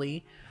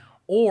 possibly.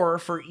 Or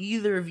for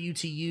either of you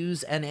to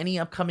use and any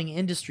upcoming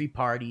industry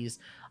parties.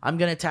 I'm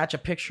going to attach a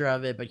picture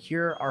of it, but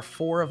here are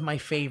 4 of my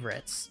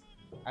favorites.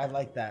 I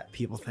like that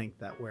people think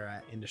that we're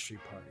at industry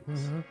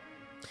parties. Mm-hmm.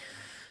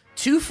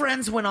 2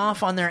 friends went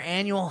off on their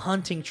annual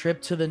hunting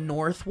trip to the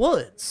North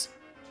Woods.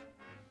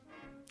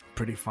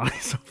 Pretty funny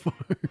so far.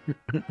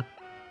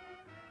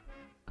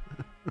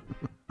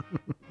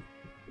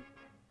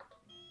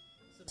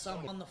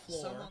 Some on the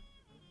floor.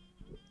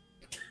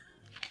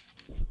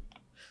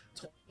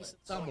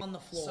 Some on the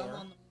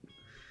floor.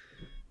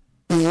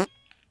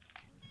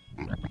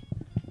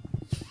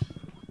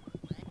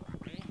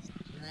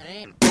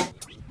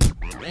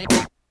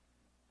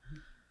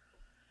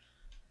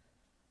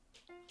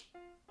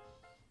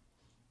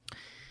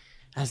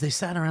 As they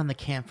sat around the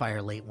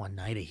campfire late one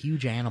night, a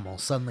huge animal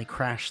suddenly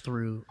crashed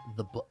through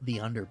the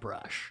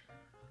underbrush,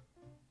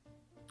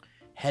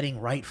 heading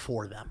right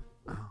for them.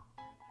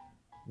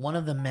 One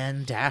of the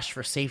men dashed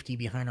for safety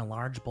behind a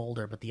large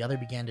boulder, but the other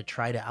began to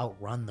try to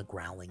outrun the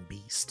growling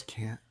beast.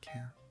 Can't.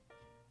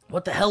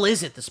 What the hell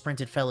is it? The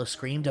sprinted fellow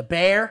screamed. A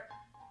bear?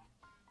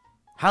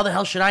 How the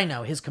hell should I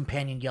know? His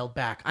companion yelled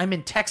back. I'm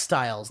in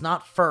textiles,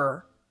 not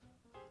fur.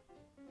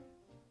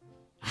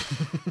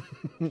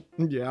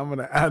 Yeah, I'm going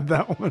to add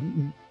that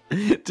one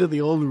to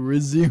the old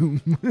resume.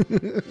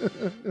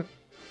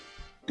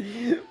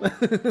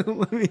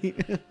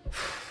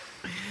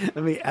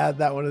 Let me add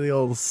that one to the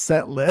old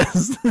set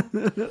list.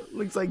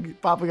 Looks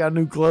like Papa got a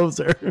new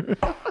closer.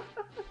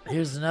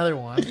 Here's another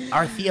one.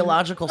 Our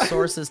theological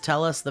sources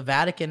tell us the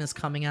Vatican is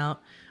coming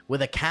out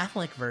with a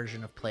Catholic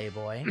version of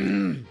Playboy.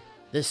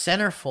 The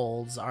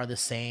centerfolds are the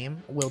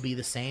same, will be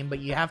the same, but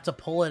you have to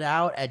pull it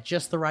out at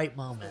just the right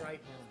moment.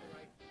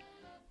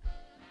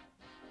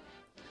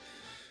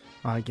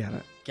 I get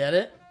it. Get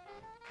it?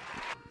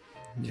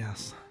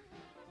 Yes.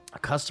 A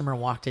customer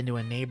walked into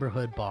a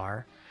neighborhood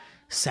bar,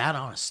 sat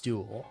on a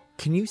stool.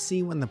 Can you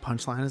see when the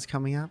punchline is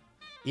coming up?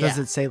 Yeah. Does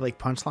it say like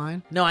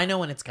punchline? No, I know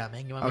when it's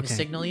coming. You want me to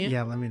signal you?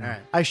 Yeah, let me know. All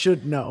right. I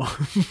should know.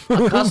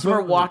 A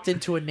customer walked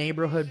into a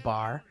neighborhood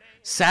bar,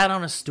 sat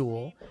on a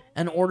stool,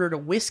 and ordered a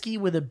whiskey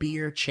with a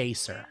beer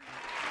chaser.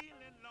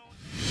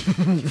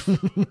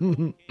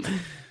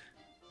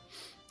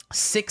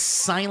 6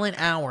 silent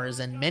hours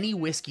and many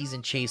whiskeys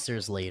and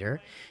chasers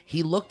later,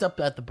 he looked up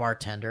at the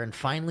bartender and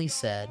finally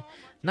said,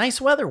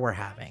 "Nice weather we're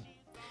having."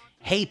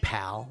 "Hey,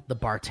 pal," the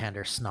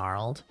bartender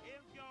snarled.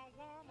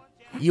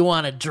 "You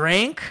want a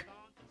drink?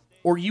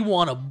 Or you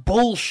want a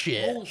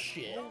bullshit?"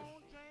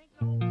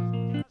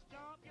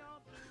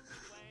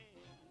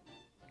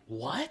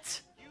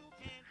 What?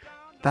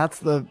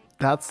 That's it?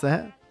 That's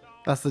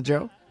the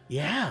joke?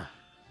 Yeah.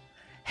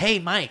 Hey,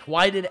 Mike,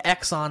 why did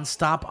Exxon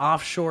stop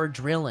offshore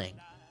drilling?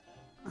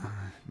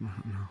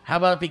 How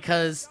about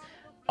because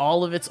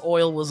all of its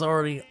oil was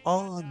already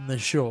on the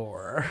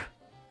shore?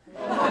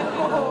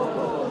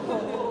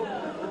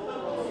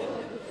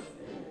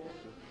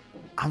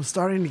 I'm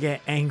starting to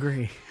get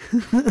angry.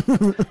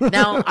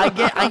 Now,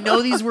 I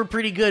know these were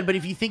pretty good, but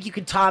if you think you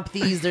can top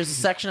these, there's a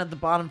section at the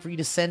bottom for you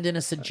to send in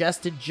a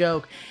suggested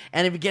joke,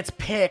 and if it gets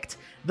picked,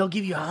 they'll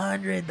give you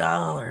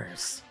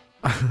 $100.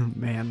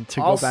 Man,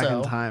 to Also, go back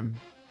in time.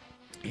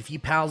 If you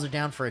pals are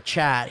down for a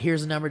chat,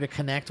 here's a number to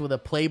connect with a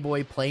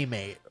Playboy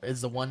Playmate.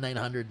 Is the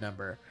 1-900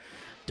 number.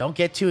 Don't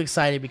get too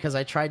excited because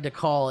I tried to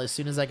call as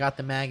soon as I got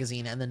the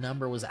magazine and the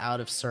number was out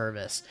of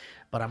service.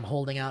 But I'm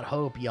holding out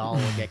hope y'all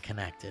will get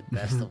connected.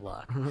 Best of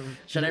luck.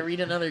 Should I read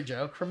another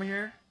joke from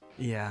here?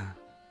 Yeah.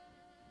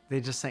 They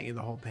just sent you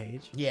the whole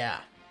page? Yeah.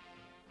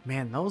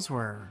 Man,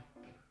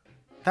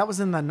 that was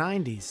in the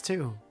 90s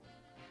too.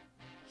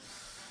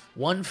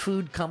 One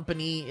food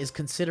company is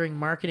considering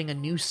marketing a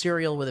new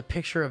cereal with a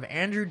picture of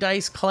Andrew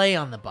Dice Clay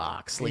on the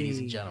box, ladies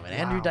and gentlemen.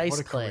 Andrew Wow, Dice what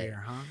a Clay.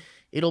 career, huh?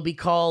 It'll be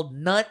called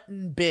Nut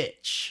and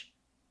Bitch.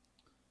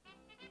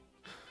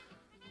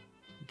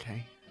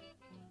 Okay.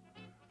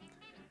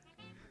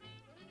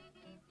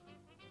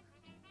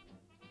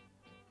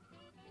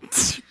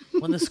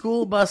 When the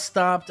school bus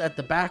stopped at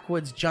the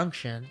backwoods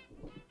junction,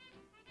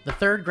 the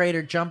third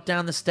grader jumped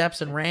down the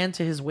steps and ran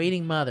to his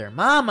waiting mother.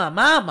 Mama,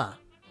 Mama!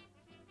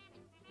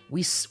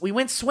 We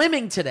went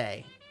swimming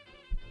today.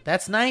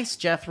 That's nice,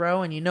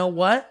 Jethro, and you know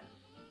what?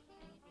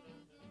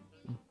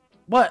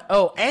 What?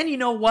 Oh, and you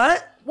know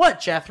what? What,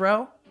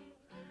 Jethro?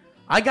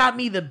 I got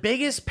me the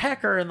biggest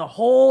pecker in the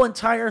whole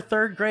entire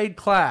third grade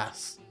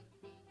class.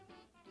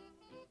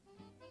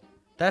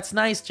 That's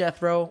nice,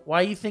 Jethro. Why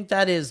you think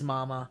that is,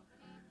 Mama?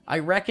 I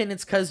reckon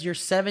it's 'cause you're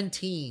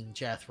 17,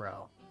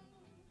 Jethro.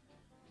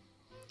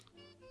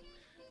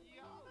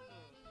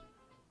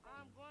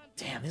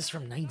 Damn, this is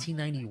from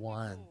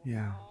 1991.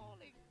 Yeah.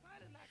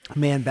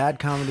 Man, bad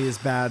comedy is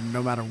bad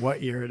no matter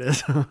what year it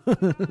is.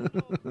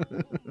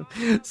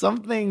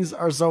 Some things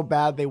are so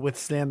bad they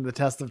withstand the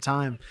test of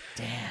time.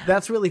 Damn.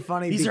 That's really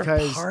funny These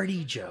because are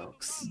party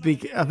jokes.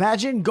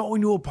 Imagine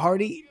going to a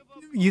party.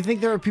 You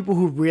think there are people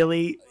who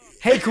really...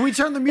 Hey, can we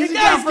turn the music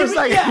down for a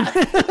second? Yeah.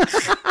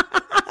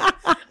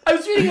 I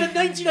was reading a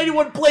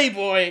 1991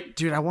 Playboy.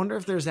 Dude, I wonder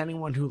if there's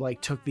anyone who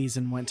like took these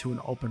and went to an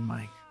open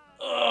mic.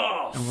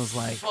 And was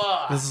like,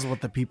 this is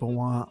what the people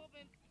want.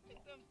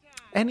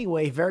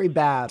 Anyway, very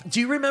bad. Do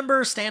you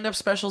remember stand-up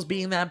specials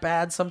being that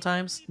bad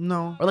sometimes?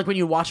 No. Or like when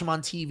you watch them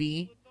on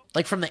TV?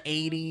 Like from the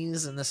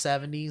 80s and the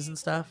 70s and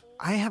stuff?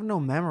 I have no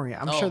memory.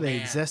 I'm Oh, sure they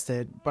man.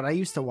 existed, but I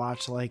used to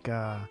watch like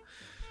there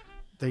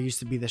used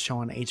to be the show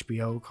on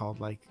HBO called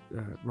like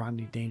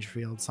Rodney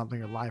Dangerfield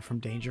something, or Live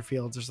from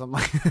Dangerfields or something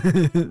like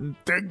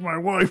Take my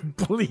wife,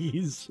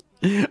 please.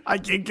 I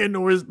can't get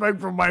no respect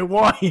from my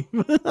wife.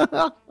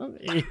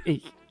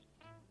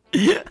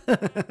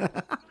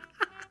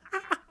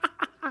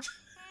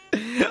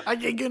 I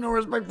can't get no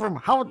respect from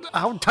how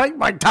tight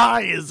my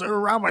tie is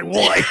around my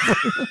wife.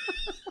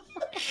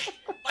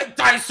 My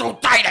tie's so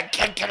tight I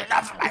can't get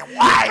enough of my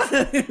wife.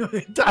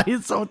 My tie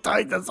is so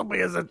tight that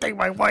somebody has to take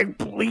my wife,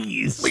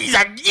 please.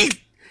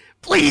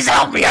 Please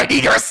help me. I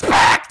need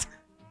respect.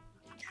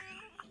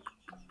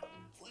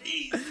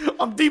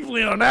 I'm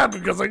deeply unhappy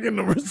because I get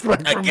no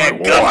respect from my can't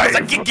wife. go 'cause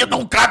I can't get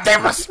no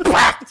goddamn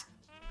respect.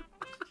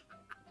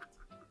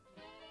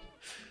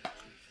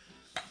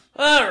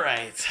 All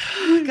right,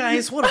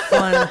 guys, what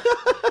a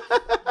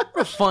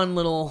fun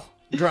little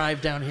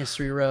drive down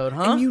history road,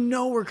 huh? And you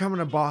know we're coming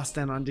to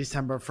Boston on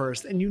December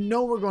 1st, and you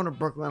know we're going to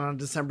Brooklyn on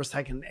December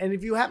 2nd. And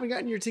if you haven't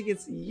gotten your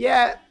tickets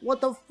yet, what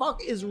the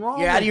fuck is wrong?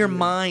 You're out with of your you?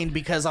 mind,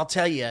 because I'll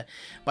tell you,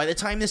 by the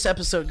time this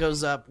episode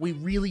goes up, we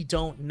really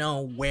don't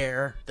know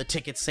where the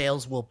ticket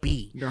sales will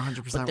be. You're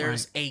 100% But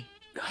there's right.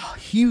 a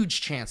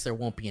huge chance there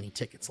won't be any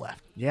tickets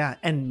left. Yeah,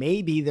 and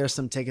maybe there's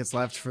some tickets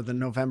left for the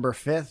November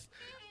 5th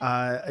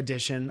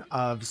edition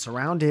of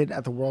Surrounded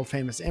at the world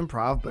famous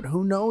Improv, but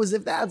who knows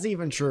if that's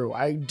even true.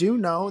 I do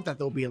know that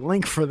there'll be a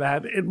link for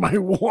that in my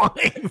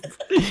wife.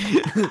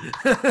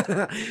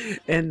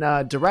 And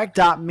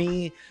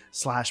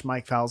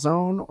direct.me/Mike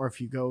Falzone, or if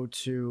you go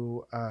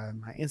to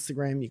my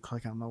Instagram, you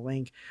click on the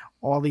link.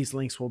 All these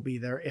links will be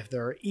there if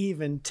there are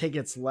even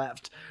tickets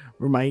left.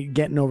 We might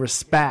get no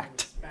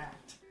respect.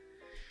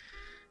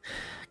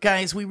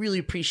 Guys, we really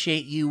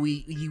appreciate you.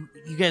 You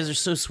guys are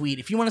so sweet.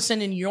 If you want to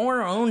send in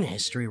your own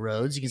history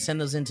roads, you can send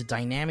those into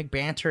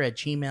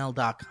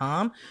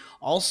dynamicbanter@gmail.com.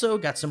 Also,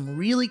 got some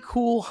really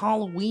cool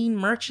Halloween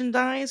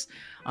merchandise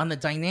on the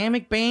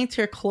Dynamic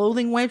Banter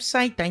clothing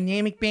website,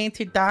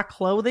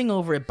 dynamicbanter.clothing,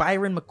 over at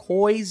Byron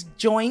McCoy's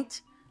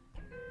joint.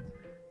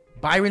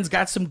 Byron's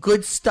got some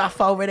good stuff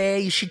over there.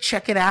 You should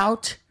check it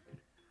out.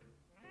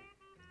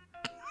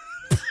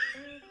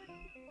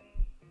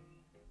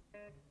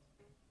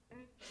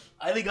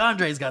 I think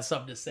Andre's got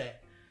something to say.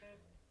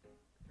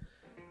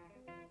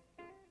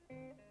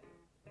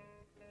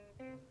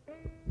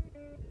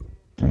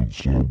 Get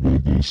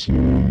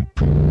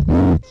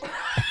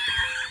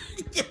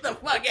the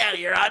fuck out of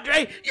here,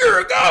 Andre.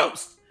 You're a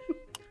ghost.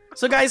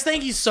 So, guys,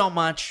 thank you so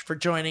much for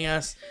joining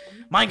us.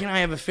 Mike and I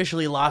have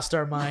officially lost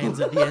our minds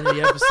at the end of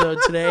the episode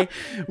today.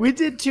 We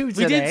did two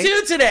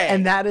today.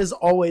 And that is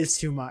always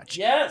too much.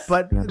 Yes.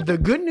 But the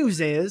good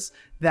news is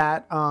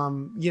that,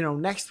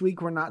 next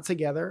week we're not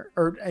together,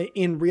 or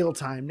in real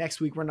time, next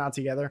week we're not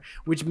together,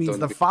 which means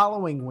the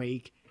following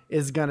week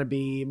is going to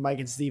be Mike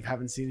and Steve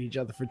haven't seen each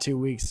other for 2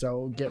 weeks.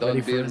 So get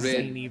ready for a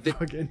zany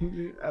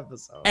fucking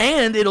episode.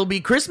 And it'll be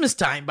Christmas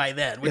time by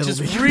then, which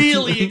is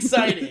really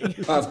exciting.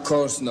 Of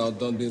course not.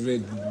 Don't be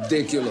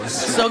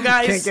ridiculous. So,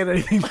 guys. Can't get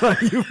anything by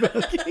you,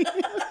 Balky.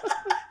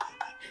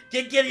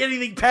 Can't get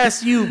anything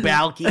past you,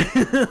 Balky.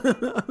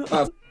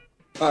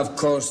 Of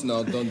course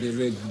not. Don't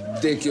be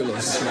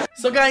ridiculous.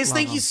 So, guys,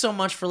 thank you so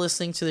much for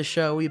listening to the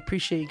show. We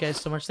appreciate you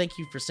guys so much. Thank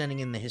you for sending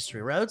in the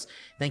History Roads.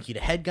 Thank you to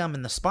HeadGum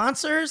and the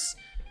sponsors.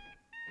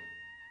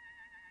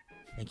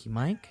 Thank you,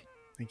 Mike.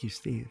 Thank you,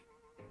 Steve.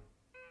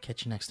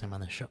 Catch you next time on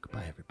the show.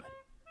 Goodbye, everybody.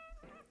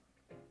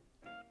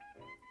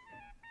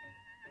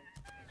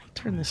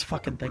 Turn this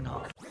fucking thing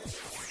off.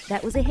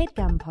 That was a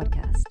HeadGum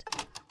podcast.